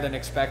higher than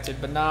expected,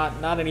 but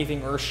not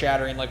anything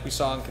earth-shattering like we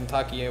saw in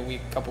Kentucky a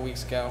couple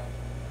weeks ago.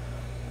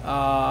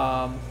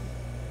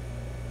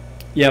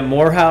 Yeah,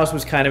 Morehouse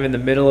was kind of in the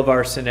middle of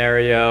our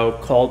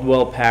scenario.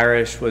 Caldwell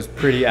Parish was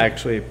pretty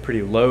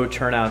low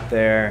turnout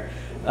there.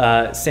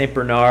 St.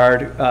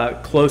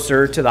 Bernard,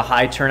 closer to the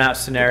high turnout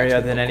scenario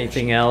than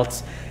anything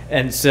else.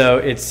 And so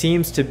it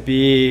seems to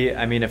be,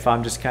 I mean, if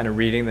I'm just kind of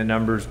reading the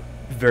numbers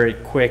very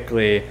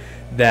quickly,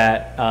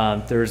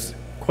 that there's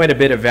quite a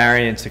bit of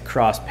variance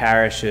across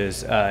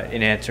parishes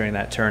in answering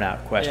that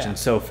turnout question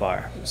so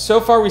far. So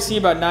far we see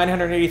about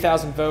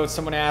 980,000 votes.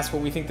 Someone asked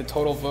what we think the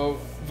total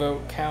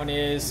vote count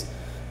is.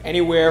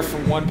 Anywhere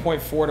from 1.4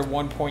 to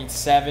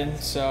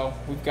 1.7, so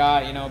we've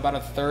got about a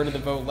third of the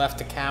vote left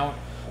to count.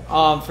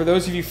 For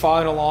those of you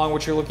following along,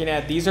 what you're looking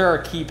at, these are our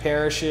key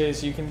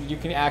parishes. You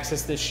can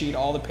access this sheet.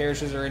 All the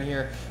parishes are in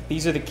here.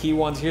 These are the key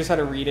ones. Here's how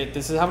to read it.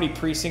 This is how many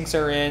precincts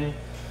are in.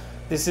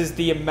 This is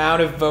the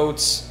amount of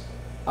votes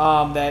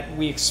that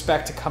we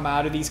expect to come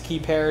out of these key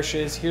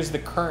parishes. Here's the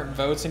current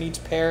votes in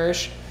each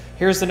parish.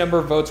 Here's the number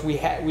of votes we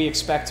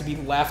expect to be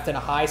left in a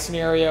high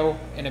scenario,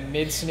 in a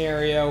mid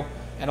scenario,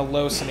 and a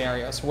low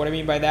scenario. So what I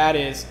mean by that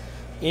is,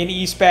 in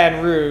East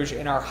Baton Rouge,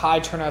 in our high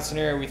turnout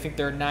scenario, we think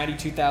there are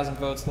 92,000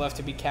 votes left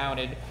to be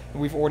counted, and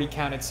we've already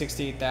counted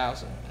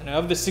 68,000. And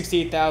of the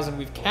 68,000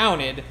 we've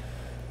counted,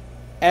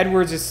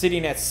 Edwards is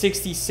sitting at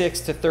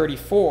 66 to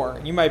 34.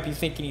 And you might be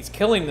thinking he's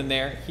killing them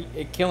there,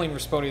 killing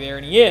Rispoli there,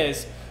 and he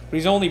is, but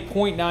he's only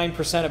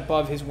 0.9%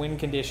 above his win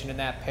condition in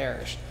that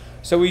parish.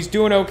 So he's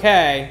doing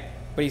okay,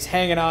 but he's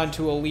hanging on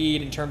to a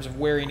lead in terms of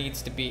where he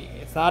needs to be.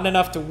 It's not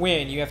enough to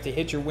win. You have to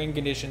hit your win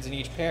conditions in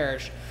each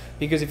parish,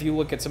 because if you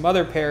look at some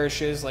other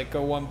parishes, like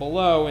go one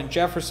below in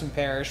Jefferson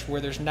Parish,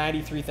 where there's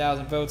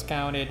 93,000 votes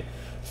counted,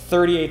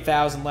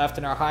 38,000 left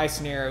in our high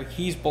scenario,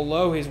 he's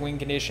below his win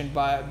condition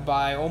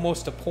by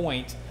almost a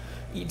point.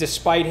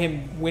 despite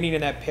him winning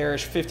in that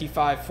parish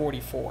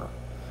 55-44.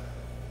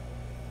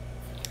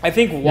 I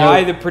think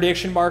why the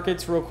prediction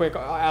markets, real quick,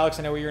 Alex,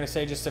 I know what you're going to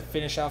say just to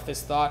finish off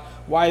this thought,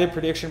 why the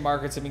prediction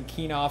markets have been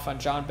keen off on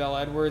John Bel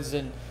Edwards,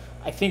 and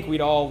I think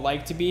we'd all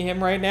like to be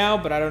him right now,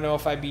 but I don't know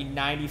if I'd be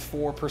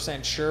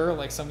 94% sure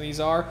like some of these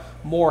are.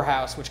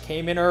 Morehouse, which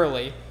came in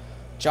early,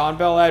 John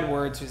Bel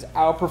Edwards is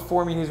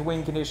outperforming his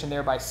win condition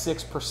there by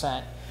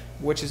 6%,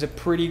 which is a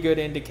pretty good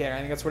indicator. I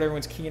think that's what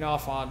everyone's keen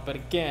off on, but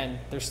again,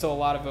 there's still a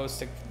lot of votes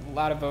to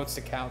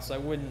count, so I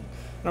don't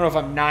know if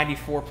I'm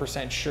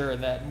 94% sure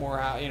that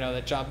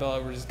that John Bel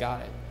Edwards has got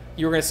it.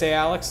 You were going to say,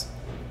 Alex?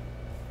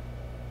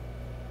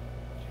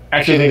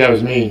 Actually, I think that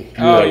was me.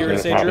 Oh, you were going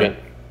to say, Drew?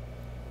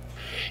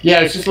 Yeah,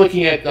 I was just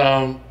looking at,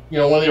 one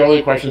of the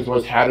earlier questions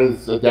was, how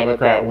does a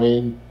Democrat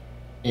win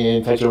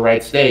in such a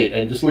red state?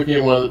 And just looking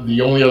at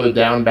the only other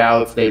down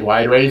ballot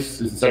statewide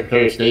race is the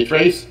Secretary of State's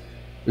race.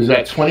 There's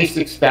about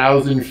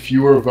 26,000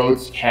 fewer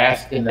votes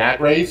cast in that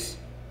race,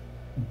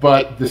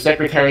 but the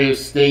Secretary of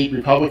State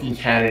Republican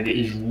candidate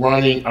is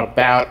running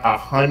about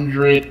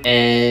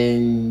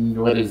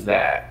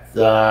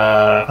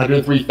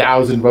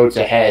 103,000 votes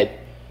ahead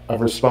of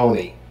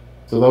Rispone.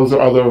 So those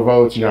are other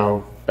votes,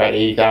 about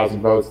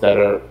 80,000 votes that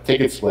are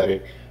ticket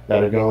splitting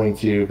that are going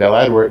to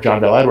John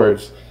Bel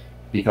Edwards,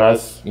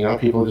 because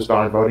people just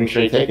aren't voting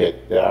straight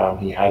ticket.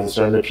 He has a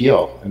certain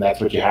appeal, and that's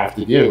what you have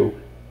to do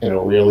in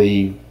a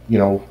really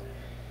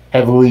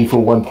heavily for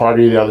one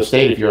party or the other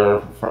state. If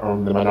you're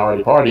from the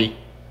minority party,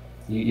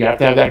 you have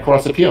to have that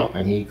cross appeal,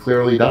 and he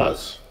clearly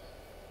does.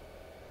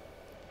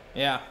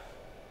 Yeah.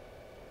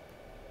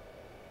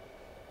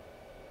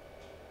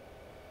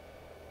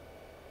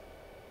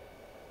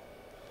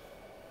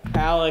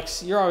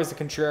 Alex, you're always the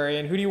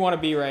contrarian. Who do you want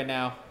to be right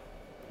now?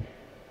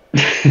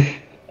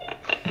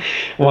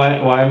 Why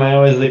am I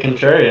always the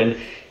contrarian?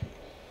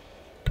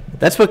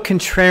 That's what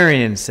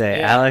contrarians say,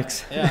 Yeah.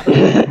 Alex.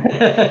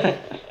 Yeah.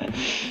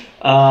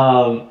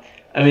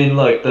 I mean,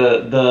 look,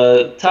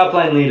 the top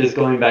line lead is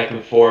going back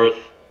and forth.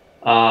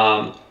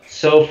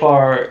 So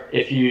far,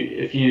 if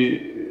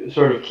you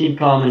sort of keep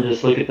calm and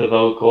just look at the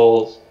vote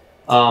goals,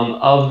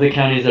 of the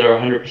counties that are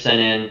 100%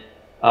 in,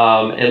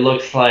 it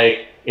looks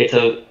like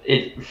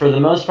for the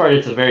most part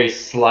it's a very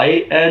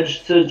slight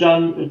edge to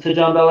John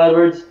Bel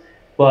Edwards,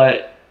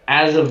 but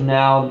as of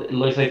now, it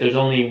looks like there's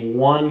only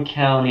one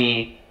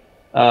county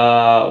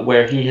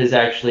where he has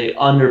actually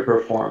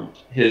underperformed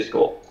his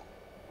goal,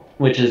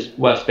 which is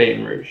West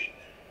Baton Rouge.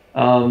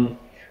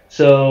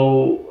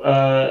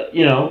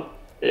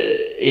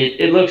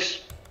 It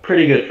looks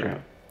pretty good for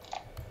him.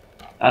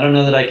 I don't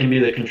know that I can be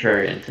the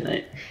contrarian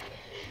tonight.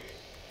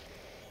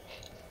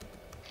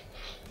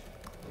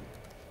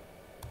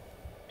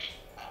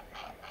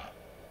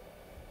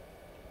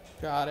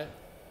 Got it.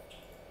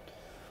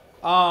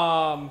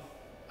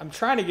 I'm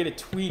trying to get a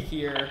tweet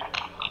here,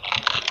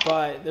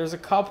 but there's a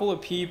couple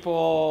of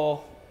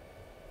people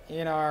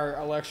in our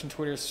election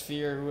Twitter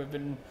sphere who have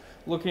been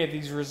looking at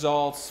these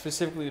results,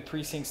 specifically the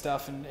precinct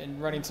stuff,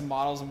 and running some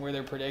models and where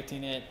they're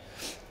predicting it.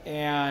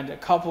 And a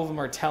couple of them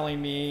are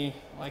telling me,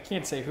 well, I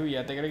can't say who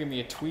yet, they got to give me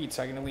a tweet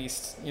so I can at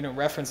least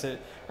reference it,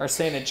 are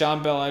saying that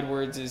John Bel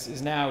Edwards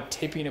is now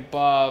tipping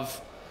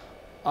above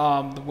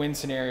the win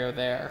scenario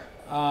there.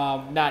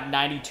 Not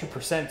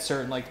 92%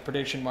 certain like the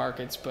prediction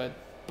markets, but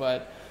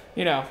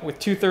with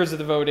 2/3 of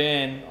the vote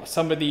in,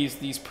 some of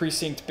these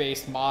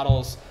precinct-based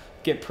models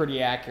get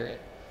pretty accurate.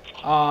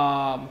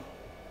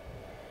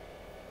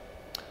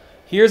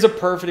 Here's a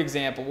perfect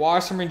example.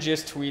 Wasserman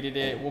just tweeted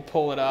it. We'll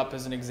pull it up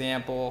as an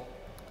example.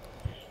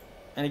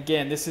 And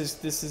again, this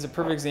is a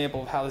perfect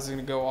example of how this is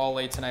going to go all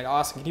late tonight.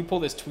 Austin, can you pull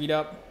this tweet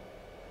up?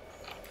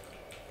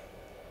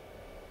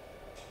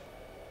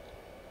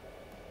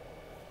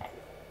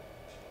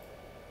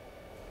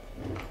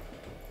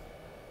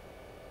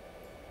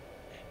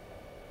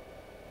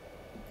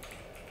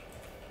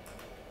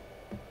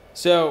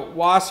 So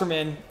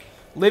Wasserman,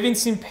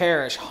 Livingston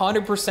Parish,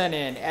 100%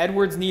 in.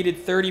 Edwards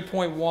needed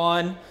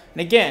 30.1.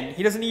 And again,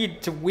 he doesn't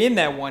need to win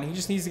that one. He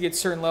just needs to get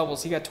certain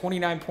levels. He got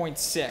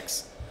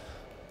 29.6.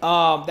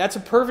 That's a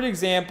perfect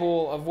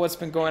example of what's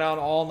been going on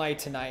all night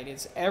tonight.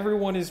 Is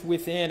everyone is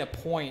within a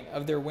point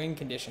of their win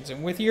conditions.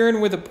 And with you're in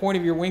with a point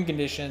of your win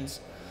conditions,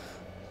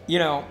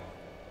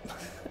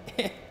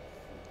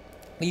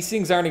 these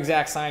things aren't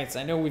exact science.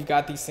 I know we've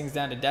got these things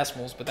down to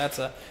decimals, but that's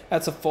a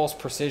false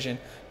precision.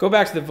 Go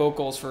back to the vote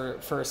goals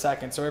for a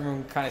second so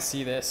everyone can kind of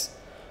see this.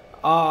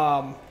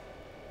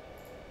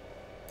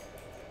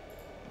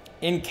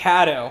 In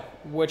Caddo,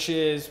 which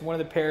is one of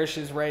the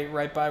parishes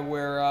right by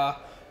where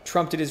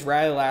Trump did his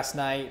rally last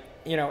night,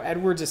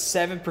 Edwards is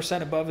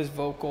 7% above his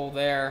vote goal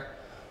there,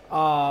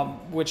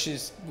 which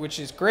is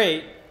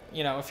great.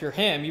 If you're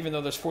him, even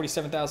though there's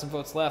 47,000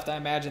 votes left, I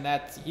imagine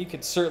that you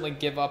could certainly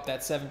give up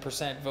that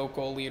 7% vote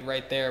goal lead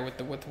right there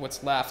with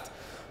what's left.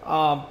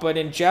 But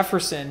in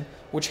Jefferson,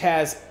 which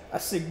has a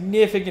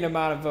significant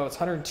amount of votes,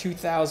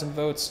 102,000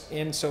 votes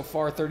in so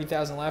far,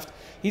 30,000 left,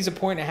 he's a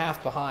point and a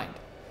half behind.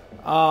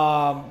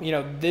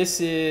 This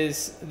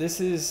is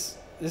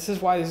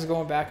why this is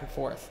going back and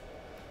forth.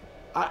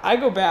 I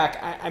go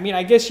back. I mean,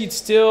 I guess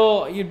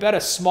you'd bet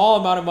a small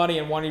amount of money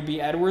on wanting to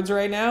be Edwards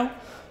right now,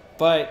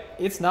 but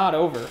it's not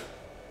over.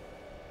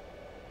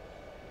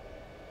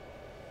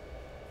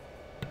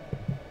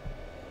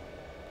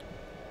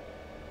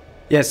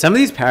 Yeah, some of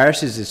these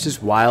parishes, it's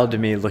just wild to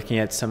me looking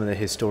at some of the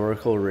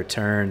historical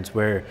returns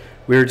where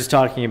we were just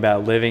talking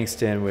about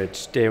Livingston,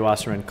 which Dave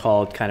Wasserman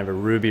called kind of a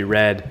ruby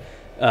red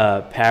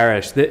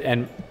parish.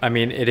 And I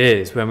mean, it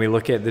is. When we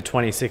look at the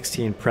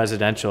 2016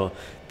 presidential,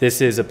 this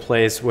is a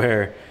place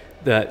where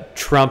the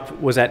Trump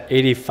was at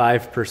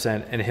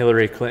 85% and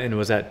Hillary Clinton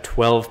was at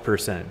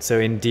 12%. So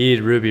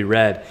indeed, ruby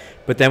red.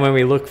 But then when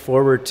we look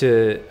forward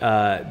to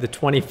the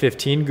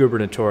 2015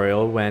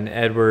 gubernatorial, when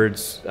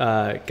Edwards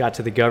got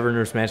to the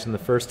governor's mansion the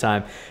first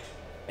time,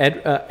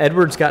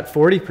 Edwards got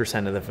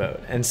 40% of the vote.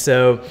 And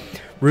so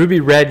ruby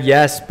red,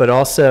 yes, but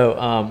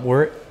also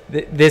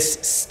this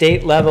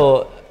state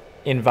level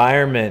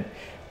environment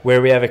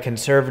where we have a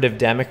conservative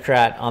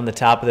Democrat on the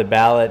top of the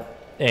ballot,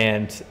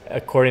 and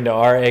according to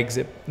our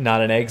exit,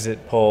 not an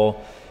exit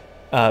poll,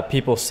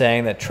 people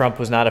saying that Trump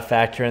was not a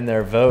factor in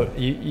their vote.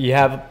 You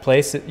have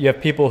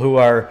people who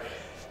are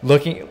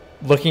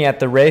looking at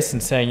the race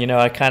and saying,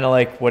 I kind of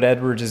like what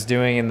Edwards is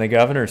doing in the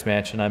governor's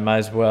mansion. I might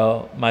as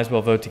well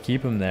vote to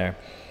keep him there.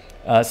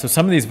 So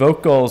some of these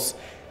vote goals,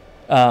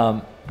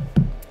 as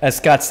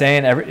Scott's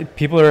saying,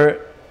 people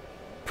are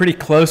pretty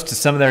close to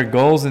some of their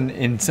goals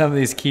in some of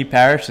these key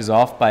parishes,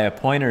 off by a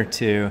point or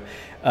two,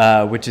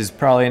 which is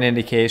probably an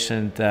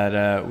indication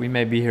that we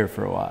may be here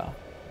for a while.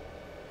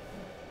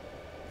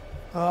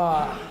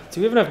 Do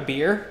we have enough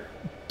beer?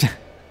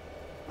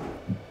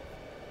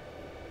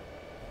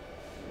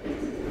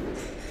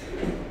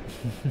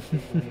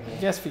 I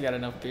guess we got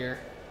enough beer.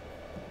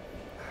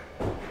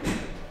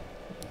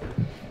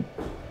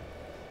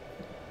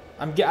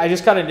 I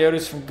just got a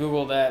notice from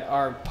Google that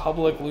our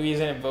public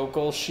Louisiana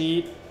vocal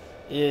sheet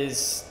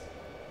is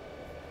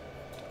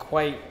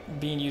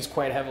being used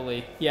quite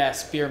heavily. Yeah,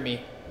 spear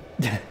me.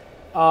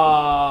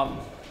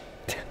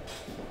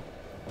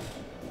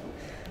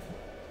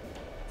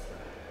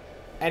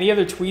 Any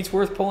other tweets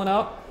worth pulling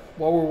up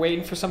while we're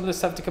waiting for some of this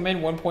stuff to come in?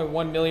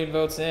 1.1 million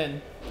votes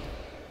in.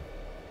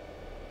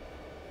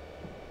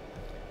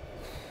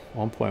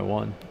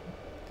 1.1.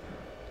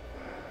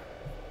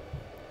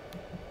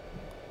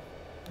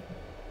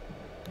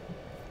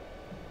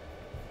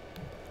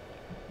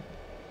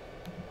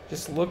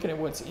 Just looking at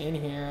what's in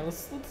here.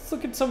 Let's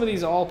look at some of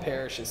these all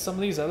parishes. Some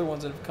of these other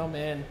ones that have come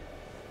in.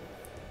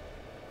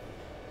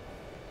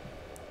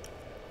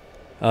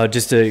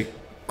 Just a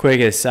quick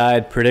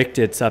aside, predict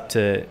it's up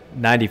to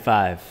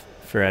 95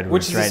 for Edwards,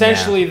 which is right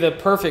essentially now. The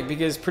perfect,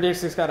 because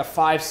Predict's got a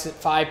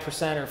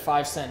 5% or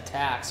 5 cent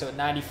tax. So at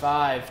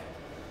 95,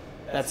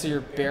 that's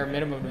your bare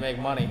minimum to make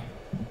money.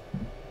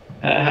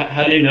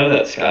 How do you know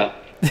that, Scott?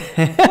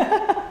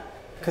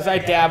 Because I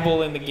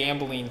dabble in the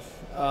gambling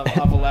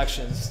of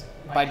elections.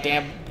 By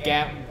dabble,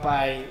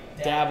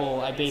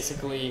 I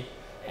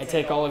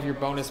take all of your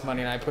bonus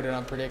money and I put it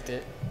on Predict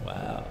It.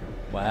 Wow.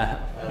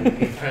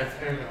 Be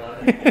transparent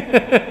about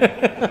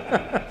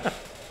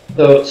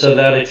it. So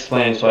that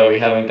explains why we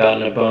haven't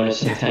gotten a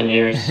bonus in 10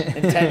 years.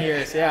 In 10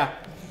 years, yeah.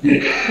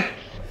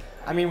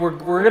 I mean, we're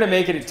going to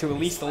make it to at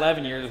least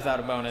 11 years without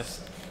a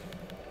bonus.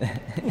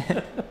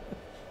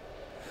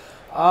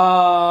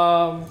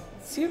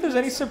 See if there's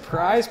any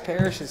surprise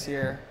parishes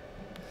here.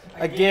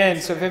 Again,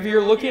 so if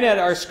you're looking at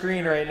our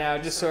screen right now,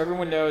 just so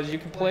everyone knows, you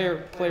can play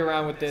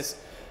around with this.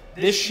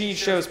 This sheet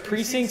shows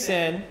precincts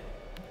in,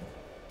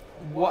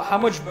 how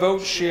much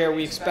vote share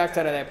we expect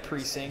out of that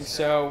precinct.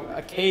 So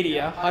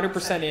Acadia,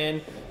 100%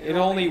 in.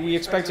 We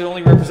expect it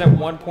only represent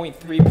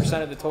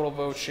 1.3% of the total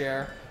vote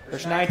share.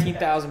 There's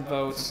 19,000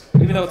 votes.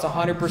 Even though it's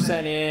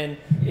 100% in,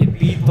 it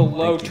beat the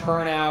low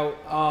turnout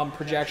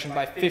projection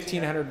by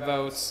 1,500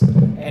 votes,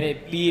 and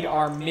it beat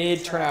our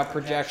mid turnout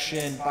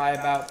projection by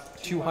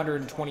about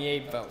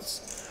 228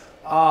 votes.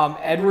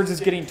 Edwards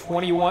is getting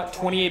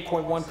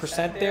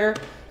 28.1% there.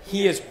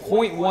 He is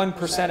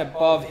 0.1%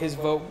 above his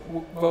vote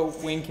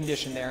win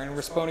condition there, and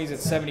Risponi's at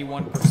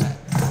 71%. So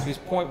he's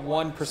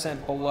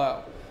 0.1%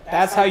 below.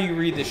 That's how you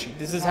read this sheet.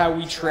 This is how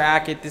we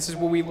track it. This is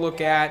what we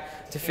look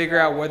at to figure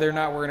out whether or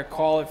not we're going to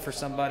call it for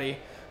somebody.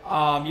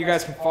 You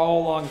guys can follow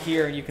along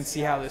here, and you can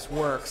see how this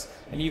works.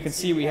 And you can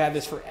see we have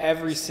this for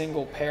every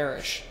single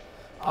parish.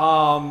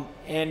 And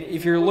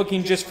if you're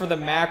looking just for the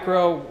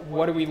macro,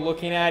 what are we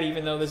looking at?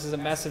 Even though this is a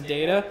mess of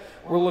data,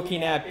 we're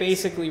looking at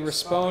basically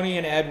Risponi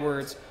and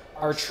Edwards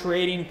are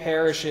trading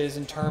parishes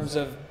in terms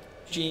of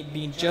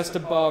being just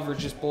above or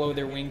just below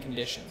their win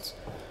conditions.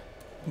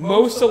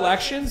 Most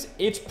elections,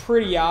 it's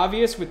pretty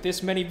obvious with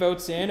this many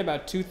votes in,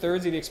 about 2/3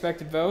 of the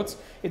expected votes,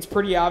 it's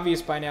pretty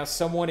obvious by now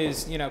someone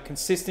is,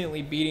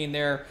 consistently beating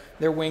their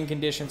win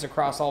conditions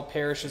across all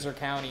parishes or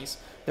counties.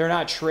 They're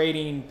not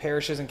trading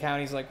parishes and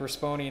counties like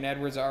Risponi and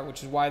Edwards are,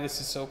 which is why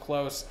this is so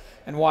close,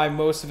 and why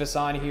most of us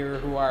on here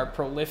who are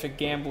prolific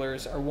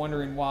gamblers are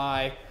wondering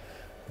why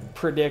the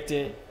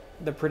predicted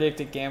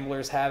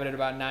gamblers have it at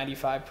about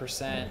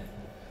 95%.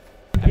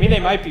 I mean, they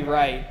might be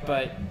right,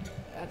 but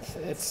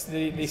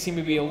They seem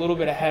to be a little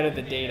bit ahead of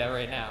the data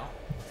right now.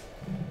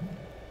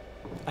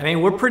 I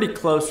mean, we're pretty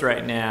close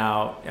right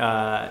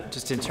now,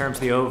 just in terms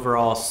of the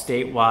overall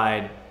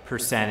statewide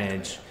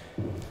percentage.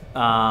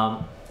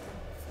 Yeah.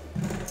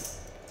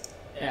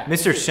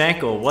 Mr.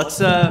 Schenkel, what's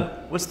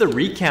the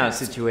recount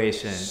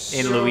situation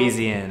in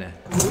Louisiana?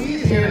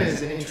 Louisiana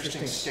is an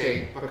interesting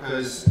state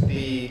because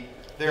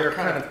there are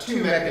kind of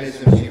two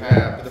mechanisms you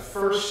have. The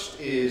first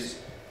is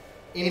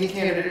any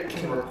candidate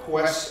can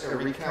request a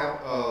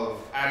recount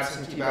of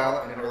absentee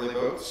ballot and early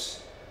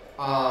votes.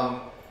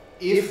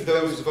 If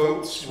those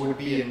votes would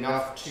be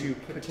enough to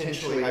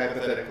potentially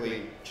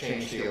hypothetically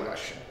change the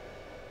election.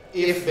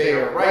 If they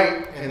are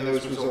right and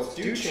those results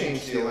do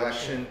change the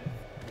election,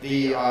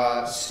 the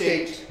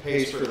state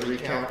pays for the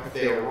recount. If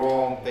they are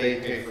wrong,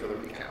 they pay for the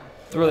recount.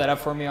 Throw that up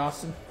for me,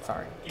 Austin.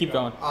 Sorry. Keep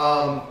going.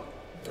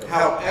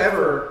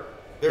 However,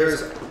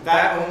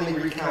 that only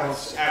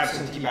recounts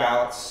absentee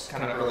ballots,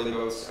 kind of early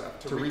votes.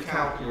 To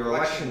recount your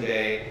election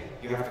day,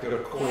 you have to go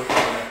to court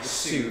and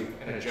sue,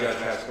 and a judge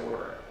has to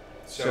order it.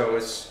 So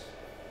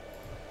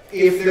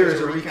if there is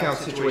a recount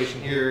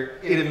situation here,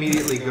 it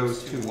immediately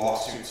goes to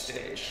lawsuit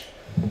stage.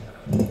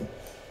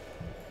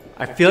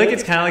 I feel like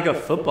it's kind of like a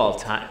football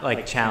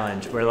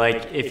challenge where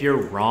if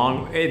you're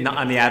wrong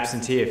on the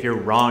absentee, if you're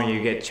wrong,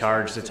 you get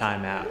charged a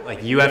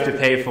timeout. You have to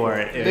pay for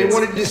it. They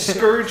want to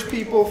discourage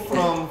people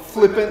from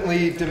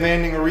flippantly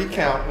demanding a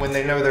recount when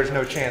they know there's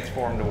no chance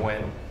for them to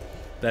win.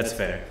 That's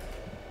fair.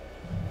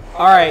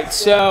 All right,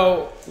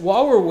 so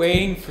while we're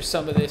waiting for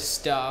some of this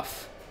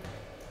stuff,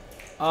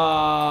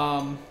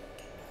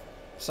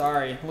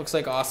 sorry, looks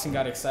like Austin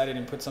got excited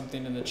and put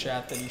something in the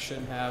chat that he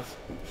shouldn't have.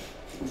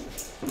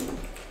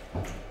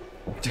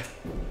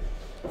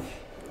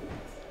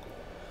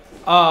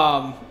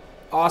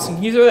 Austin,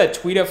 can you throw that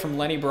tweet up from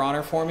Lenny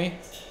Bronner for me?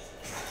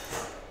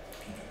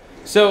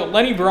 So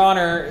Lenny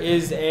Bronner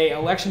is a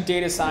election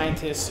data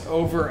scientist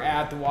over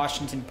at the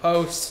Washington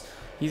Post.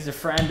 He's a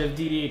friend of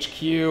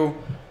DDHQ,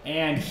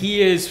 and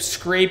he is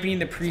scraping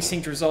the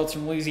precinct results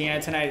from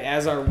Louisiana tonight,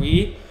 as are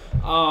we.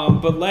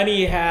 But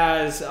Lenny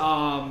has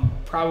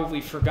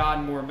probably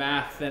forgotten more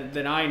math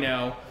than I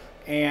know,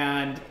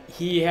 and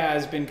he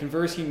has been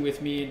conversing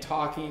with me and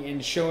talking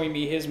and showing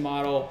me his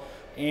model.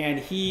 And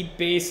he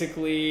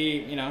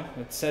basically,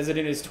 it says it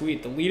in his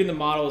tweet, the lead in the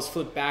model is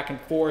flipped back and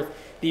forth.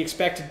 The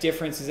expected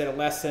difference is at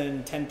less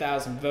than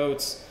 10,000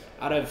 votes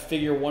out of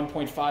figure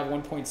 1.5,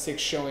 1.6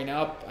 showing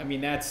up. I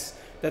mean, that's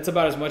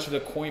about as much of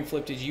the coin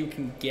flipped as you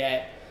can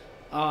get.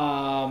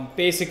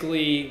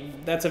 Basically,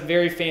 that's a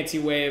very fancy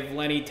way of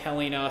Lenny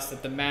telling us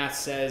that the math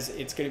says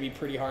it's going to be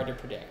pretty hard to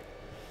predict.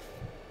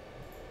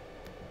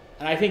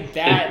 And I think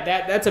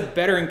that's a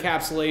better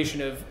encapsulation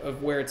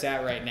of where it's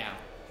at right now.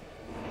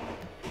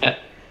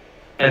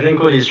 I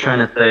think what he's trying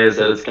to say is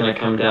that it's going to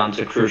come down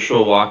to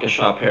crucial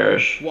Waukesha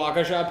Parish.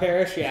 Waukesha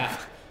Parish, yeah.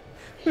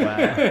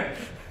 Wow.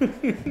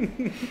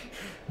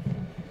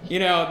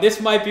 This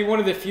might be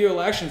one of the few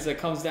elections that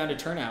comes down to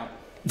turnout.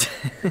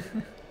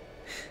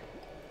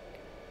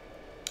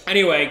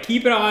 Anyway,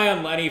 keep an eye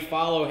on Lenny.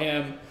 Follow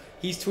him.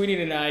 He's tweeting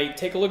tonight.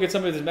 Take a look at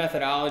some of his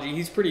methodology.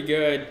 He's pretty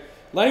good.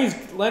 Lenny's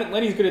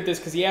good at this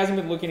because he hasn't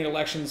been looking at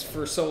elections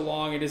for so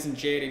long. It isn't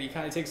jaded. He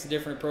kind of takes a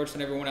different approach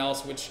than everyone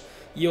else, which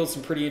yields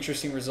some pretty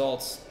interesting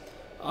results.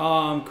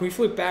 Can we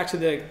flip back to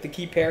the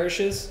key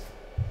parishes?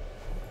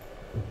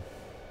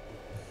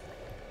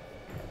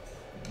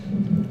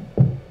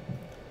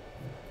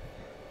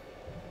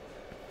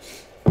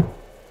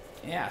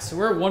 Yeah, so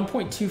we're at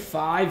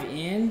 1.25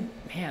 in.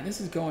 Man,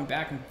 this is going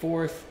back and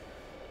forth.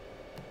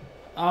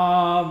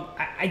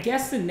 I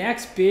guess the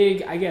next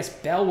big,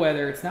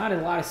 bellwether, it's not a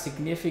lot of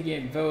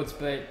significant votes,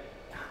 but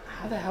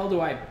how the hell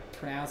do I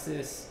pronounce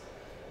this?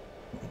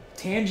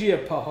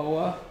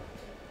 Tangipahoa.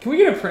 Can we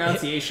get a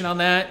pronunciation on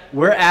that?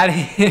 We're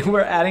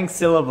adding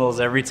syllables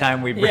every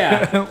time we we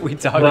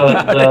talk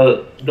about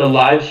it. The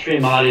live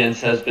stream audience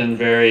has been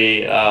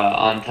very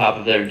on top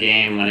of their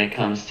game when it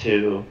comes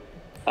to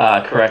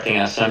correcting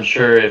us. So I'm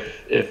sure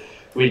if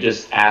we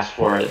just ask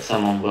for it,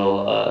 someone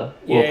will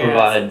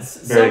provide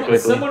very quickly.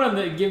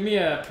 Someone give me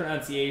a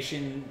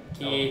pronunciation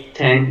key.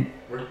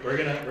 We're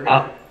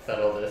gonna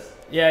settle this.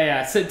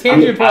 Yeah. So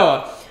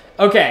Tangipahoa.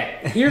 Okay,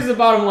 here's the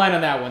bottom line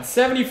on that one.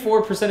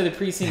 74% of the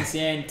precincts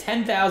in,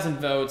 10,000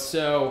 votes,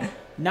 so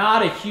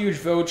not a huge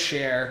vote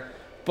share.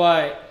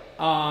 But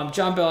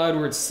John Bell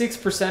Edwards,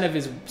 6% of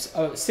his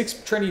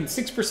trending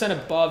 6%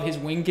 above his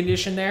win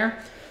condition there.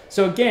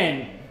 So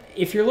again,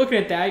 if you're looking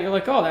at that, you're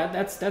like, oh,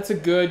 that's a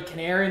good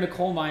canary in the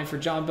coal mine for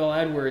John Bell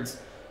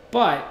Edwards.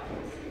 But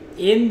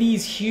in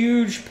these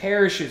huge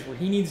parishes where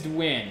he needs to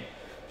win,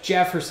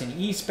 Jefferson,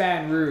 East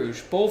Baton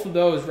Rouge, both of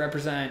those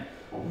represent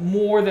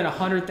more than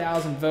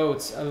 100,000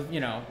 votes of,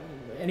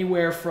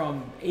 anywhere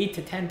from 8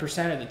 to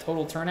 10% of the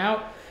total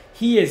turnout.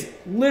 He is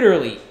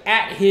literally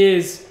at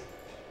his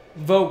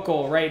vote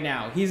goal right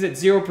now. He's at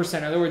 0%.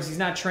 In other words, he's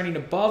not trending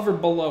above or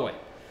below it.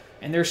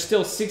 And there's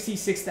still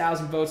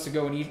 66,000 votes to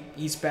go in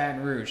East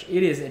Baton Rouge.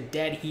 It is a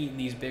dead heat in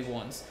these big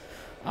ones.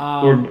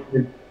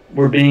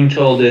 We're being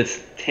told it's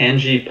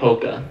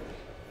Tangipahoa.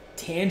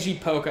 Tangi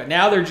Polka.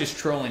 Now they're just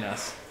trolling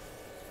us.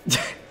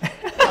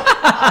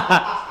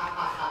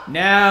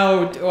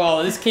 Now,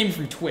 well, this came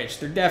from Twitch.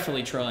 They're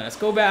definitely trolling us.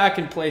 Go back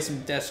and play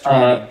some Death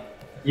Stranding.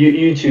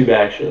 YouTube,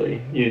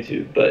 actually.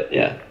 YouTube, but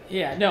yeah.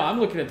 Yeah, no, I'm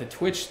looking at the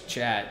Twitch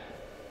chat.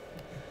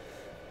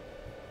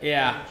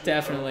 Yeah,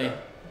 definitely.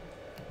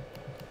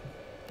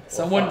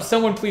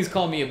 Someone please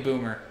call me a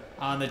boomer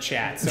on the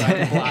chat so I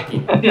can block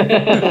you.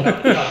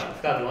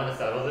 Scott, you want to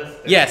settle this?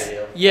 Yes.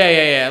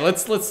 Yeah.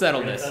 Let's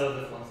settle this. Settle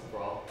this once and for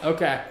all.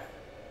 Okay.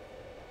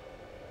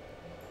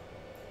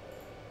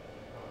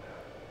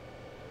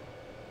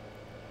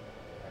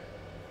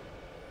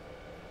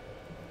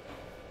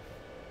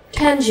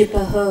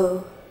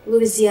 Tangipahoa,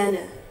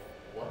 Louisiana.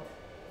 What?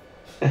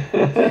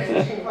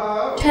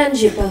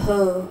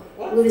 Tangipahoa,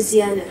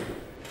 Louisiana.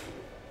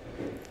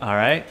 All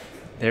right,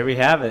 there we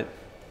have it.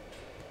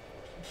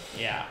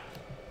 Yeah.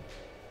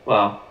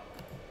 Wow.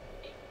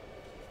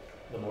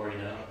 The more you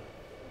know.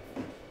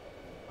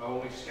 Oh,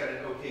 we just got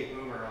an OK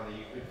Boomer on the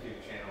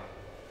YouTube channel.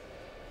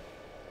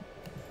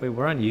 Wait,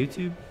 we're on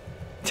YouTube?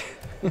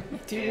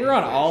 Dude, we're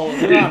on all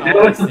these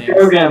things.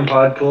 Program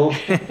Podcool.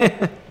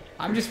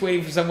 I'm just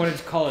waiting for someone to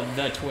call it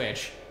the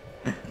Twitch.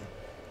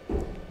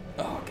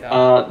 Oh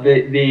god.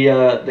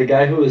 The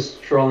guy who was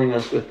trolling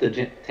us with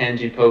the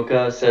Tangi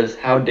Polka says,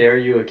 "How dare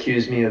you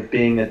accuse me of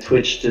being a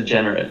Twitch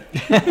degenerate?"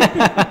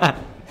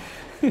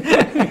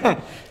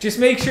 Just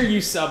make sure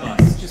you sub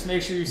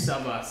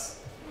us.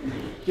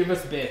 Give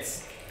us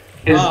bits.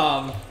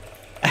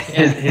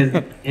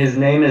 His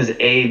name is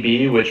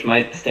AB, which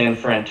might stand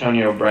for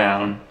Antonio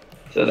Brown.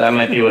 So that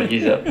might be what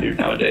he's up to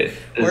nowadays.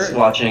 Is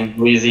watching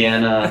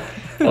Louisiana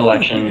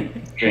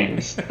election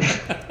streams.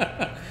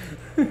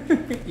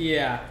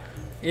 Yeah.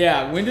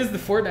 When does the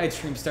Fortnite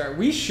stream start?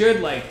 We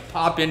should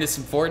pop into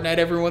some Fortnite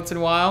every once in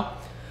a while.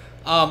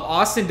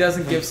 Austin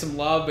doesn't give some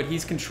love, but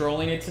he's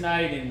controlling it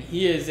tonight, and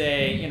he is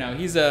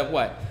he's at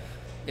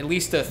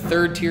least a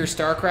third-tier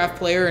StarCraft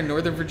player in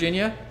Northern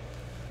Virginia.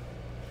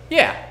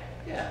 Yeah.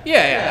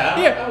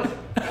 That was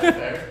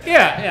fair.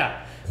 Yeah.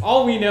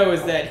 All we know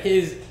is that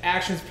his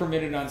actions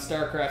permitted on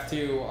StarCraft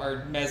 2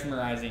 are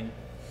mesmerizing.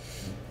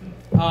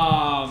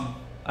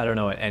 I don't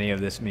know what any of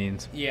this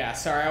means. Yeah,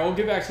 sorry. I will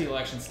get back to the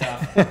election stuff.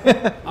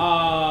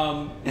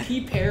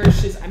 Key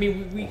parishes. I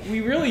mean, we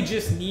really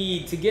just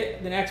need to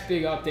get the next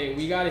big update.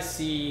 We got to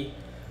see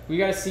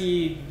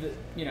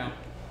the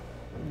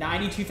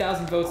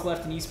 92,000 votes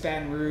left in East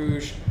Baton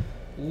Rouge.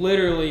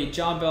 Literally,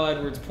 John Bell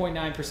Edwards,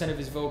 0.9% of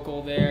his vote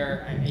goal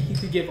there. He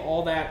could give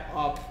all that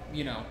up,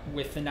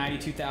 with the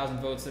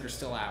 92,000 votes that are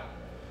still out.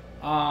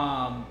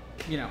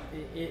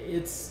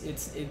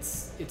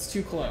 It's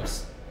too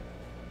close.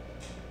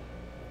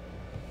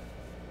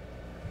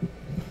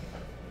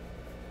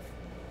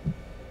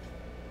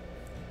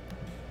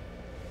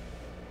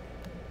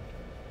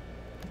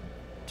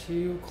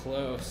 Too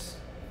close.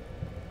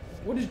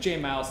 What is Jay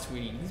Miles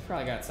tweeting? He's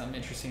probably got something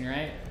interesting,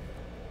 right?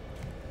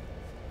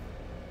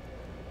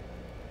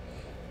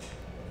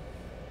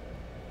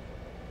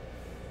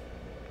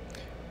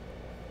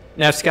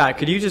 Now, Scott,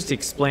 could you just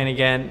explain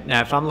again? Now,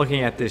 if I'm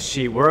looking at this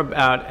sheet, we're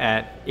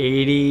at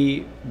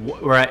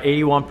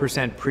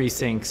 81%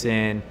 precincts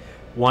in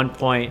a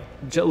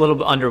little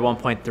bit under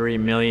 1.3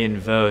 million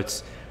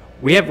votes.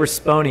 We have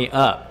Risponi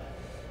up.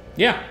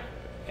 Yeah.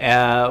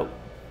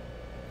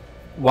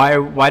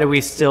 Why do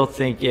we still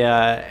think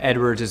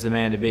Edwards is the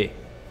man to beat?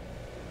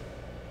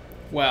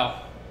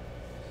 Well,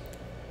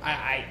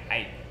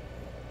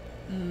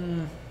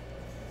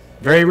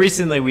 very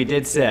recently we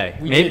did say,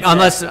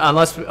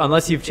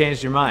 unless you've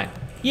changed your mind.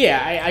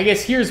 Yeah, I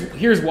guess here's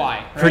why.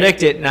 Right?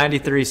 Predict it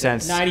 93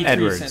 cents. 93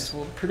 Edwards. Cents.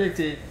 We'll predict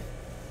it.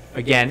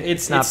 Again,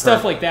 it's not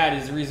stuff like that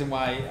is the reason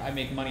why I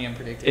make money on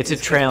predicting. It's a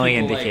trailing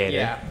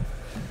indicator.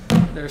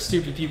 There are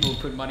stupid people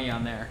who put money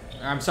on there.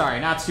 I'm sorry,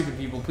 not stupid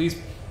people. Please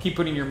keep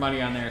putting your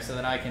money on there so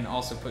that I can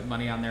also put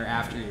money on there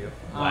after you.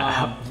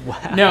 Wow.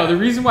 No, the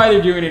reason why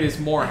they're doing it is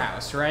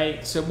Morehouse,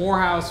 right? So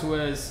Morehouse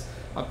was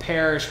a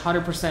parish,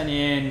 100%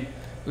 in. It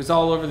was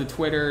all over the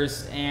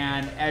Twitters,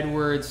 and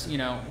Edwards,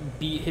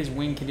 beat his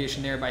win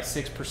condition there by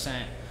 6%.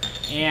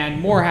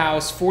 And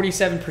Morehouse,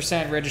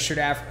 47% registered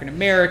African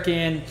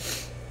American.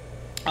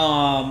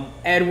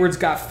 Edwards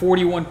got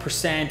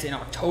 41% in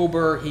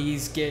October.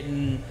 He's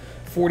getting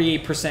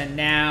 48%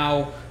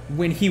 now.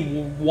 When he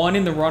won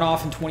in the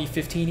runoff in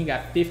 2015, he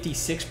got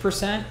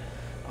 56%.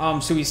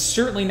 So he's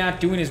certainly not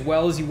doing as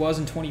well as he was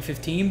in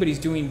 2015, but he's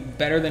doing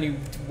better than he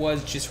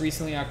was just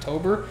recently in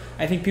October.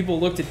 I think people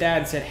looked at that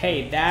and said,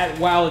 hey, that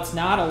while it's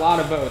not a lot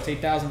of votes,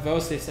 8,000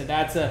 votes, they said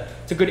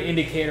it's a good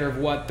indicator of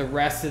what the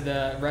rest of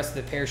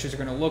the parishes are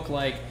going to look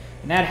like.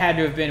 And that had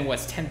to have been,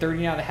 it's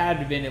 10:30 now? That had to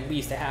have been at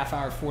least a half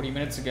hour, 40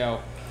 minutes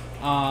ago.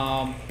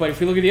 But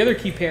if we look at the other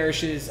key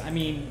parishes,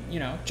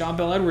 John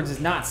Bell Edwards is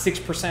not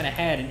 6%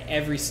 ahead in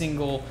every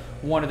single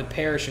one of the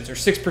parishes, or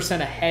 6%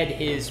 ahead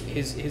his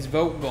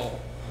vote goal.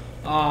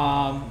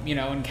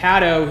 In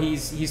Caddo,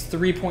 he's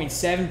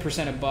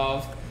 3.7%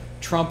 above.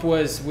 Trump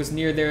was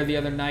near there the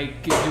other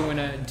night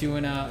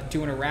doing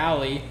a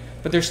rally.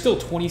 but there's still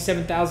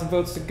 27,000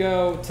 votes to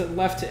go to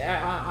left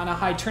on a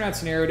high turnout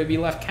scenario to be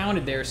left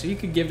counted there. So you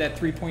could give that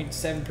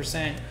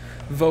 3.7%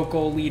 vote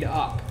goal lead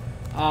up.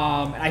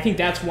 I think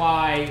that's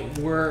why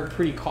we're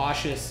pretty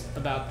cautious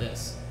about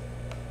this.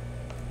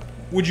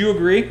 Would you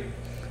agree?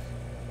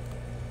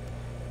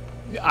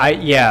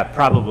 Yeah,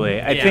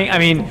 probably. I think, I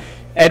mean,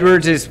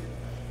 Edwards is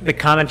the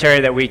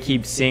commentary that we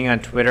keep seeing on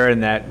Twitter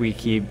and that we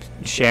keep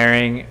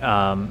sharing.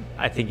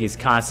 I think he's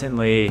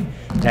constantly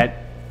that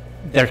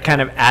they're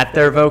kind of at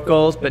their vote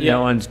goals, but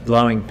no one's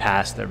blowing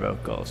past their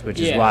vote goals, which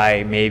is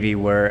why maybe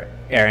we're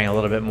airing a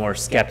little bit more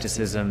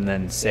skepticism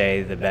than,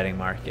 say, the betting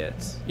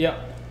markets. Yeah.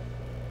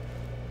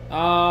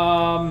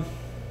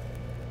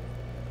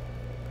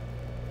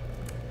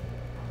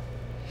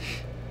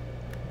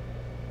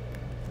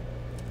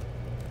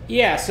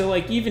 Yeah, so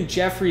like even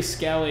Jeffrey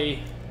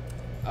Skelly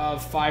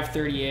of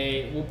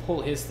 538, we'll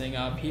pull his thing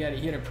up. He had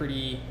a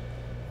pretty,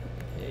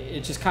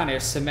 it just kind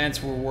of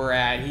cements where we're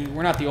at.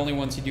 We're not the only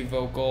ones who do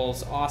vote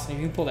goals. Austin,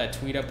 if you can pull that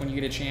tweet up when you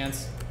get a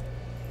chance.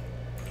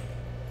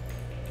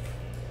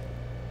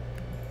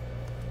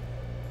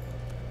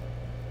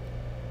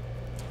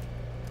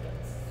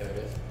 There it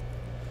is.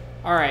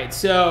 All right,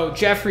 so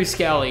Jeffrey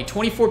Skelly,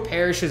 24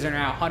 parishes are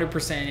now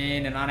 100%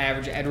 in, and on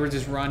average, Edwards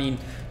is running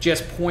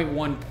just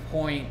 0.1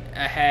 point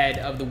ahead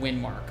of the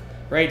win mark,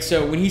 right?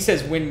 So when he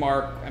says win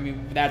mark, I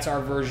mean, that's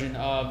our version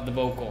of the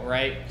vote goal,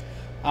 right?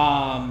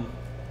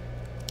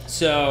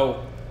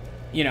 So,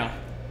 you know,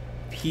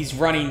 he's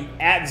running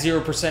at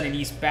 0% in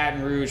East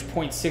Baton Rouge,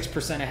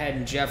 0.6% ahead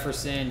in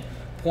Jefferson,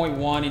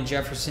 0.1 in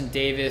Jefferson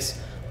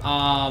Davis.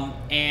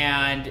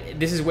 And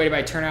this is weighted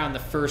by turnout in the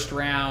first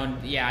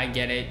round. Yeah, I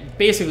get it.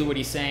 Basically what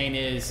he's saying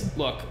is,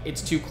 look,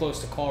 it's too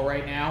close to call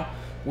right now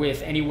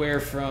with anywhere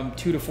from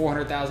 200,000 to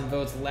 400,000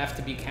 votes left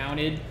to be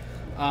counted.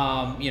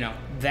 You know,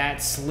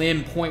 that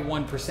slim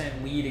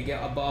 0.1% lead to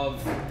get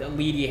above the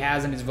lead he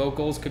has in his vote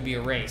goals could be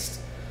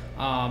erased.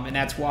 And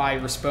that's why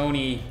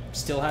Risponi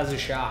still has a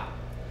shot.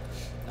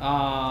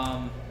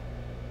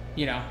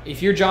 You know,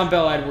 if you're John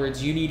Bel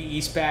Edwards, you need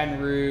East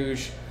Baton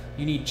Rouge,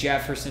 you need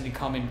Jefferson to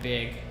come in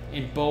big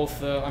in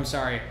both the,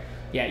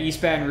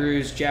 East Baton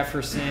Rouge,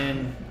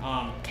 Jefferson,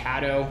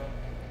 Caddo.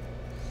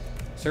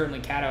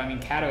 Certainly Caddo. I mean,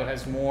 Caddo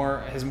has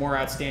more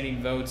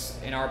outstanding votes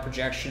in our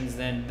projections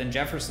than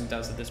Jefferson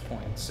does at this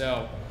point.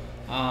 So,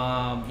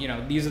 you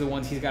know, these are the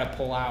ones he's got to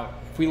pull out.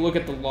 If we look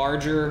at the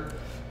larger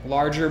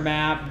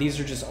map, these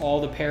are just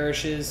all the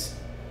parishes.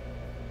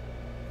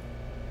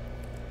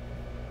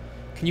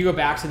 Can you go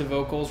back to the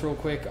vote goals real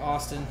quick,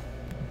 Austin?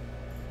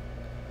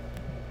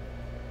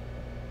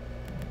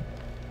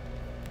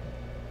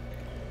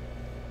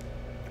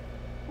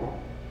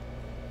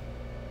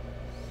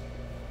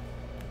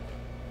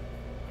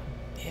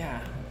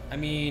 Yeah, I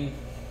mean,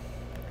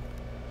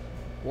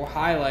 we're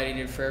highlighting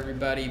it for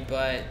everybody,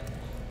 but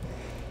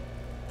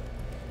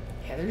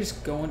yeah, they're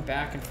just going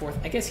back and forth.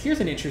 I guess here's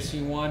an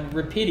interesting one.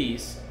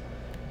 Rapides.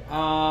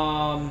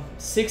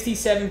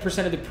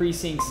 67% of the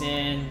precincts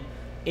in,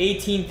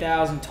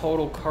 18,000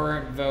 total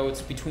current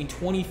votes, between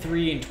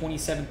 23 and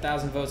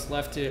 27,000 votes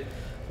left to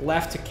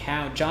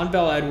count. John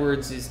Bel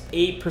Edwards is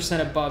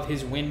 8% above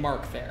his win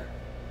mark there.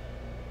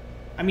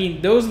 I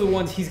mean, those are the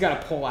ones he's got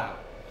to pull out.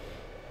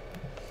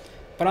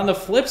 But on the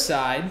flip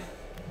side,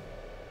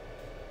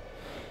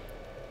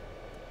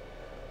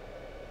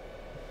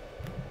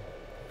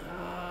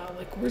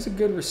 like, where's a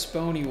good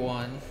Risponi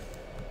one?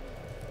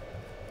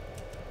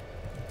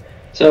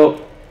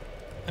 So,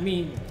 I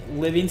mean,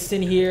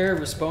 Livingston here,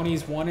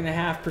 Risponi's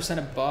 1.5%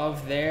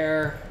 above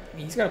there. I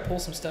mean, he's got to pull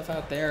some stuff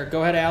out there.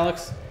 Go ahead,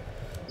 Alex.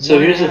 So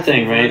here's the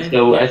thing, right?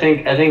 So I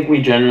think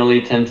we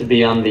generally tend to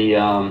be on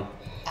the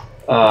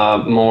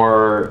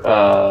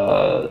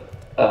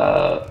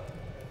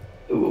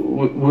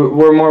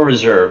we're more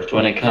reserved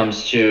when it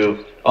comes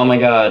to, oh my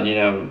God, you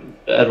know,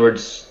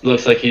 Edwards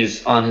looks like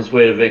he's on his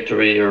way to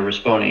victory, or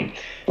Risponi.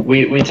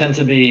 We tend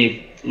to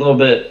be a little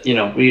bit, you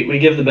know, we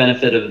give the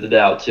benefit of the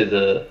doubt to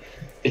the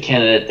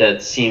candidate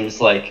that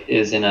seems like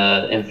is in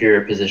an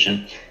inferior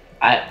position.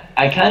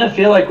 I kind of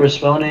feel like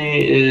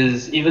Risponi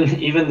is,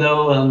 even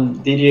though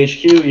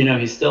DDHQ, you know,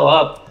 he's still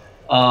up.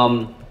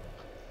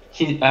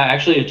 He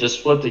actually it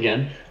just flipped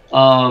again.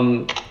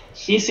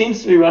 He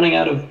seems to be running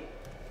out of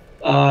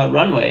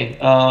runway.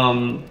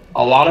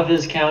 A lot of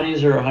his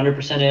counties are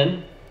 100%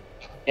 in,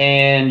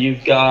 and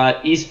you've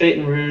got East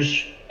Baton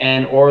Rouge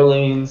and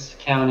Orleans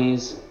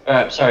counties,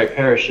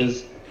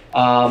 parishes,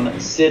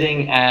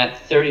 sitting at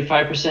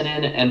 35%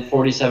 in and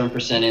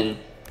 47% in,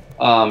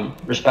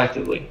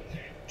 respectively.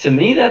 To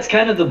me, that's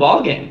kind of the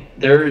ball game.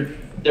 There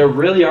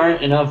really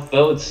aren't enough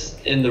votes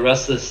in the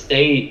rest of the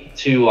state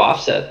to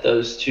offset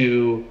those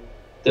two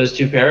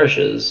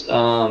parishes.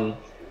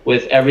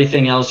 With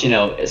everything else, you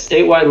know,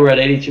 statewide we're at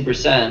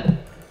 82%,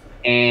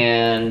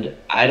 and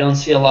I don't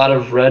see a lot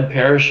of red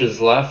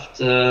parishes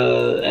left,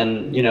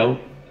 and you know,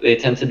 they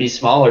tend to be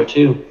smaller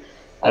too.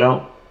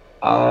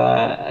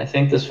 I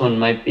think this one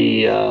might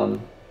be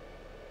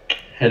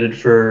headed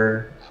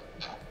for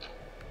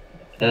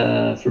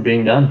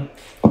being done.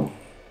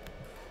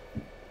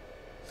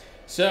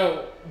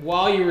 So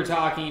while you were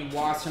talking,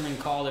 Wasserman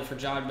called it for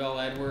John Bell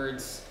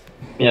Edwards.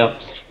 Yeah.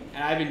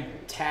 And I've been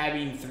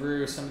tabbing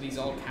through some of these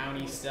old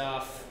county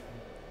stuff.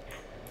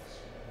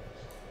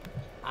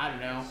 I don't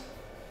know.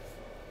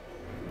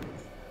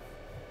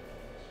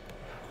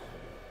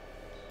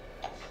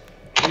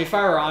 And if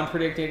I were on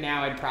Predicted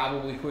now, I'd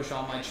probably push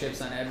all my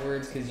chips on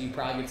Edwards because you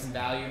probably get some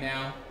value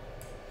now.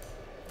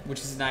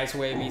 Which is a nice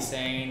way of me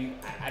saying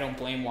I don't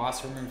blame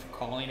Wasserman for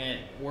calling it.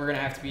 We're going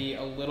to have to be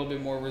a little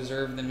bit more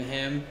reserved than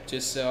him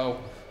just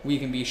so we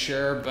can be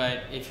sure.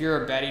 But if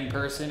you're a betting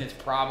person, it's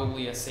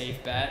probably a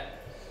safe bet.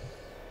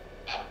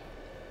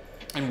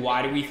 And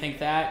why do we think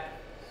that?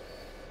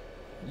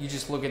 You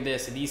just look at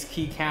this. In these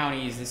key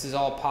counties, this is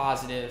all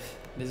positive.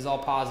 This is all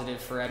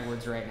positive for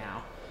Edwards right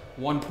now.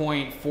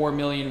 1.4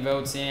 million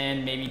votes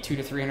in, maybe 200,000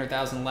 to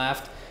 300,000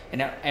 left.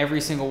 And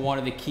every single one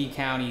of the key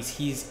counties,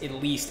 he's at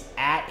least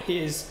at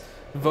his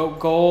vote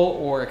goal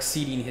or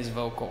exceeding his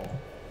vote goal.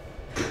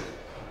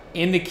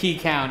 In the key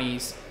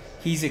counties,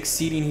 he's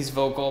exceeding his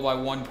vote goal by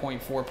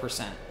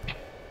 1.4%.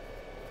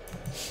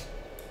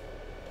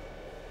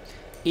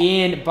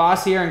 In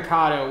Bossier and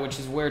Cotto, which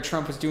is where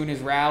Trump was doing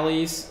his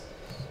rallies,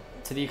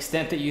 to the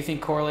extent that you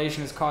think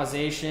correlation is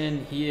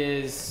causation, he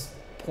is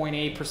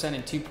 0.8%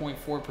 and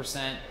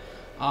 2.4%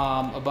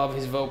 above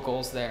his vote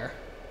goals there.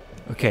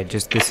 Okay,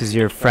 this is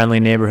your friendly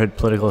neighborhood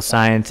political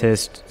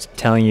scientist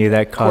telling you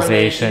that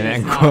causation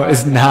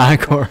is not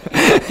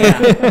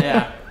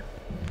yeah.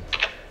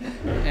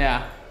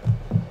 Yeah.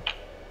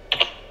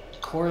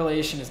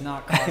 Correlation is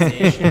not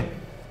causation.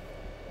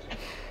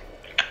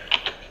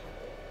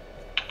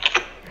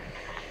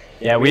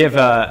 Yeah, we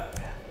have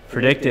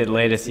predicted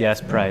latest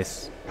yes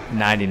price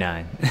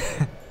 99.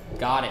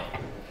 Got it.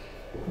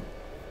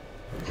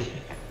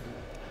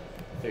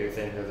 So you're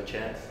saying there's a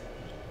chance?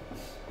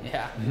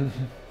 Yeah.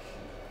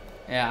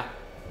 Yeah.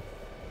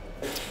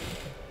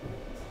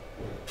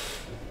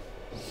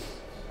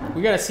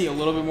 We got to see a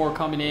little bit more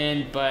coming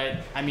in, but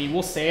I mean,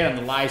 we'll say it on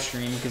the live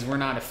stream because we're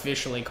not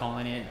officially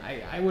calling it.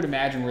 I would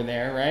imagine we're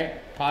there, right?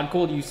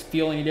 Podcool, do you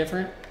feel any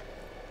different?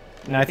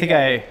 No, I think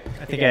I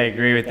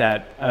agree with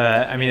that.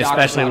 I mean,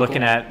 especially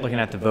looking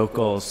at the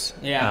vocals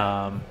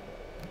that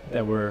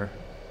we're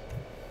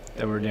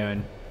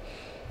doing.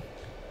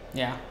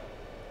 Yeah.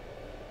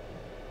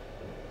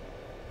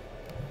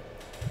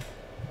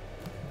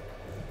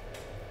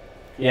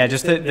 Yeah,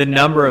 just the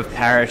number of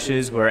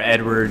parishes where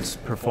Edwards'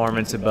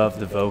 performance above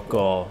the vote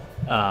goal,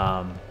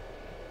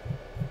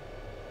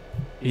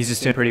 he's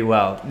just doing pretty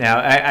well. Now,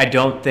 I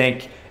don't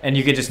think, and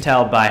you could just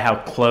tell by how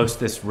close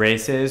this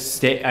race is.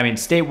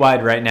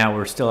 Statewide right now,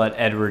 we're still at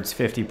Edwards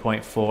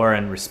 50.4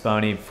 and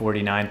Risponi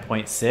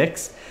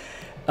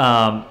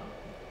 49.6.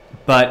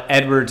 But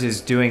Edwards is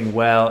doing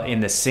well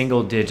in the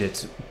single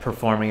digits,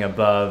 performing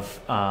above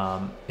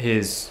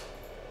his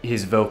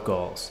vote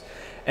goals.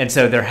 And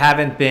so there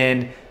haven't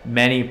been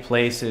many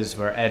places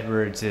where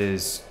Edwards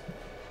is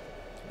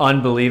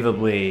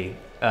unbelievably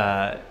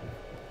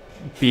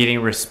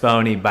beating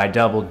Risponi by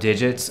double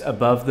digits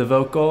above the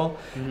vote goal.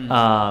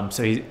 Mm-hmm.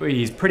 So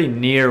he's pretty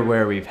near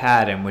where we've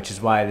had him, which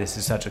is why this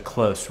is such a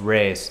close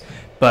race.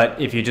 But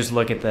if you just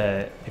look at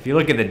the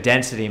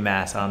density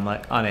mass on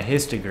a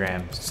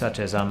histogram, such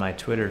as on my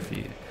Twitter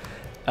feed,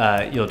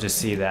 you'll just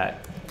see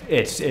that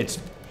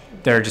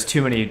there are just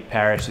too many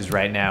parishes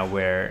right now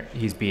where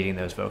he's beating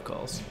those vote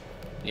goals.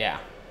 Yeah.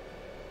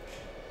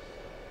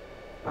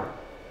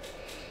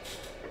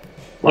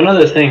 One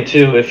other thing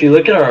too, if you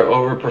look at our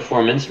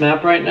overperformance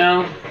map right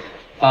now,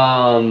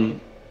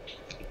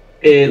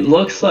 it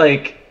looks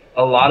like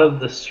a lot of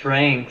the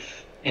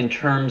strength in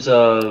terms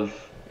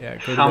of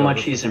how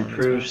much he's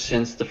improved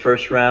since the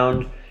first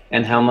round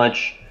and how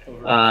much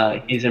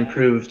he's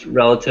improved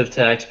relative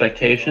to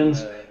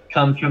expectations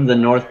comes from the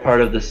north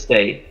part of the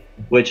state,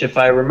 which, if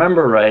I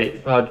remember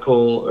right,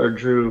 Podcool or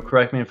Drew,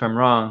 correct me if I'm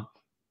wrong,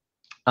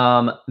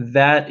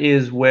 that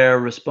is where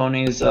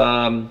Risponi's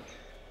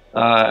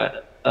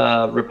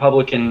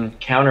Republican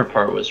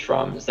counterpart was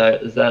from. Is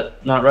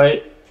that not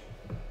right?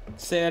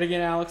 Say that again,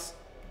 Alex.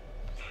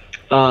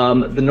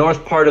 The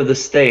north part of the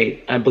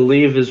state, I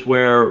believe, is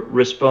where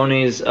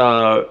Risponi's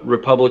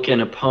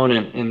Republican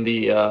opponent in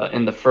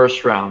the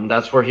first round.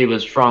 That's where he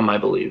was from, I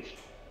believe.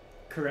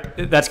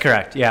 Correct. That's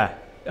correct. Yeah.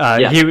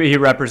 He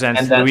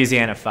represents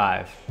Louisiana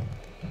 5.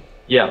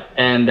 Yeah,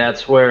 and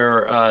that's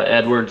where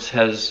Edwards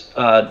has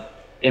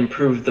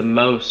improved the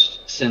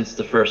most since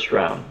the first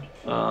round.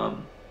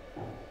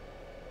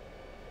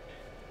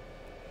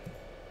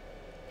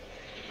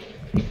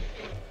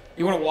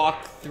 You want to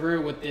walk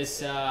through what this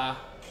this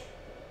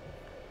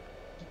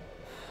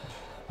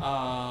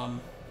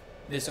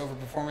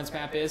overperformance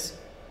map is?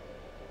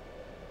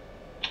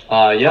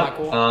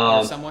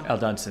 Yeah. Someone? L.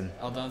 Dunson.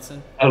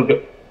 Oh,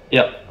 good.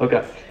 Yeah.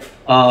 Okay.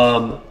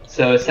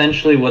 So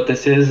essentially, what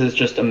this is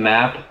just a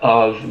map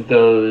of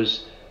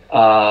those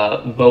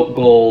vote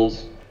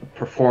goals,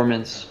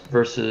 performance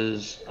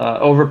versus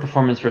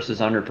overperformance versus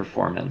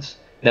underperformance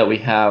that we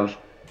have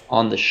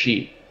on the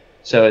sheet.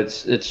 So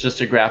it's just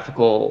a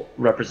graphical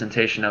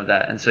representation of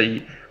that. And so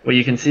what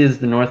you can see is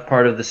the north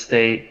part of the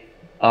state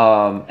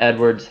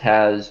Edwards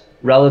has,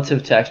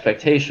 relative to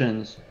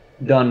expectations,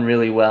 done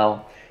really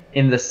well.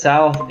 In the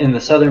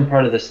southern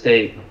part of the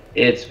state,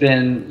 it's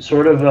been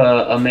sort of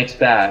a mixed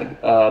bag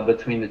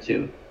between the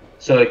two.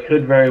 So it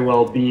could very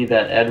well be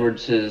that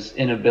Edwards's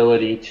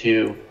inability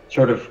to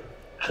sort of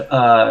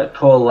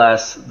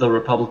coalesce the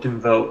Republican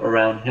vote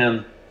around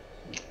him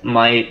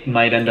might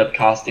end up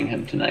costing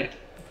him tonight.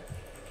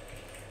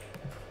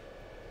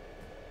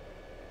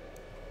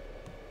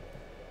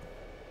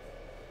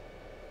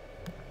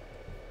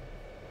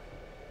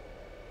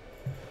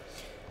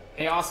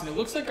 Hey, Austin, it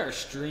looks like our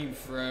stream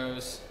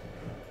froze.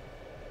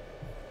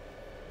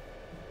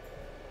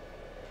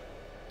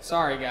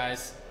 Sorry,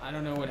 guys. I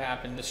don't know what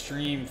happened. The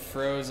stream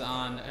froze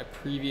on a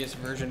previous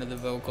version of the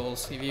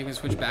vocals. See if you can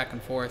switch back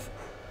and forth.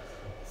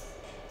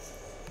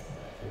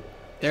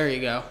 There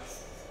you go.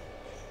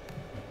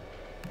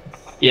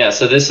 Yeah,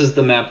 so this is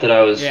the map that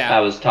I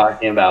was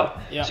talking about.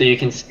 Yep. So you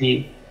can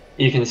see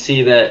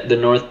that the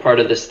north part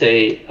of the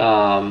state,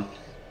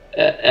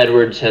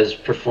 Edwards has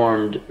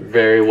performed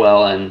very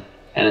well, and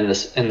in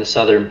the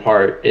southern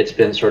part, it's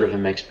been sort of a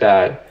mixed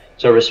bag.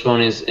 So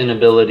Risponi's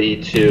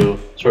inability to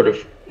sort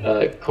of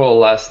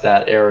coalesce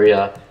that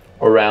area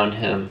around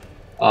him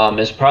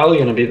is probably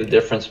going to be the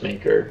difference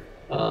maker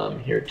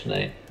here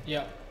tonight.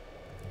 Yep.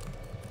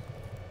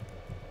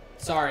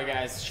 Sorry,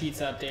 guys. Sheet's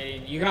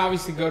updating. You can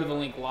obviously go to the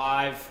link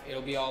live.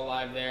 It'll be all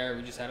live there.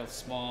 We just had a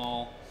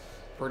small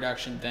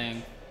production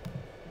thing.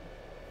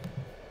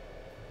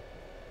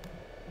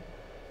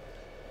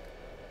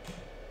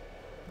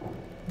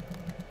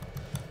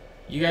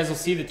 You guys will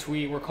see the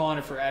tweet. We're calling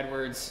it for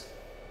Edwards.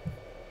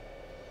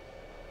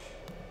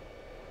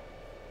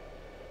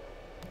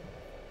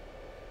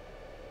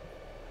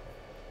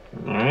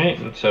 All right,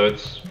 and so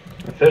it's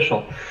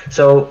official.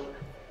 So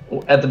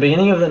at the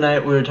beginning of the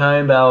night, we were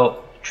talking about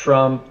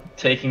Trump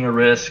taking a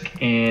risk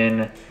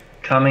in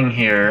coming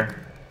here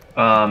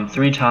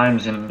 3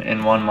 times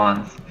in 1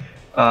 month.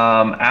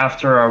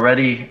 After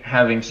already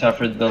having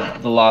suffered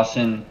the loss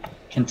in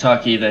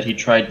Kentucky that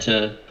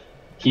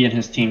he and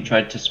his team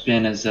tried to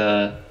spin as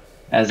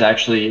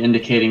actually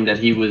indicating that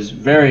he was a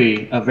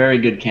very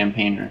good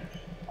campaigner.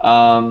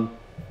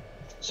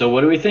 So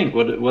what do we think?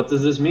 What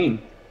does this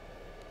mean?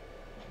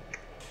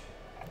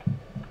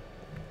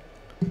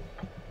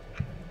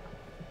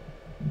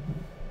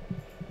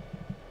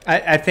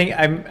 I think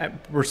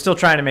we're still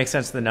trying to make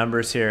sense of the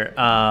numbers here.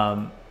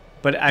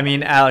 But I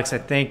mean, Alex, I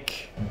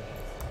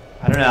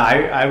don't know.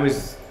 I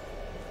was,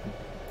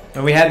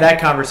 when we had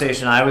that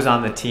conversation, I was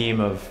on the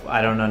team of,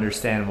 I don't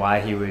understand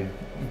why he would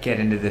get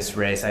into this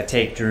race. I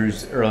take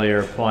Drew's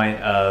earlier point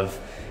of,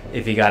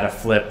 if he got a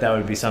flip, that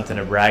would be something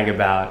to brag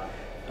about.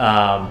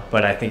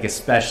 But I think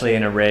especially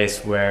in a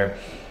race where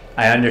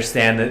I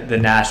understand the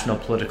national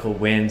political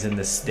wins in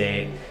the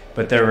state,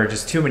 but there were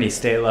just too many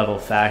state level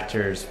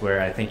factors where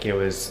I think it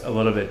was a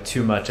little bit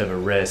too much of a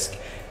risk.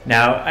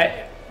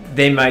 Now,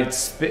 they might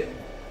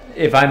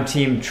if I'm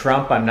Team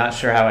Trump, I'm not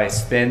sure how I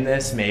spin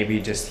this.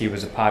 Maybe just he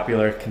was a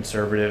popular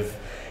conservative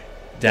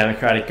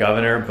Democratic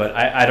governor, but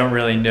I don't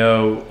really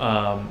know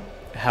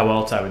how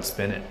else I would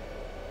spin it.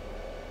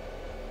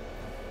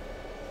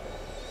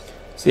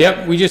 So,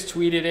 yep, we just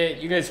tweeted it.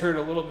 You guys heard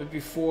a little bit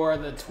before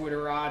the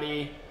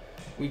Twitterati.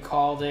 We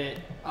called it.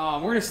 We're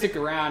going to stick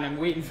around. I'm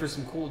waiting for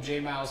some cool J.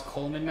 Miles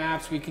Coleman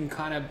maps we can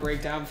kind of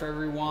break down for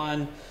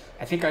everyone.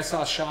 I think I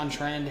saw Sean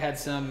Trend had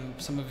some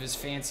of his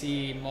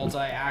fancy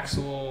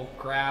multi-axle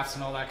graphs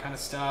and all that kind of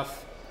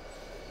stuff.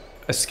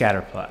 A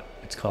scatter plot.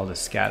 It's called a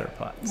scatter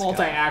plot.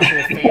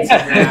 Multi-axle fancy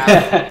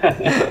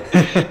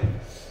graph.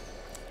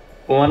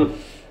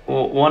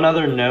 One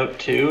other note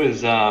too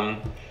is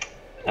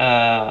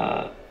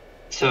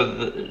so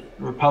the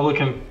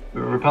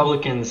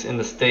Republicans in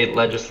the state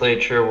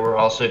legislature were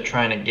also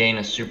trying to gain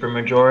a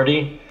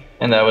supermajority,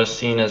 and that was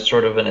seen as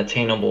sort of an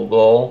attainable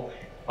goal.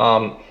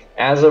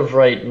 As of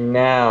right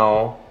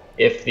now,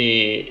 if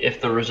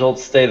the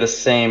results stay the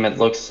same, it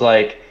looks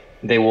like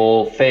they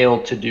will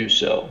fail to do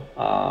so.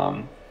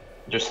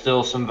 There's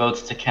still some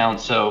votes to count,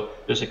 so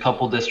there's a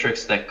couple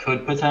districts that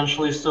could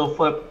potentially still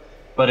flip.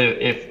 But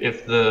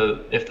if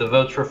the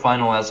votes were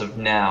final as of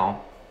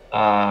now,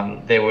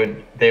 they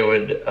would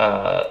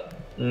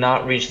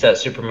not reach that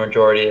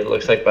supermajority. It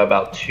looks like by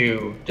about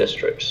 2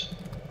 districts.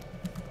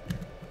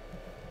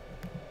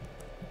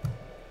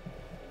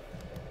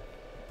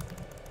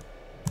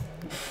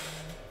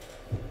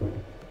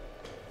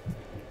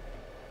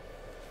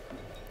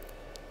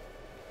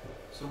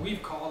 So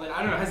we've called it.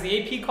 I don't know. Has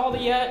the AP called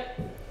it yet?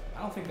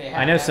 I don't think they have.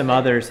 I know some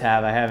others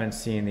have. I haven't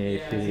seen the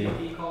AP. Yeah, has the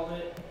AP called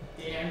it?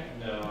 Dan?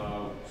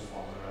 No, just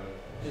Wasserman.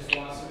 Just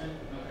Wasserman?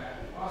 Okay.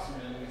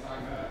 Wasserman, we can talk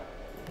about.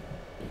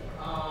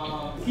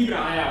 Keep an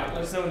eye out.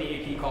 Let us know when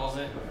the AP calls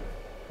it.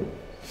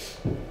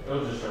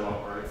 It'll just show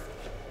up, right?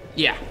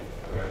 Yeah.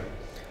 Okay.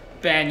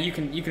 Ben, you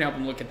can help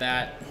him look at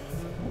that.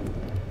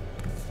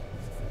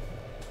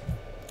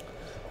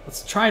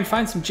 Let's try and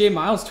find some J.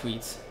 Miles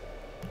tweets.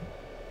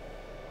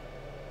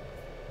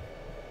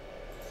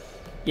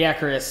 Yeah,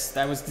 Chris,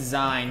 that was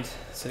designed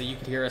so that you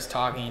could hear us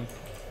talking.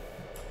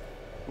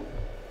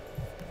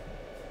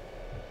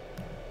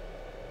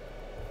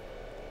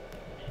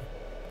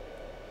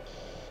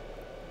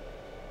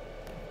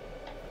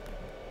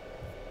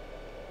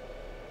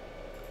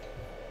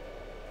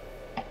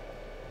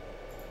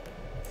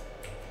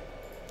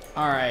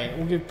 All right,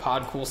 we'll give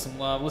Podcool some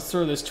love. Let's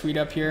throw this tweet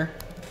up here.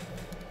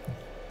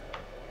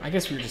 I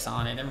guess we were just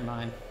on it. Never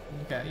mind.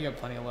 You got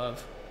plenty of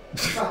love.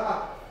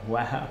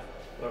 Wow.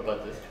 What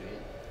about this tweet?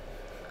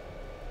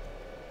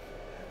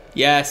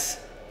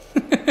 Yes.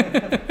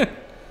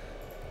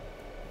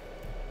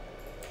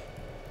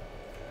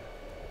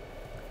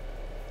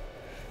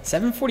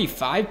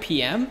 7:45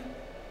 p.m.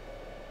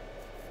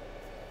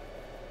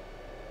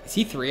 Is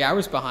he 3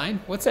 hours behind?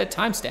 What's that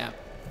timestamp?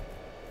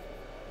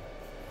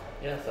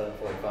 Yeah,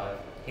 7:45.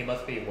 He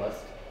must be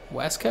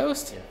West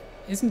Coast? Yeah.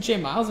 Isn't Jay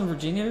Miles in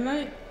Virginia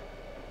tonight?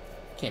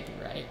 Can't be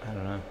right. I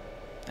don't know.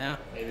 Yeah.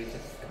 Maybe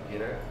just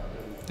computer.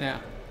 Yeah.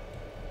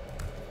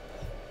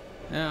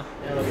 Yeah.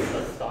 Yeah,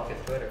 let's stalk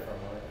his Twitter for a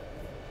moment.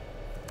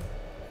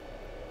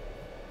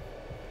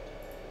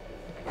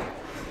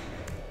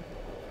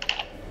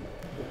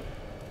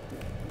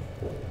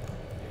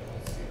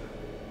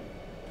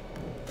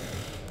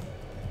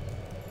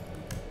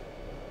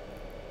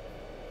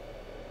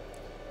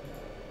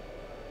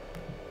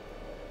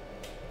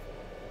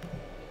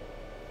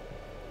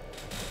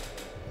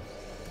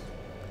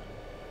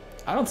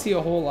 I don't see a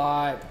whole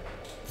lot.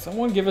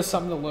 Someone give us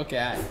something to look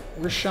at.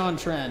 Where's Sean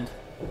Trend?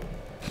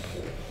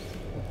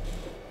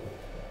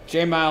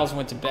 Jay Miles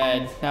went to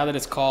bed. Now that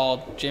it's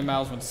called, Jay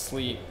Miles went to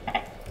sleep.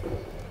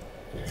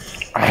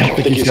 I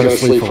think he's going to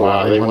sleep for a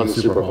while. They won the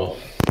Super Bowl.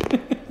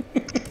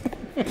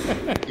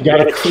 You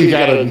got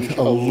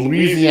a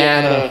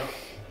Louisiana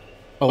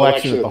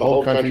election that the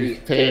whole country's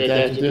paying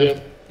attention to.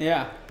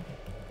 Yeah.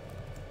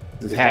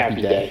 It's a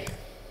happy day.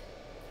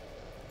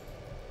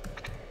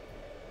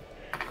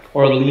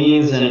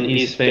 Orleans and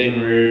East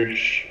Baton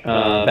Rouge,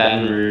 are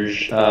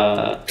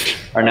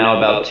now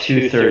about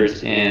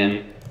 2/3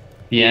 in.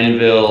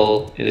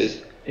 Bienville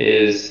is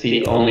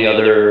the only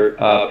other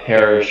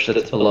parish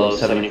that's below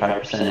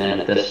 75%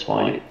 in at this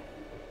point.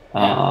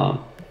 And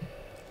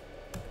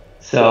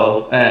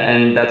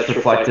that's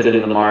reflected in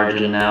the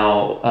margin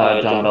now.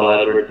 John Bell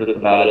Edwards with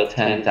about a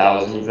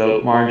 10,000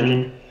 vote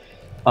margin.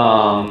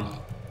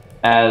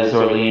 As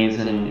Orleans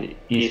and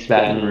East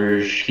Baton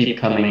Rouge keep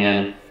coming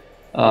in,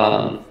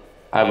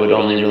 I would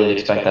only really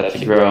expect that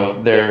to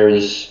grow.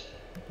 There's,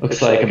 looks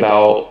like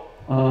about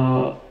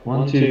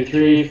 1, 2,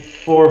 3,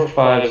 4,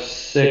 5,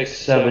 6,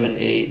 7,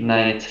 8,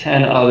 9,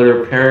 10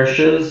 other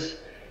parishes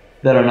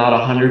that are not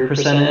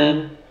 100%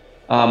 in.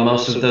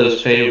 Most of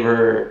those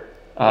favor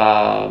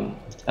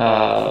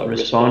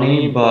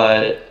Risponi,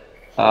 but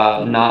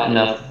not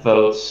enough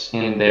votes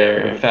in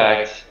there. In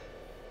fact,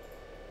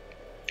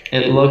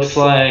 it looks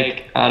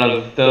like out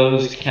of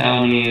those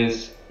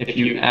counties, if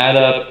you add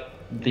up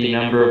the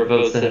number of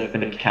votes that have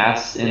been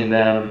cast in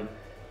them,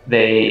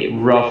 they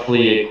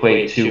roughly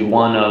equate to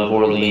one of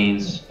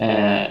Orleans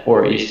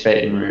or East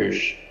Baton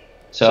Rouge.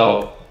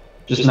 So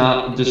just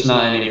not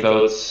any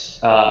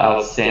votes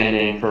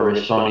outstanding for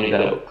Risponi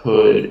that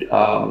could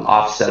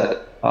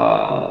offset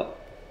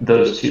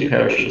those two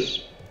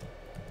parishes.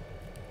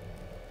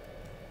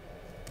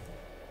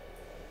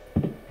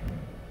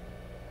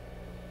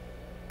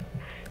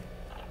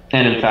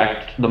 And in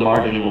fact, the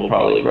margin will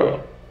probably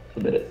grow a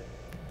bit.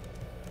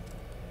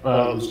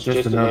 Well, it's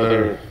just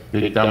another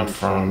big dump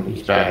from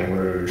East Baton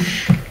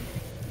Rouge.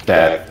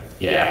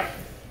 Yeah.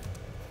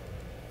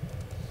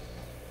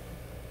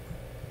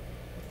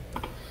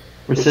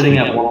 We're sitting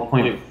at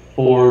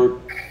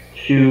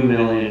 1.42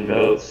 million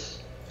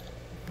votes,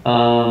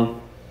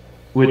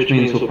 which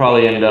means we'll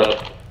probably end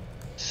up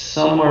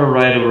somewhere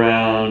right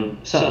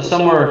around,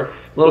 somewhere a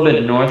little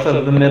bit north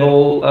of the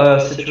middle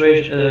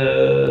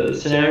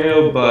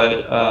scenario,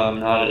 but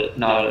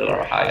not at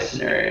our high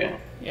scenario.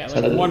 Yeah,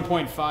 like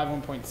 1.5,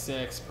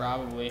 1.6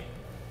 probably.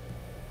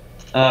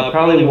 I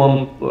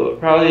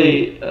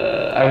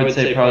would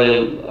say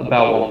probably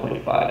about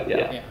 1.5,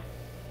 yeah.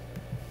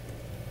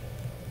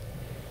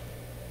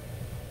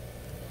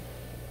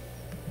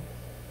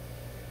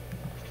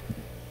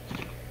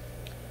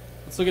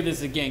 Let's look at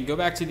this again. Go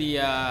back to the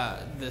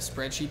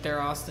spreadsheet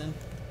there, Austin.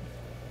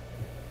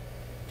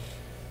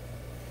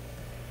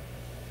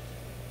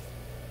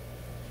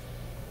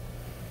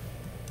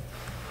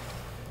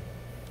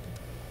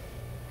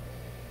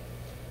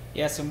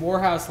 Yeah, so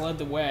Morehouse led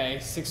the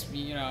way.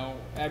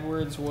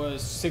 Edwards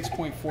was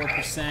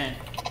 6.4%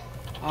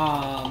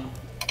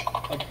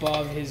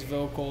 above his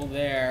vocal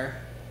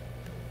there,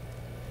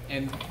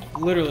 and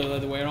literally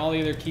led the way. In all the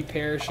other key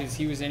parishes,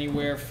 he was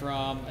anywhere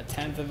from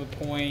 1/10 of a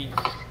point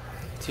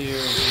to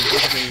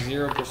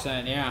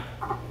 0%. Yeah,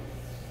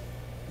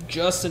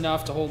 just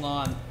enough to hold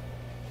on.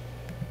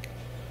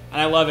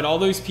 And I love it. All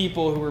those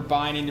people who were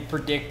buying in to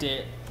predict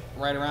it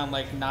right around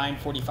like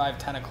 9:45,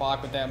 10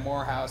 o'clock with that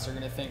Morehouse are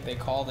going to think they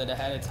called it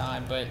ahead of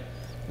time. But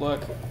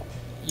look,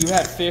 you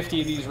have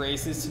 50 of these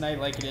races tonight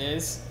like it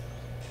is.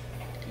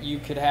 You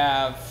could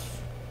have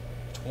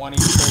 20,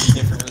 30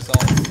 different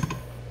results.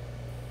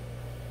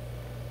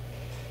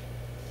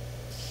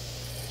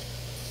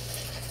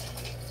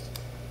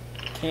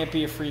 Can't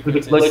be a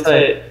frequentist.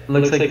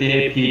 Looks like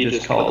the AP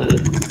just called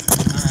it.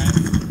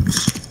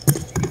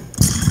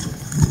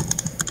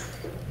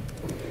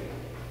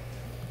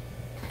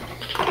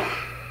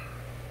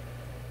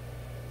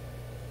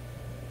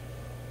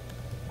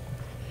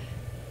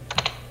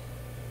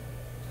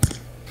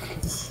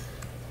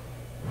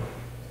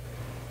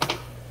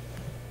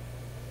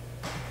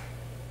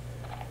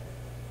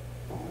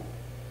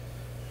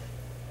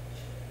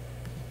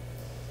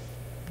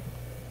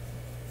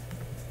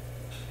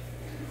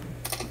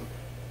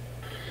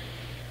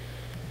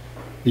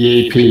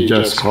 The AP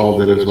just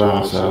called it as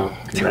well, so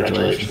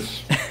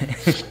congratulations.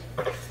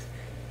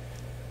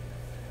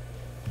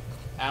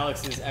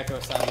 Alex's echo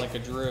sounds like a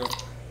Drew.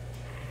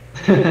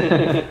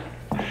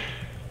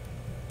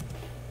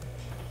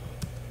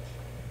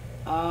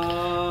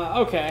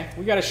 Okay,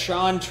 we got a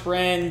Sean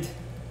trend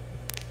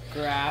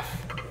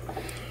graph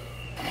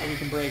that we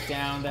can break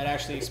down that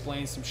actually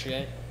explains some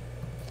shit.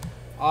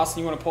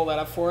 Austin, you want to pull that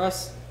up for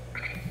us?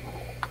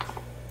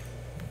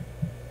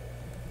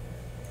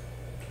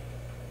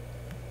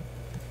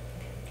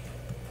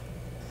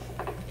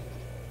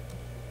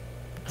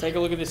 Take a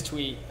look at this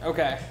tweet.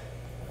 Okay.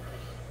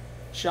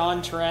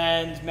 Sean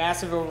Trend,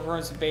 massive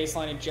overperformance of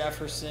baseline in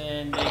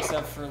Jefferson, makes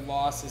up for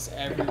losses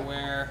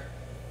everywhere.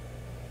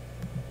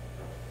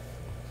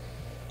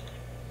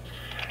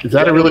 Is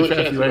that a really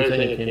fancy way of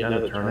saying it came down to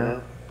the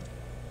turnout?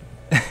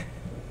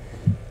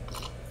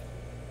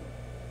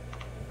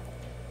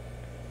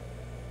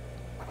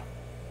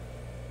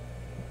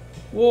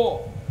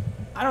 Well,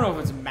 I don't know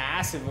if it's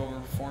massive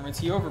overperformance.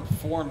 He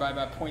overperformed by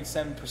about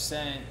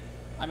 0.7%.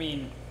 I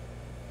mean,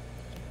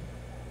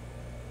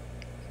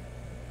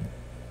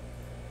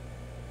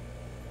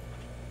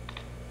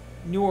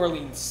 New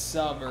Orleans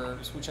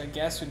suburbs, which I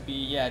guess would be,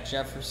 yeah,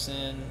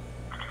 Jefferson.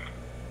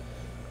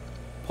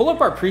 Pull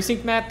up our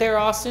precinct map there,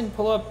 Austin.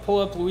 Pull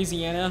up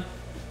Louisiana.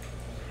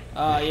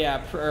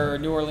 Yeah, or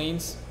New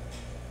Orleans.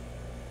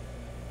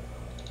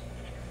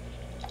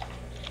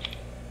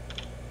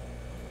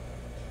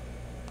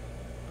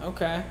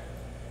 Okay.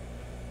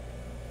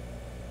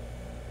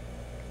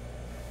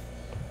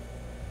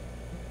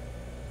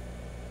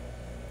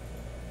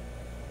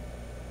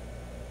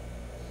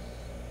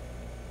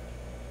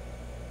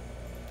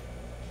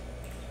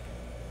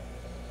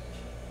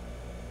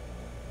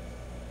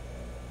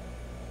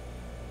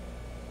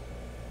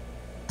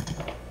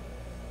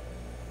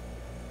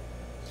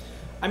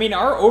 I mean,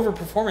 our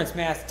overperformance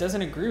math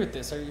doesn't agree with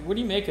this. What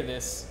do you make of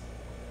this,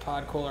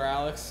 Podcool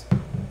Alex?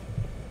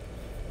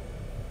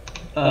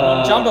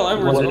 John Bel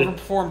Edwards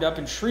overperformed up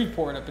in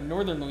Shreveport, up in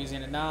northern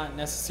Louisiana, not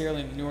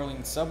necessarily in the New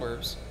Orleans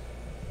suburbs.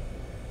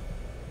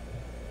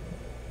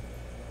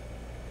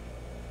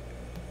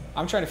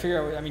 I'm trying to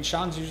figure out, I mean,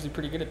 Sean's usually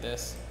pretty good at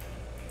this.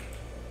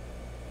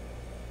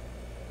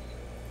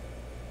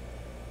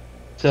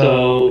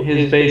 So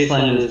his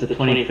baseline is the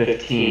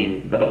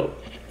 2015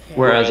 vote,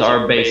 whereas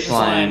our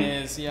baseline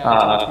is the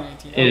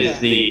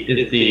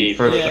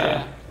first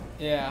round.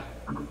 Yeah.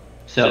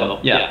 So,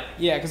 yeah.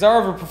 Yeah, because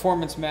our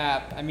overperformance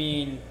map, I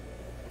mean,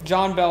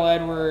 John Bel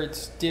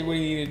Edwards did what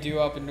he needed to do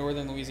up in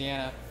northern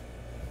Louisiana.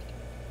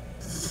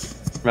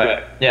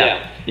 Right.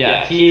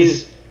 Yeah.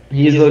 He's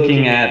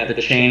looking at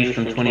the change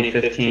from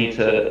 2015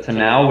 to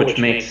now, which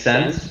makes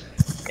sense.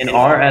 In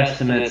our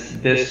estimates,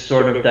 this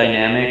sort of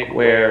dynamic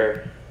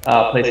where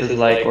places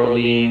like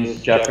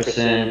Orleans,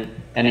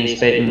 Jefferson, and East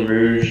Baton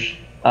Rouge,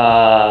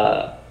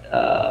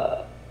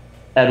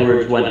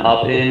 Edwards went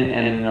up in,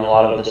 and in a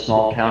lot of the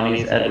small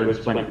counties,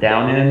 Edwards went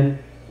down in,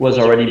 was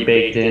already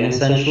baked in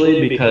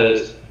essentially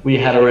because we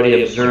had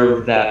already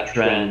observed that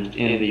trend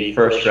in the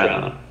first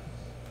round.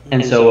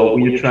 And so what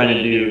we were trying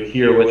to do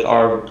here with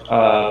our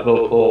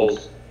vote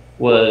polls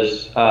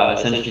was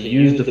essentially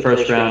use the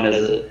first round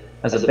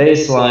as a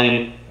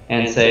baseline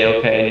and say,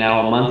 okay,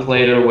 now a month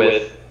later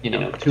with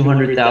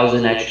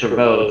 200,000 extra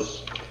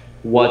votes,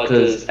 what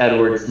does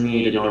Edwards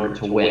need in order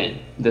to win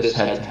this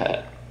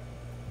head-to-head?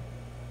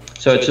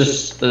 So it's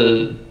just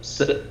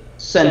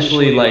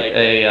essentially like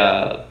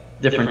a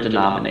different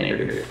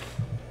denominator here.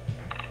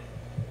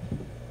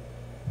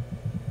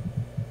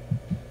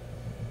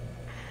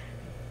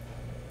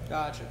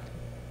 Gotcha.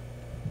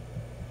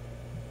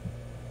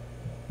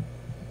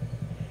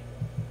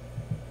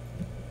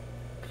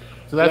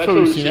 So that's what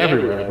we've seen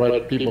everywhere,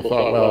 but people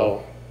thought,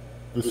 well,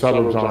 the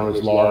suburbs aren't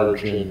as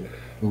large in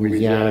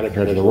Louisiana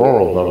compared to the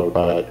rural vote,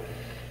 but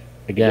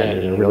again,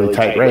 in a really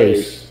tight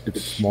race,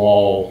 it's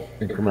small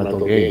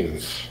incremental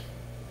gains.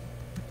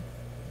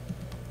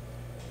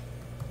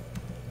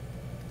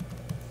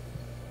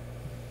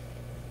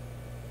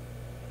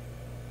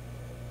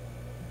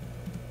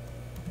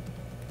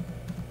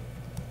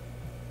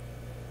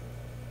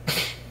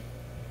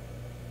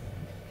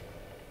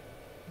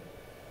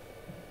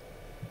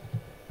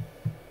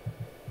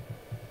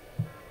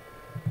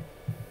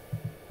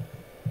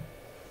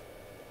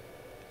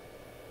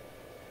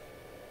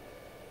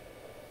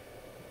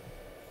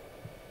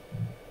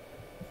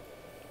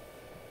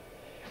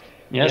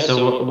 Yeah,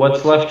 so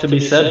what's left to be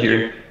said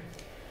here?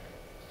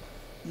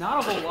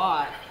 Not a whole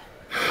lot.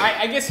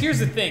 I guess here's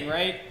the thing,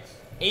 right?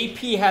 AP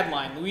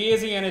headline,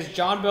 Louisiana's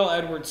John Bel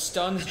Edwards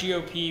stuns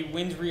GOP,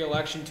 wins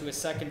re-election to a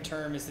second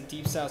term as the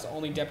Deep South's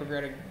only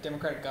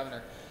Democratic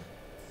governor.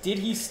 Did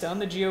he stun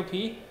the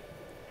GOP?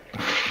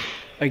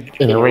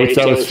 In a race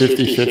that was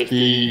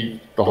 50-50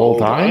 the whole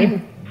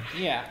time?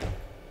 Yeah.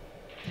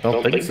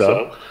 Don't think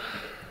so.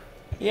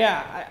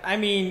 Yeah, I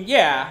mean,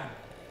 yeah.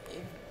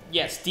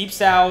 Yes, Deep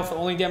South,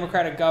 only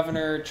Democratic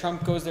governor.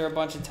 Trump goes there a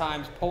bunch of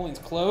times. Polling's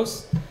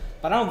close.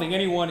 But I don't think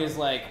anyone is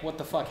like, what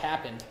the fuck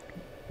happened?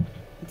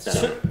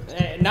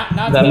 Not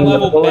to the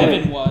level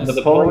Bevin was.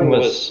 The polling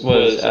was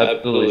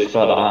absolutely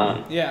spot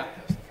on. Yeah.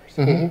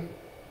 Mm-hmm.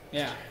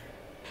 Yeah.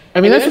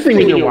 I mean, that's the thing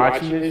when you're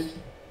watching this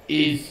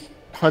is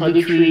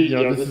punditry. You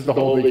know, this is the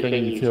whole big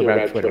thing you hear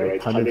about Twitter,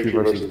 right? Punditry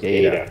versus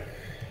data.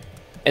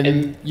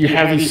 And you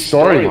have these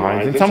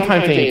storylines, and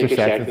sometimes they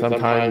intersect, and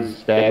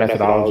sometimes bad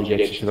methodology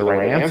gets you to the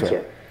right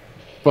answer.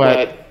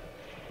 But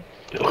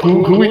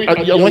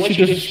once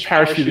you just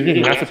parachuted in,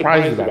 you're not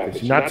surprised about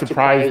this. You're not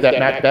surprised that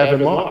Matt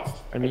Bevin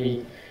lost. I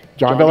mean,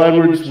 John Bel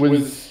Edwards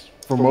was,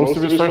 for most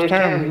of his first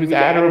term, he was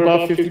at or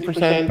above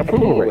 50%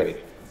 approval rating.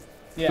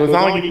 Yeah. So it's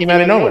not like he came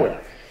out of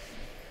nowhere.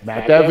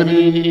 Matt Bevin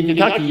in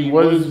Kentucky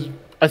was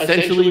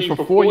essentially, for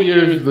 4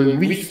 years, the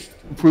least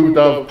approved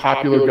of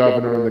popular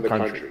governor in the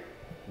country.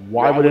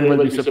 Why would anyone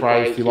be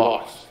surprised he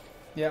lost?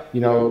 Yeah.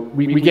 You know,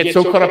 we get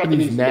so caught up in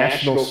these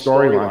national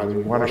storylines and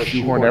we want to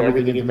shoehorn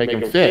everything in to make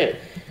them fit.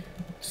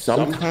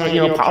 Sometimes,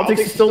 you know,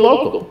 politics is still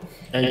local,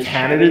 and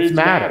candidates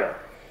matter.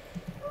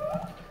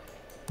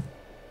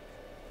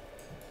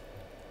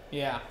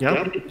 Yeah. You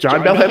know,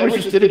 John Bel Edwards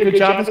just did a good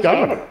job as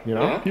governor. You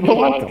know, people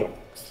liked him.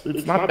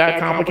 It's not that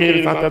complicated.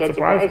 It's not that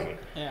surprising.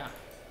 Yeah.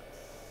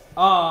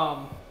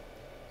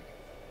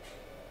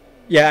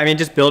 Yeah, I mean,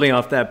 just building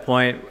off that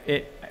point,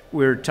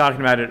 we were talking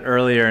about it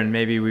earlier, and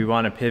maybe we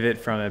want to pivot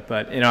from it,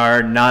 but in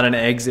our not an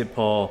exit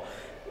poll,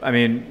 I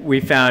mean, we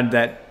found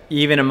that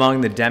even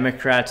among the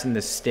Democrats in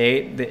the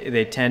state,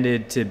 they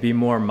tended to be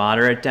more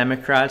moderate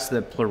Democrats.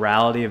 The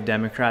plurality of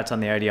Democrats on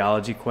the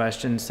ideology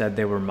question said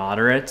they were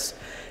moderates.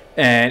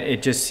 And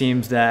it just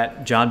seems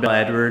that John Bel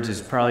Edwards is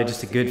probably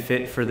just a good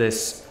fit for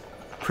this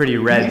pretty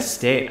red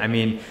state. I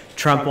mean,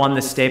 Trump won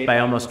the state by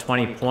almost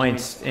 20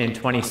 points in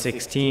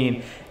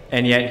 2016.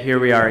 And yet here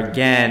we are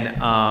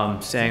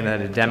again saying that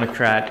a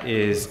Democrat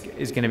is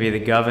going to be the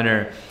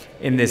governor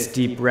in this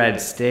deep red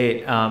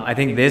state. I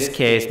think this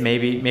case,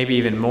 maybe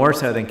even more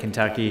so than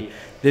Kentucky,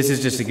 this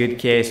is just a good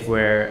case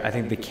where I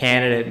think the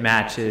candidate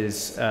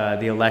matches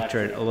the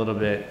electorate a little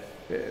bit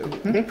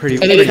pretty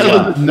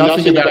well.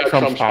 Nothing about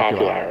Trump's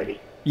popularity.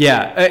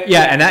 Yeah,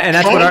 and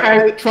that's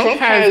what Trump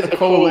has a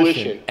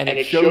coalition, and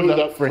it shows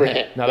up for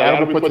him. Now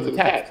that'll be put to the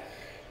test.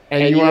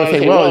 And you want to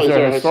say, well, is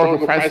there a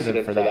historical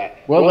precedent for that?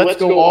 Well, let's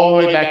go all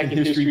the way back in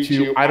history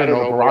to, I don't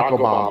know, Barack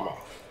Obama.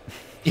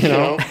 You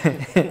know,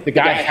 the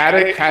guy had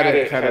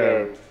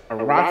a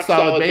rock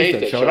solid base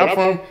that showed up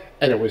for him,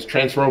 and it was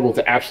transferable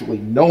to absolutely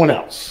no one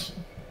else.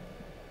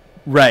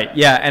 Right.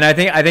 Yeah, and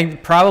I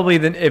think probably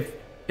if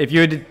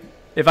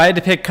I had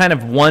to pick kind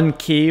of one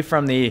key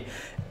from the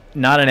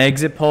not an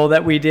exit poll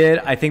that we did,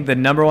 I think the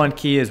number one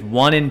key is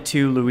 1 in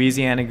 2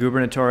 Louisiana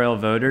gubernatorial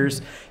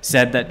voters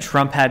said that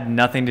Trump had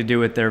nothing to do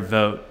with their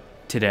vote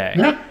today.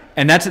 Yeah.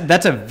 And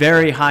that's a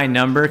very high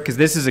number, because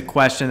this is a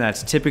question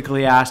that's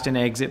typically asked in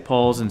exit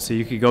polls, and so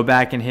you could go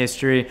back in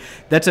history.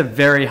 That's a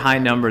very high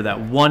number, that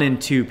 1 in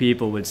 2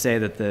 people would say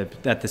that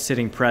the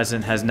sitting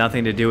president has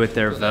nothing to do with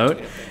their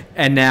vote.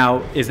 And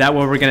now, is that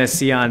what we're going to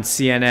see on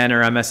CNN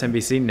or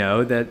MSNBC?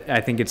 No, that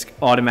I think it's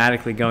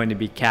automatically going to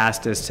be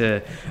cast as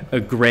to a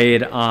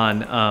grade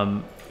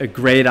on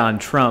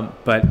Trump.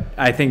 But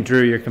I think,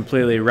 Drew, you're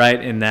completely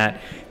right in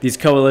that these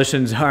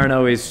coalitions aren't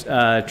always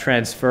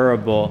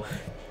transferable,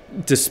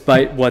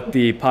 despite what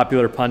the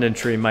popular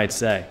punditry might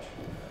say.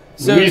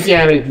 So,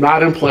 Louisiana is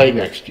not in play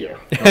next year.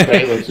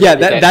 Okay? Yeah,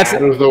 that's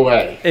out of the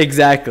way.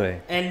 Exactly.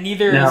 And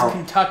neither is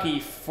Kentucky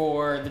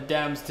for the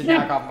Dems to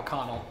knock off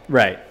McConnell.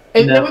 Right.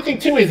 And the other thing,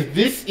 too, is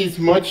this is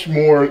much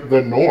more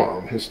the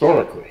norm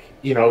historically.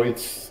 You know,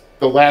 it's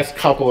the last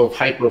couple of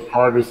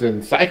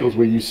hyper-partisan cycles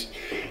where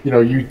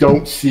you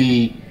don't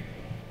see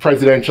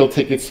presidential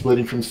tickets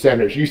splitting from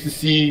senators. You used to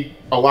see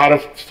a lot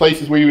of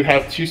places where you would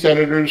have 2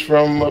 senators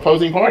from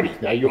opposing parties.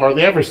 Now you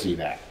hardly ever see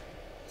that.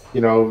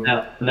 You know.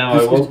 Now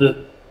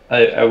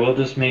I will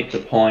just make the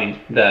point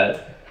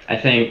that I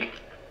think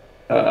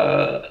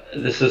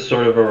this is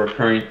sort of a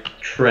recurring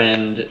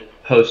trend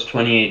post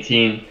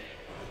 2018.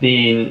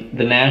 The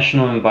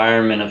national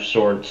environment of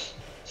sorts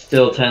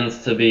still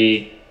tends to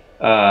be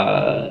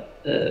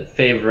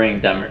favoring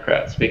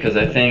Democrats, because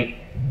I think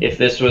if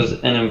this was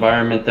an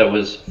environment that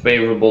was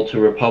favorable to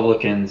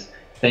Republicans,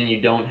 then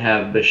you don't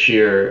have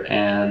Bashir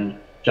and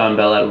John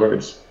Bel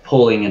Edwards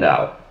pulling it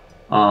out.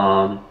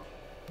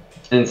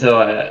 And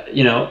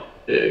so,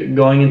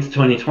 going into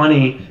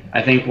 2020,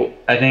 I think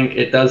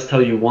it does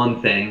tell you one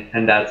thing,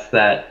 and that's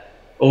that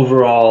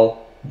overall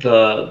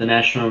the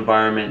national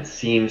environment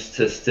seems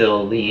to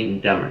still lean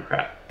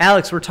Democrat.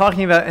 Alex, we're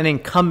talking about an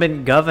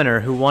incumbent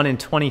governor who won in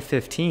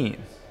 2015.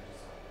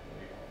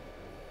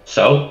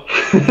 So?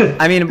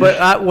 I mean,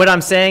 but what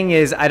I'm saying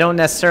is I don't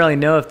necessarily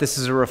know if this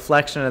is a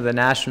reflection of the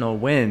national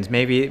wins.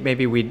 Maybe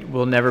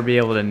we'll never be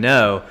able to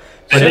know.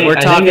 But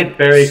I think it's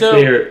very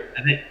clear.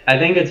 I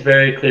think it's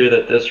very clear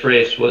that this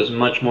race was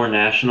much more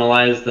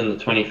nationalized than the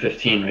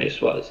 2015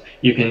 race was.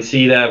 You can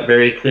see that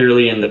very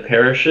clearly in the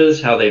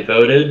parishes, how they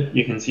voted.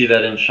 You can see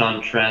that in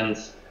Sean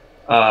Trent's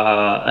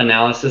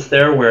analysis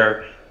there,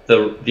 where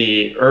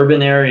the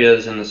urban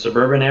areas and the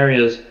suburban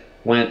areas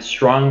went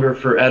stronger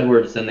for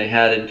Edwards than they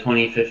had in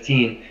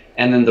 2015,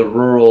 and then the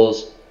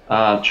rurals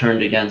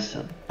turned against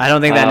him. I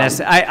don't think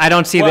that I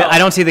don't see I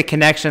don't see the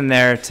connection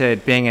there to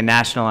being a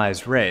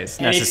nationalized race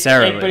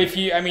necessarily. But if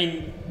you, I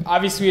mean,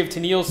 obviously we have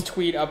Tennille's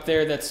tweet up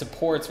there that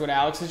supports what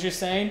Alex is just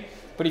saying.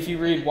 But if you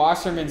read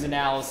Wasserman's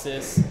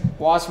analysis,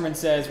 Wasserman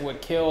says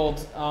what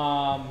killed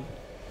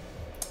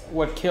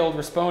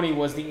Rispone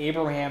was the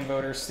Abraham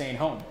voters staying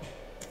home.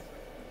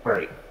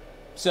 Right.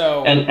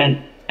 So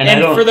and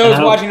for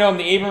those watching at home,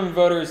 the Abraham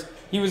voters,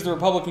 he was the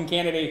Republican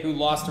candidate who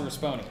lost to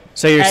Rispone.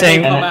 So you're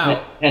saying,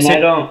 I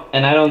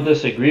don't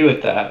disagree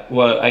with that.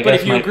 But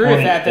if you agree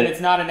with that, then it's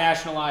not a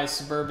nationalized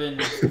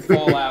suburban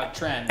fallout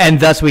trend.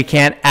 And thus we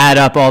can't add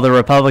up all the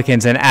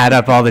Republicans and add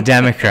up all the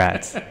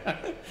Democrats.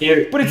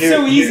 But it's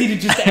so easy to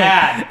just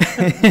add.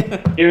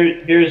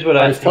 Here's what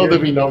I was told to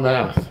be no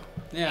math.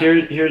 Yeah.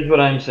 Here's what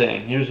I'm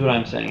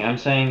saying. I'm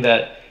saying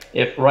that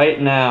if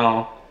right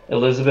now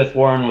Elizabeth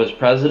Warren was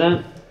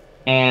president,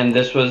 and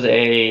this was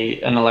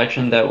an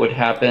election that would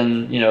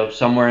happen,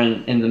 somewhere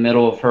in the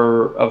middle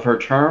of her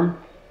term,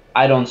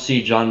 I don't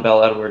see John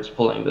Bell Edwards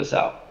pulling this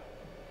out.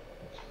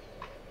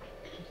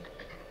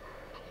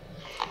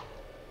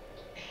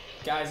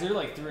 Guys, there are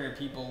like 300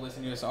 people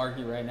listening to us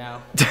argue right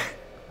now.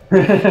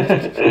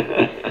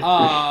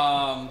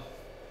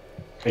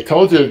 I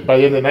told you by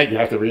the end of the night you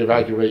have to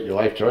reevaluate your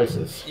life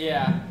choices.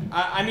 Yeah,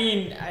 I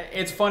mean,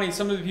 it's funny.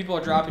 Some of the people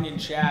are dropping in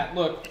chat.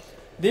 Look,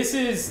 this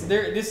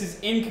is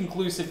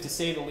inconclusive to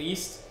say the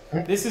least.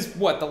 This is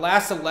the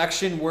last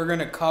election we're going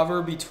to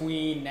cover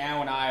between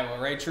now and Iowa,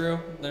 right, Drew?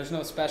 There's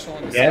no special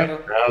in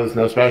December? Yeah, no, there's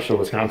no special.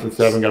 Wisconsin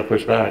 7 got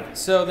pushed back.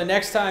 So the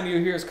next time you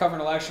hear us cover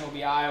an election will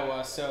be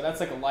Iowa, so that's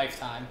like a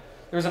lifetime.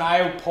 There was an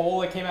Iowa poll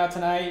that came out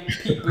tonight.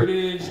 Pete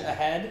Buttigieg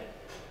ahead,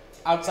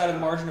 outside of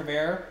the margin of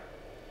error.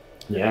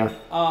 Yeah.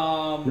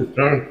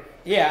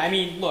 Yeah, I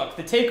mean, look,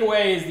 the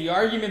takeaway is the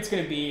argument's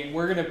going to be, and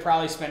we're going to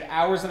probably spend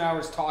hours and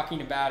hours talking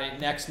about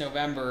it next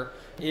November,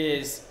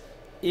 is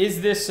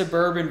this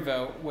suburban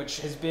vote,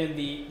 which has been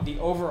the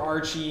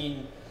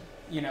overarching,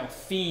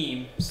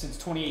 theme since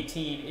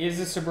 2018, is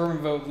the suburban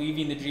vote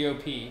leaving the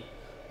GOP?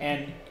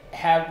 And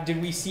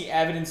did we see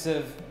evidence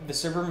of the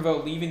suburban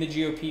vote leaving the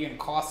GOP and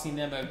costing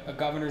them a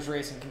governor's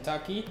race in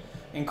Kentucky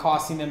and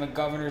costing them a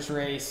governor's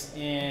race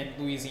in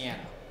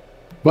Louisiana?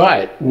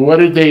 But what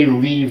did they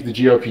leave the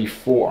GOP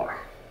for?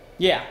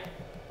 Yeah.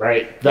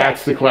 Right?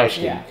 That's the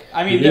question. Yeah.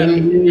 I mean, they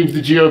didn't leave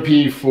the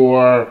GOP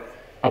for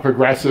a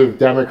progressive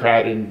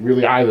Democrat in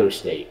really either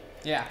state.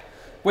 Yeah.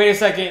 Wait a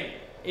second.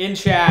 In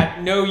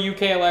chat, no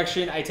UK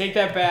election. I take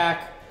that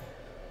back.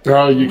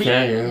 Oh,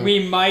 yeah.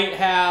 We might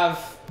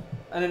have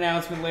an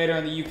announcement later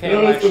on the UK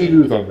election. There's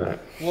some news on that.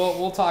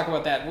 We'll talk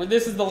about that.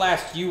 This is the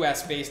last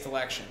US-based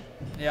election.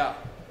 Yeah.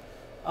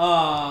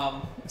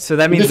 So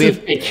that means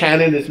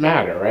candidates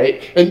matter,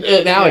 right?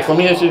 And Alex, let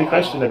me ask you a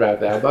question about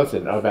that.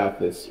 Listen, about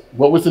this.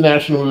 What was the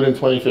national mood in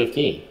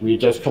 2015? We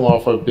had just come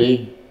off a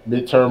big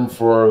midterm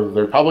for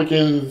the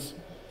Republicans,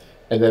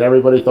 and then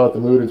everybody thought the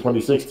mood in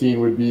 2016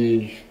 would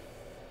be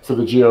for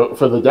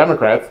the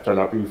Democrats, turned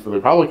out to be for the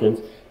Republicans,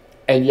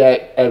 and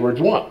yet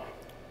Edwards won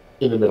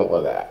in the middle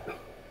of that.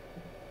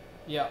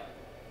 Yeah.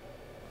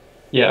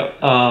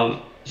 Yeah.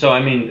 So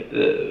I mean,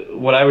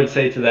 what I would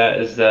say to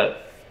that is that,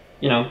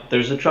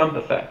 there's a Trump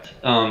effect.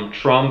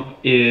 Trump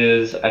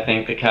is, I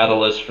think, the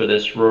catalyst for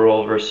this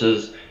rural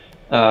versus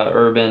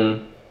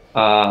urban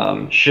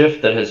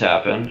shift that has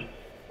happened,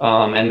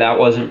 and that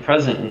wasn't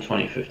present in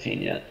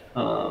 2015 yet.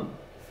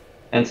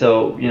 And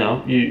so,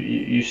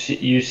 you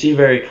see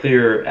very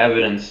clear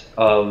evidence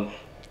of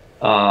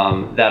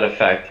that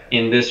effect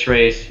in this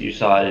race. You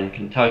saw it in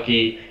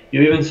Kentucky.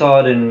 You even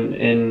saw it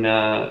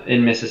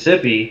in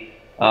Mississippi.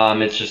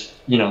 It's just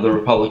the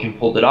Republican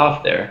pulled it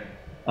off there.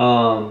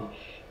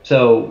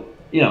 So,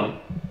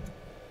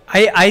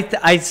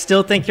 I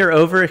still think you're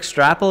over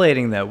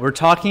extrapolating though. We're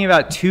talking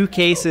about two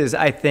cases,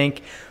 I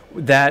think,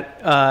 that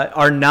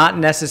are not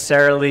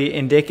necessarily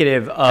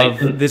indicative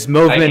of this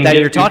movement that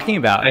you're talking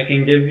about. I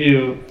can give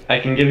you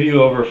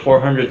over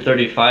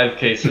 435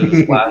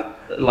 cases last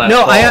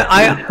No,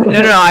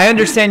 I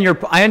understand your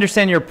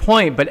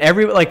point, but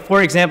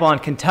for example, on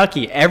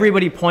Kentucky,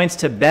 everybody points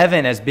to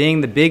Bevin as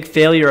being the big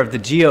failure of the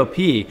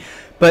GOP,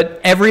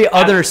 but every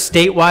other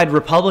statewide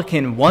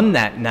Republican won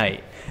that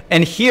night.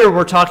 And here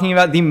we're talking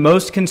about the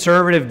most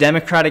conservative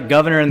Democratic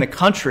governor in the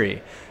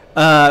country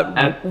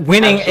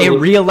winning a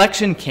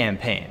re-election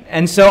campaign.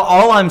 And so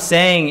all I'm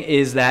saying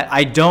is that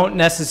I don't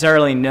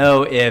necessarily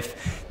know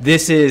if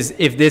this is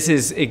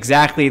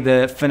exactly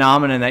the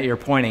phenomenon that you're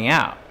pointing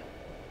out.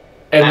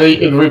 And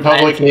the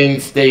Republican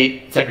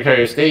state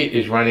Secretary of State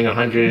is running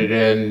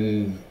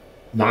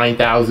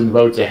 109,000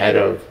 votes ahead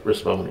of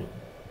Rispone.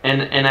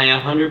 And I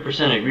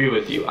 100% agree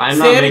with you. I'm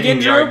not making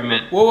the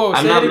argument.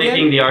 I'm not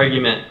making the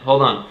argument.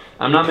 Hold on.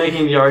 I'm not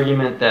making the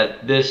argument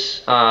that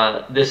this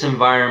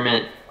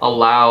environment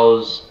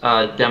allows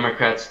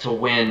Democrats to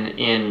win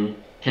in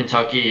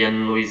Kentucky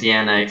and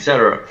Louisiana,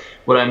 etc.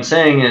 What I'm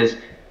saying is,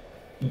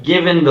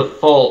 given the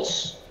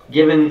faults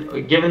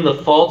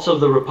of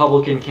the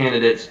Republican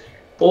candidates,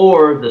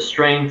 or the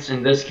strengths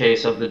in this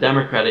case of the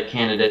Democratic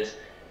candidates,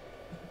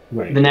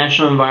 Right. The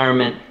national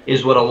environment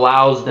is what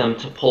allows them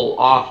to pull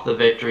off the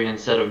victory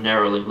instead of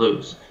narrowly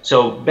lose.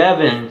 So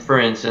Bevin, for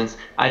instance,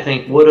 I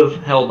think would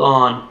have held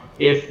on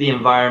if the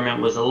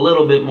environment was a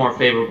little bit more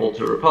favorable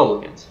to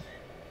Republicans.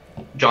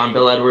 John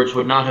Bel Edwards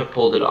would not have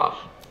pulled it off.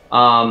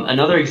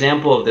 Another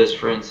example of this,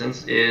 for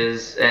instance,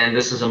 is, and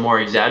this is a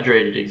more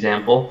exaggerated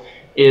example,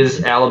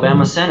 is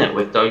Alabama Senate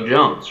with Doug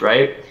Jones,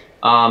 right?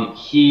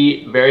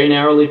 He very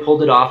narrowly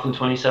pulled it off in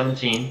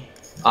 2017.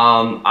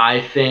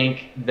 I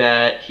think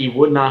that he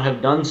would not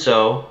have done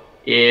so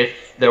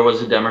if there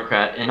was a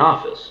Democrat in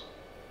office.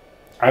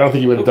 I don't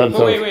think he would have done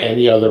so if wait.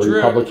 any other Drew.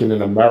 Republican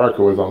in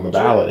America was on the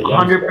ballot again.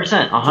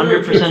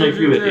 100%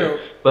 agree with you.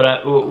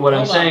 But what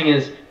I'm saying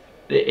is,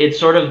 it's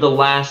sort of the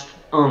last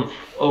oomph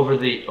over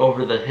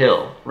the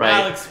hill, right?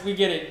 Alex, we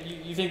get it.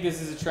 You think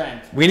this is a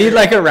trend. We need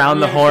like around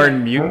the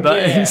horn mute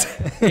buttons.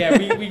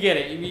 Yeah, we get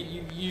it.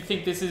 You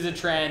think this is a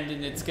trend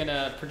and it's going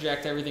to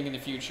project everything in the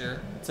future.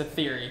 It's a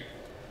theory.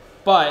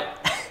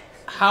 But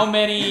how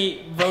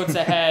many votes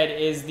ahead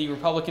is the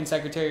Republican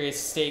Secretary of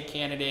State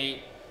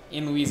candidate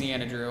in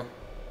Louisiana, Drew?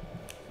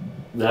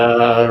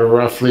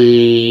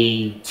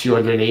 Roughly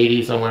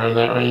 280, somewhere in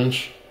that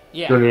range.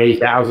 Yeah.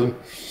 280,000.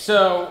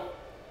 So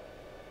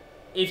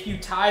if you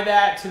tie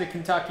that to the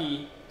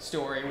Kentucky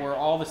story where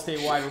all the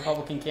statewide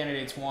Republican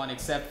candidates won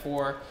except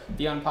for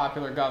the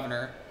unpopular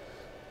governor,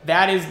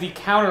 that is the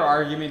counter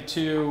argument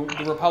to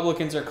the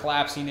Republicans are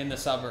collapsing in the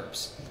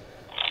suburbs.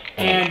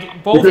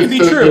 And both can be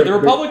true. The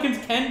Republicans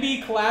can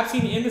be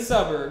collapsing in the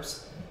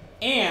suburbs,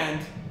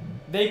 and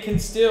they can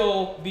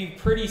still be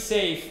pretty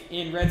safe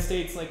in red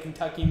states like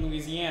Kentucky and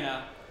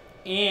Louisiana,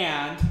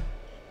 and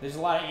there's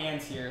a lot of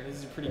ands here. This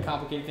is a pretty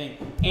complicated thing.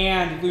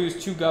 And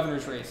lose 2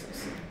 governor's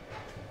races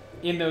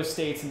in those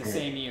states in the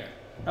same year.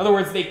 In other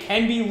words, they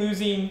can be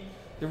losing,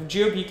 the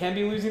GOP can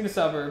be losing the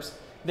suburbs,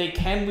 they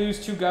can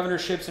lose 2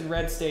 governorships in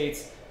red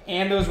states,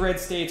 and those red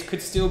states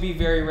could still be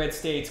very red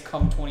states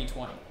come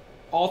 2020.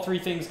 All 3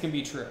 things can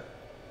be true.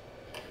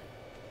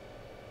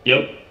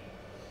 Yep.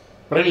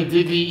 But I mean,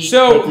 did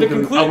the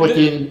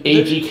Republican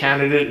AG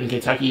candidate in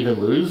Kentucky even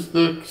lose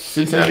the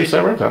Cincinnati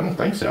suburbs? I don't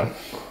think so.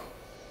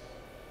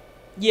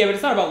 Yeah, but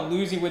it's not about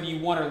losing whether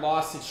you won or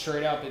lost it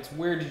straight up. It's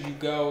where did you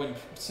go in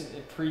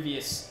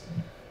previous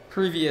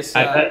elections.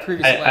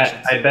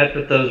 I bet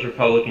that those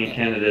Republican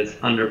candidates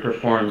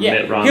underperformed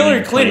Mitt Romney.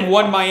 Hillary Clinton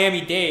won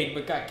Miami-Dade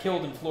but got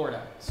killed in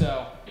Florida.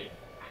 So,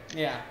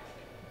 yeah.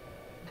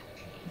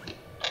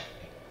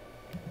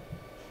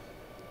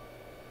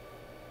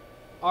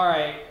 All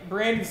right,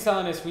 Brandon's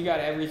telling us we got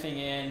everything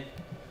in.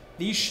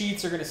 These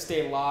sheets are going to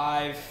stay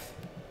live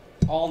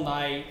all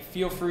night.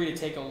 Feel free to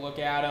take a look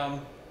at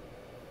them.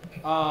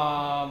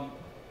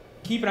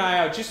 Keep an eye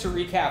out. Just to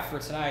recap for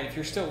tonight, if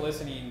you're still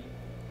listening,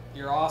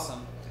 you're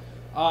awesome.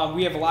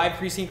 We have live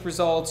precinct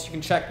results. You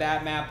can check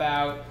that map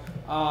out.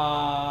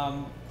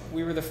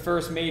 We were the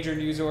first major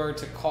news org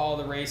to call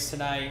the race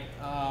tonight,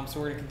 so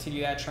we're going to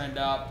continue that trend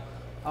up.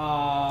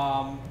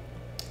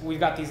 We've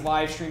got these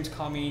live streams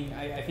coming.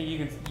 I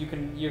think you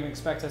can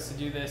expect us to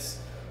do this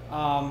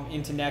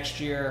into next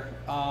year.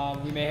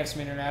 We may have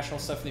some international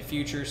stuff in the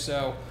future,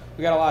 so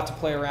we got a lot to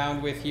play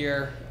around with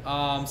here.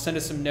 Send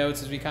us some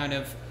notes as we kind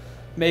of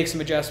make some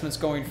adjustments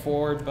going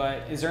forward.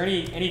 But is there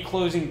any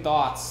closing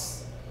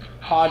thoughts?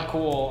 Pod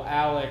Cool,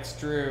 Alex,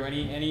 Drew,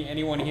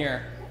 anyone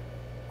here?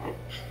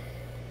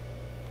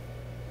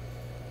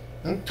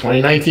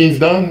 2019's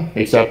done,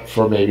 except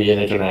for maybe an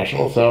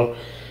international, so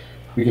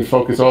we can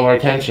focus all our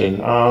attention.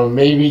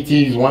 Maybe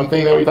tease one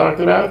thing that we talked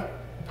about,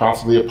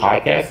 possibly a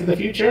podcast in the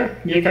future,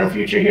 near-term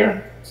future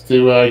here,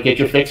 to get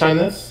your fix on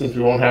this, since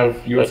we won't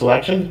have U.S.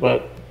 elections.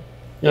 But,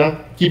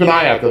 keep an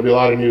eye out. There'll be a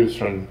lot of news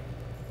from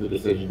the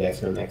decision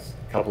desk in the next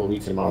couple of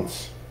weeks and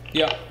months.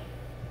 Yep.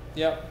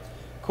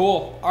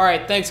 Cool. All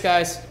right. Thanks,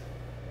 guys.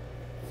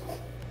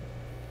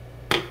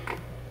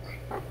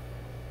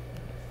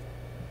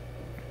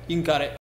 You can cut it.